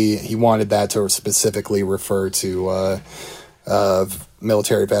specifically, he wanted that to specifically refer to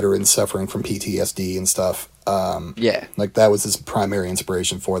military veterans suffering from PTSD and stuff. Yeah, like that was his primary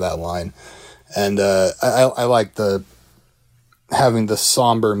inspiration for that line. And I like having the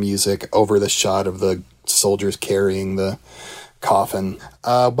somber music over the shot of the soldiers carrying the coffin.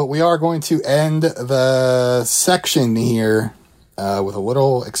 But we are going to end the section here with a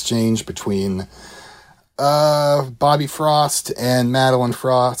little exchange between Bobby Frost and Madeline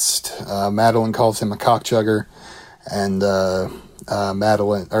Frost. Madeline calls him a cockchugger, and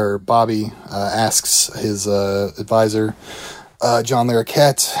Bobby asks his advisor, John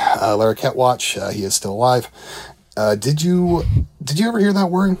Larroquette, Larroquette Watch, he is still alive. Did you ever hear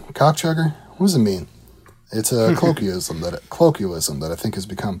that word, cockchugger? What does it mean? It's a colloquialism that I think has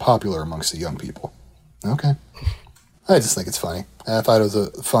become popular amongst the young people. Okay. I just think it's funny. I thought it was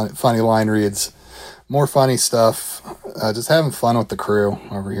a funny line reads. More funny stuff. Just having fun with the crew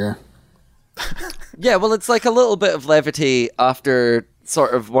over here. Yeah, well, it's like a little bit of levity after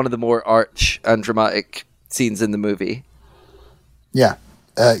sort of one of the more arch and dramatic scenes in the movie. Yeah.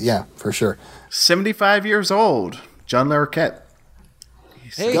 Yeah, for sure. 75 years old. John Larroquette.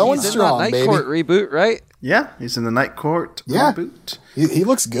 He's in strong, that Night baby. Court reboot, right? Yeah, he's in the Night Court reboot. He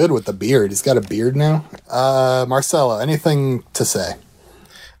looks good with the beard. He's got a beard now. Marcelo, anything to say?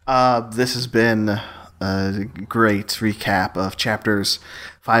 This has been a great recap of chapters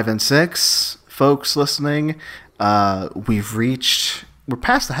 5 and 6. Folks listening, we're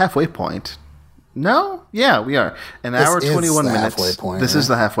past the halfway point. No? Yeah, we are. An hour 21 minutes. This is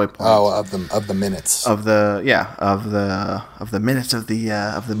the halfway point. Oh, of the minutes. Of the minutes of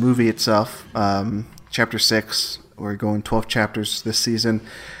the movie itself. Chapter 6. We're going 12 chapters this season.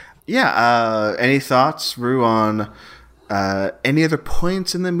 Yeah, any thoughts, Rue, on any other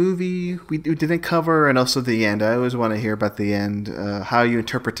points in the movie we didn't cover, and also the end? I always want to hear about the end, how you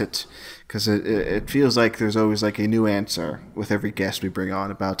interpret it, because it feels like there's always like a new answer with every guest we bring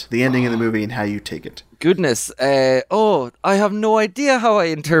on about the ending of the movie and how you take it. Goodness. I have no idea how I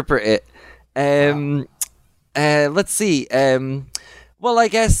interpret it. Let's see. Well, I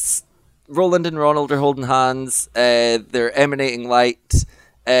guess Roland and Ronald are holding hands. They're emanating light.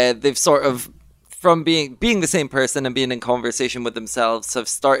 They've sort of, from being the same person and being in conversation with themselves, have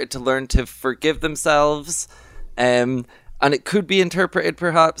started to learn to forgive themselves. And it could be interpreted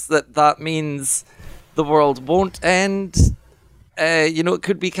perhaps that means the world won't end. It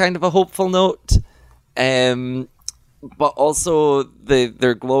could be kind of a hopeful note. But also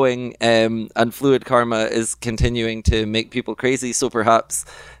they're glowing, and fluid karma is continuing to make people crazy, so perhaps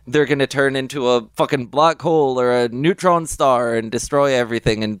they're going to turn into a fucking black hole or a neutron star and destroy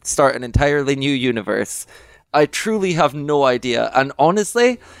everything and start an entirely new universe. I truly have no idea. And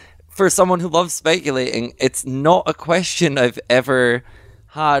honestly, for someone who loves speculating, it's not a question I've ever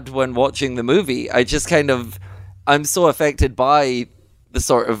had when watching the movie. I'm so affected by the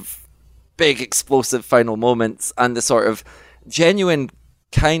sort of big explosive final moments and the sort of genuine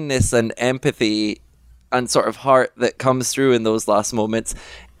kindness and empathy and sort of heart that comes through in those last moments.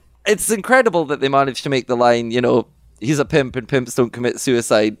 It's incredible that they managed to make the line, he's a pimp and pimps don't commit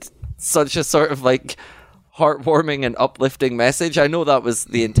suicide, such a sort of like heartwarming and uplifting message. I know that was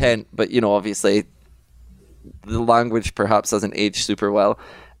the intent, but obviously the language perhaps doesn't age super well.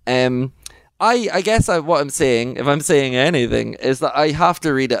 I guess what I'm saying, if I'm saying anything, is that I have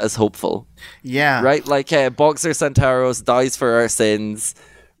to read it as hopeful. Yeah. Right? Like, Boxer Centauros dies for our sins.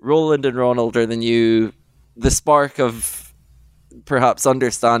 Roland and Ronald are the spark of perhaps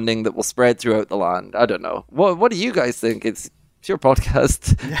understanding that will spread throughout the land. I don't know. What do you guys think? It's your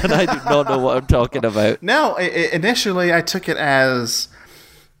podcast, and I do not know what I'm talking about. No, initially I took it as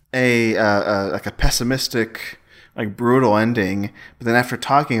like a pessimistic, like brutal ending, but then after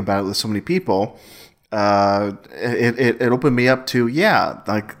talking about it with so many people, it opened me up to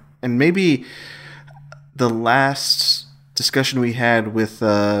and maybe the last discussion we had with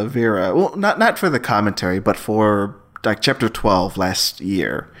Vera, well, not for the commentary, but for like chapter 12 last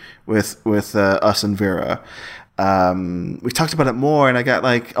year with us and Vera. we talked about it more, and I got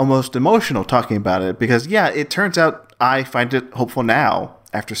like almost emotional talking about it because it turns out I find it hopeful now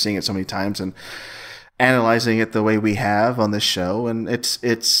after seeing it so many times and analyzing it the way we have on this show, and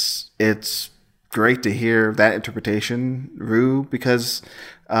it's great to hear that interpretation, Rue, because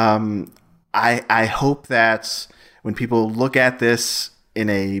I hope that when people look at this in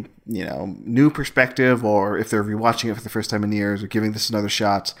a new perspective, or if they're rewatching it for the first time in years or giving this another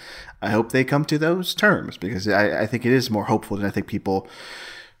shot, I hope they come to those terms, because I think it is more hopeful than I think people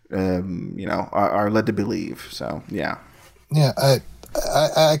are led to believe. So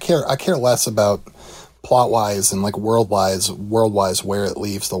I care less about plot wise and like world wise where it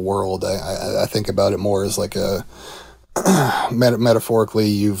leaves the world. I think about it more as like a metaphorically.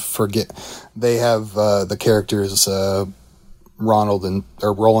 You forget they have the characters Roland and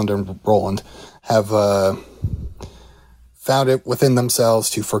Roland have found it within themselves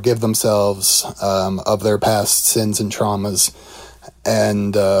to forgive themselves of their past sins and traumas,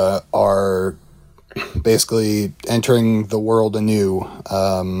 and are basically entering the world anew.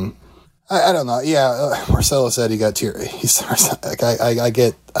 I don't know. Yeah, Marcelo said he got teary. Like I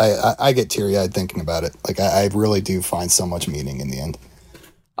get teary eyed thinking about it. Like I really do find so much meaning in the end.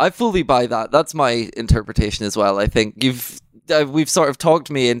 I fully buy that. That's my interpretation as well. I think we've sort of talked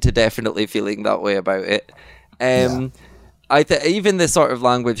me into definitely feeling that way about it. Even the sort of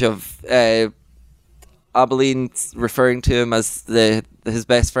language of Abilene referring to him as his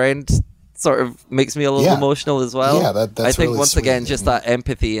best friend sort of makes me a little emotional as well. Yeah, that's I think really once sweet. again, just that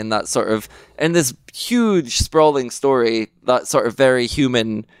empathy and that sort of, in this huge sprawling story, that sort of very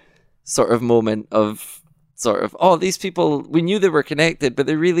human sort of moment of sort of, oh, these people, we knew they were connected, but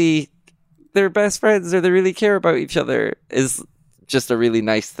they're best friends, or they really care about each other, is just a really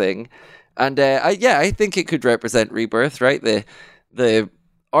nice thing. And I think it could represent rebirth, right? The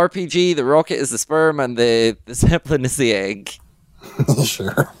RPG, the rocket is the sperm, and the Zeppelin is the egg.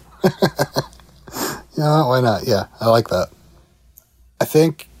 Sure. Yeah, why not? Yeah, I like that. I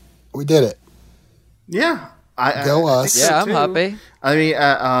think we did it. Yeah. Go us. So I'm happy. I mean,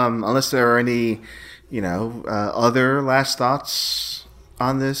 unless there are any, other last thoughts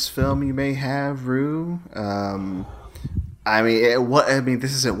on this film you may have, Rue.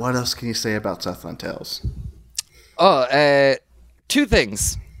 This isn't. What else can you say about Southland Tales? Oh, two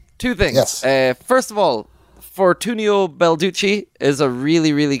things. Yes. First of all, Fortunio Belducci is a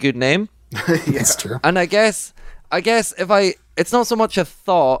really, really good name. That's true. And I guess it's not so much a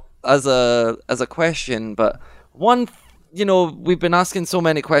thought as a question, but one, we've been asking so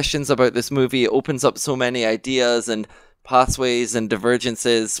many questions about this movie. It opens up so many ideas and pathways and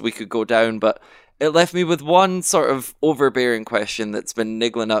divergences we could go down, but it left me with one sort of overbearing question that's been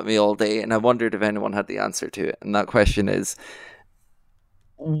niggling at me all day, and I wondered if anyone had the answer to it. And that question is,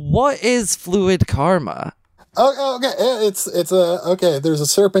 what is fluid karma? Oh, okay. Okay. There's a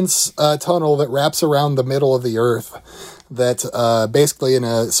serpent's tunnel that wraps around the middle of the earth. That basically in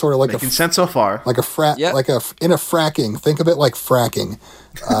a sort of like making sense so far, like in a fracking. Think of it like fracking.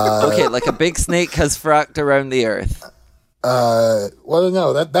 Okay, like a big snake has fracked around the earth. Well,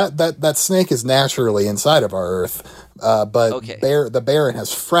 no, that snake is naturally inside of our earth. But okay. the Baron has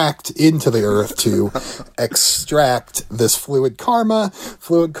fracked into the earth to extract this fluid karma.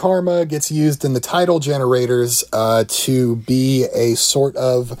 Fluid karma gets used in the tidal generators to be a sort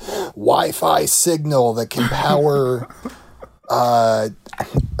of Wi-Fi signal that can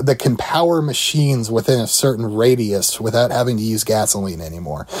power machines within a certain radius without having to use gasoline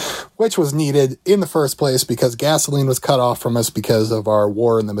anymore, which was needed in the first place because gasoline was cut off from us because of our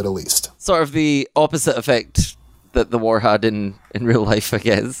war in the Middle East. Sort of the opposite effect that the war had in real life, I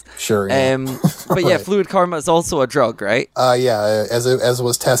guess. Sure. Yeah. But yeah, fluid karma is also a drug, right? Yeah, as it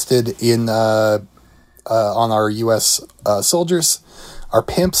was tested in on our U.S. Soldiers, our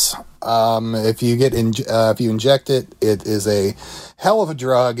pimps. If you inject it, it is a hell of a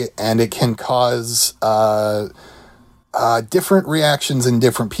drug, and it can cause different reactions in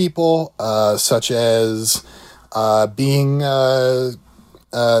different people, such as being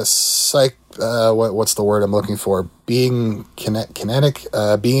what's the word I'm looking for? Being kinetic,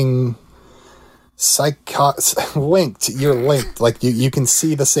 being linked. You're linked. Like you can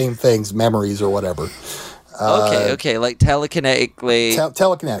see the same things, memories or whatever. Okay, like telekinetically.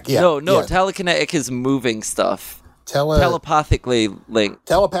 Telekinetic, yeah. No, yeah. telekinetic is moving stuff. Telepathically linked.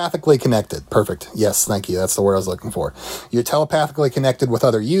 Telepathically connected. Perfect. Yes, thank you. That's the word I was looking for. You're telepathically connected with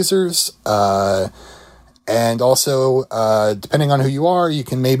other users. And also, depending on who you are, you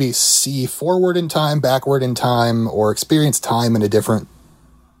can maybe see forward in time, backward in time, or experience time in a different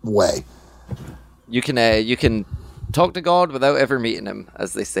way. You can talk to God without ever meeting him,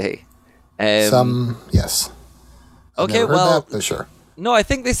 as they say. Yes. Okay, never heard well, that, but sure. No, I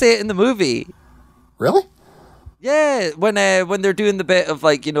think they say it in the movie. Really? Yeah, when they're doing the bit of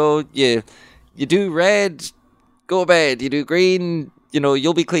like, you do red, go to bed. You do green,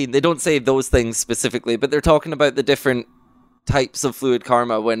 you'll be clean. They don't say those things specifically, but they're talking about the different types of fluid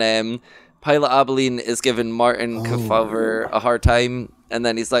karma when Pilot Abilene is giving Martin Kefauver a hard time, and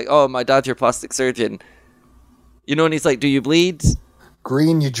then he's like, "Oh, my dad's your plastic surgeon," and he's like, "Do you bleed?"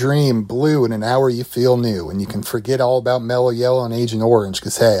 Green, you dream. Blue, in an hour you feel new, and you can forget all about Mellow Yellow and Agent Orange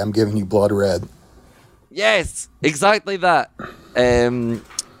because hey, I'm giving you blood red. Yes, exactly that.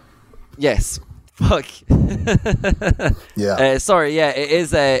 Yes. Fuck. Yeah. Sorry. Yeah,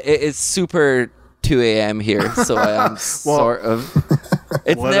 it is super 2 a.m. here, so I am sort of.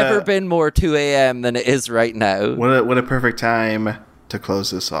 It's never been more 2 a.m. than it is right now. What a perfect time to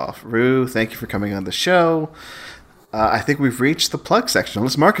close this off. Rue, thank you for coming on the show. I think we've reached the plug section.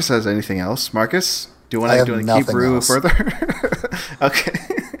 Unless Marcus has anything else. Marcus, do you want to keep Rue further? Okay.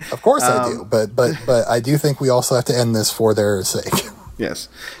 Of course I do, but I do think we also have to end this for their sake. Yes.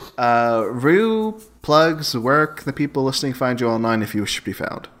 Rue, plugs, work, the people listening find you online if you wish to be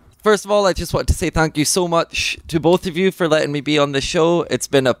found. First of all, I just want to say thank you so much to both of you for letting me be on the show. It's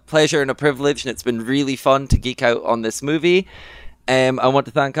been a pleasure and a privilege, and it's been really fun to geek out on this movie. I want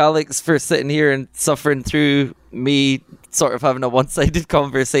to thank Alex for sitting here and suffering through me sort of having a one-sided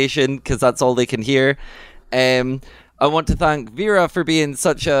conversation, because that's all they can hear. I want to thank Vera for being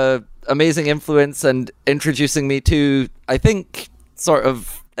such a amazing influence and introducing me to, I think, sort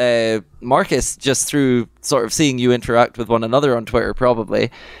of Marcus just through sort of seeing you interact with one another on Twitter, probably.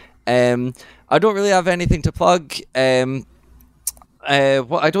 I don't really have anything to plug. Well,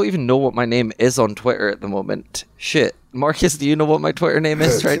 I don't even know what my name is on Twitter at the moment. Shit. Marcus, do you know what my Twitter name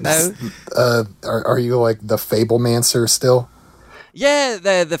is right now? Are you like the Fablemancer still? Yeah,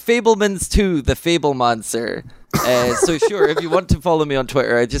 the Fablemans 2, the Fablemancer. So sure, if you want to follow me on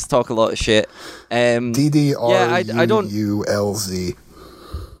Twitter, I just talk a lot of shit. DDRUULZ.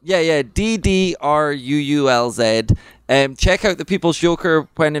 Yeah, DDRUULZ. Check out The People's Joker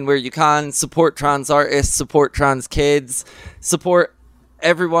when and where you can. Support trans artists, support trans kids, support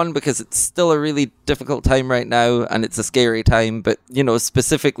everyone, because it's still a really difficult time right now, and it's a scary time, but,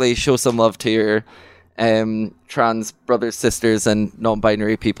 specifically show some love to your trans brothers, sisters, and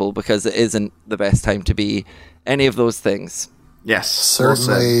non-binary people, because it isn't the best time to be any of those things. Yes.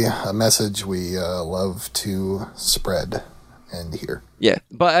 Certainly a message we love to spread and hear. Yeah,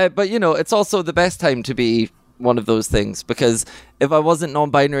 but it's also the best time to be one of those things, because if I wasn't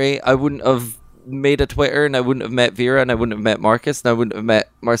non-binary, I wouldn't have made a Twitter, and I wouldn't have met Vera, and I wouldn't have met Marcus, and I wouldn't have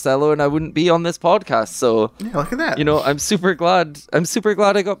met Marcelo, and I wouldn't be on this podcast. So yeah, look at that. I'm super glad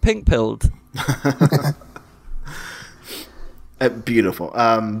I got pink pilled. Beautiful.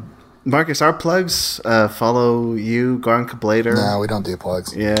 Marcus, our plugs, follow you, Garnka Blader. No, we don't do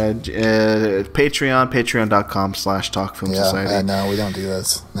plugs. Yeah, patreon.com/talkfilmsociety. No, we don't do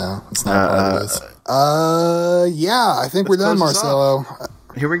this. No, it's not part of this. Yeah, I think we're done, Marcelo.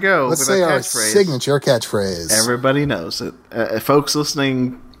 Here we go. Let's say our signature catchphrase. Everybody knows it. Folks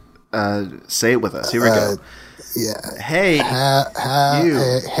listening, say it with us. Here we go. Yeah. Hey,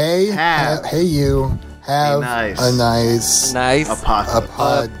 you. Have a nice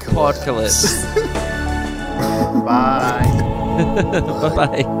Apodcalypse. Bye.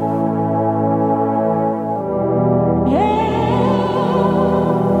 Bye-bye.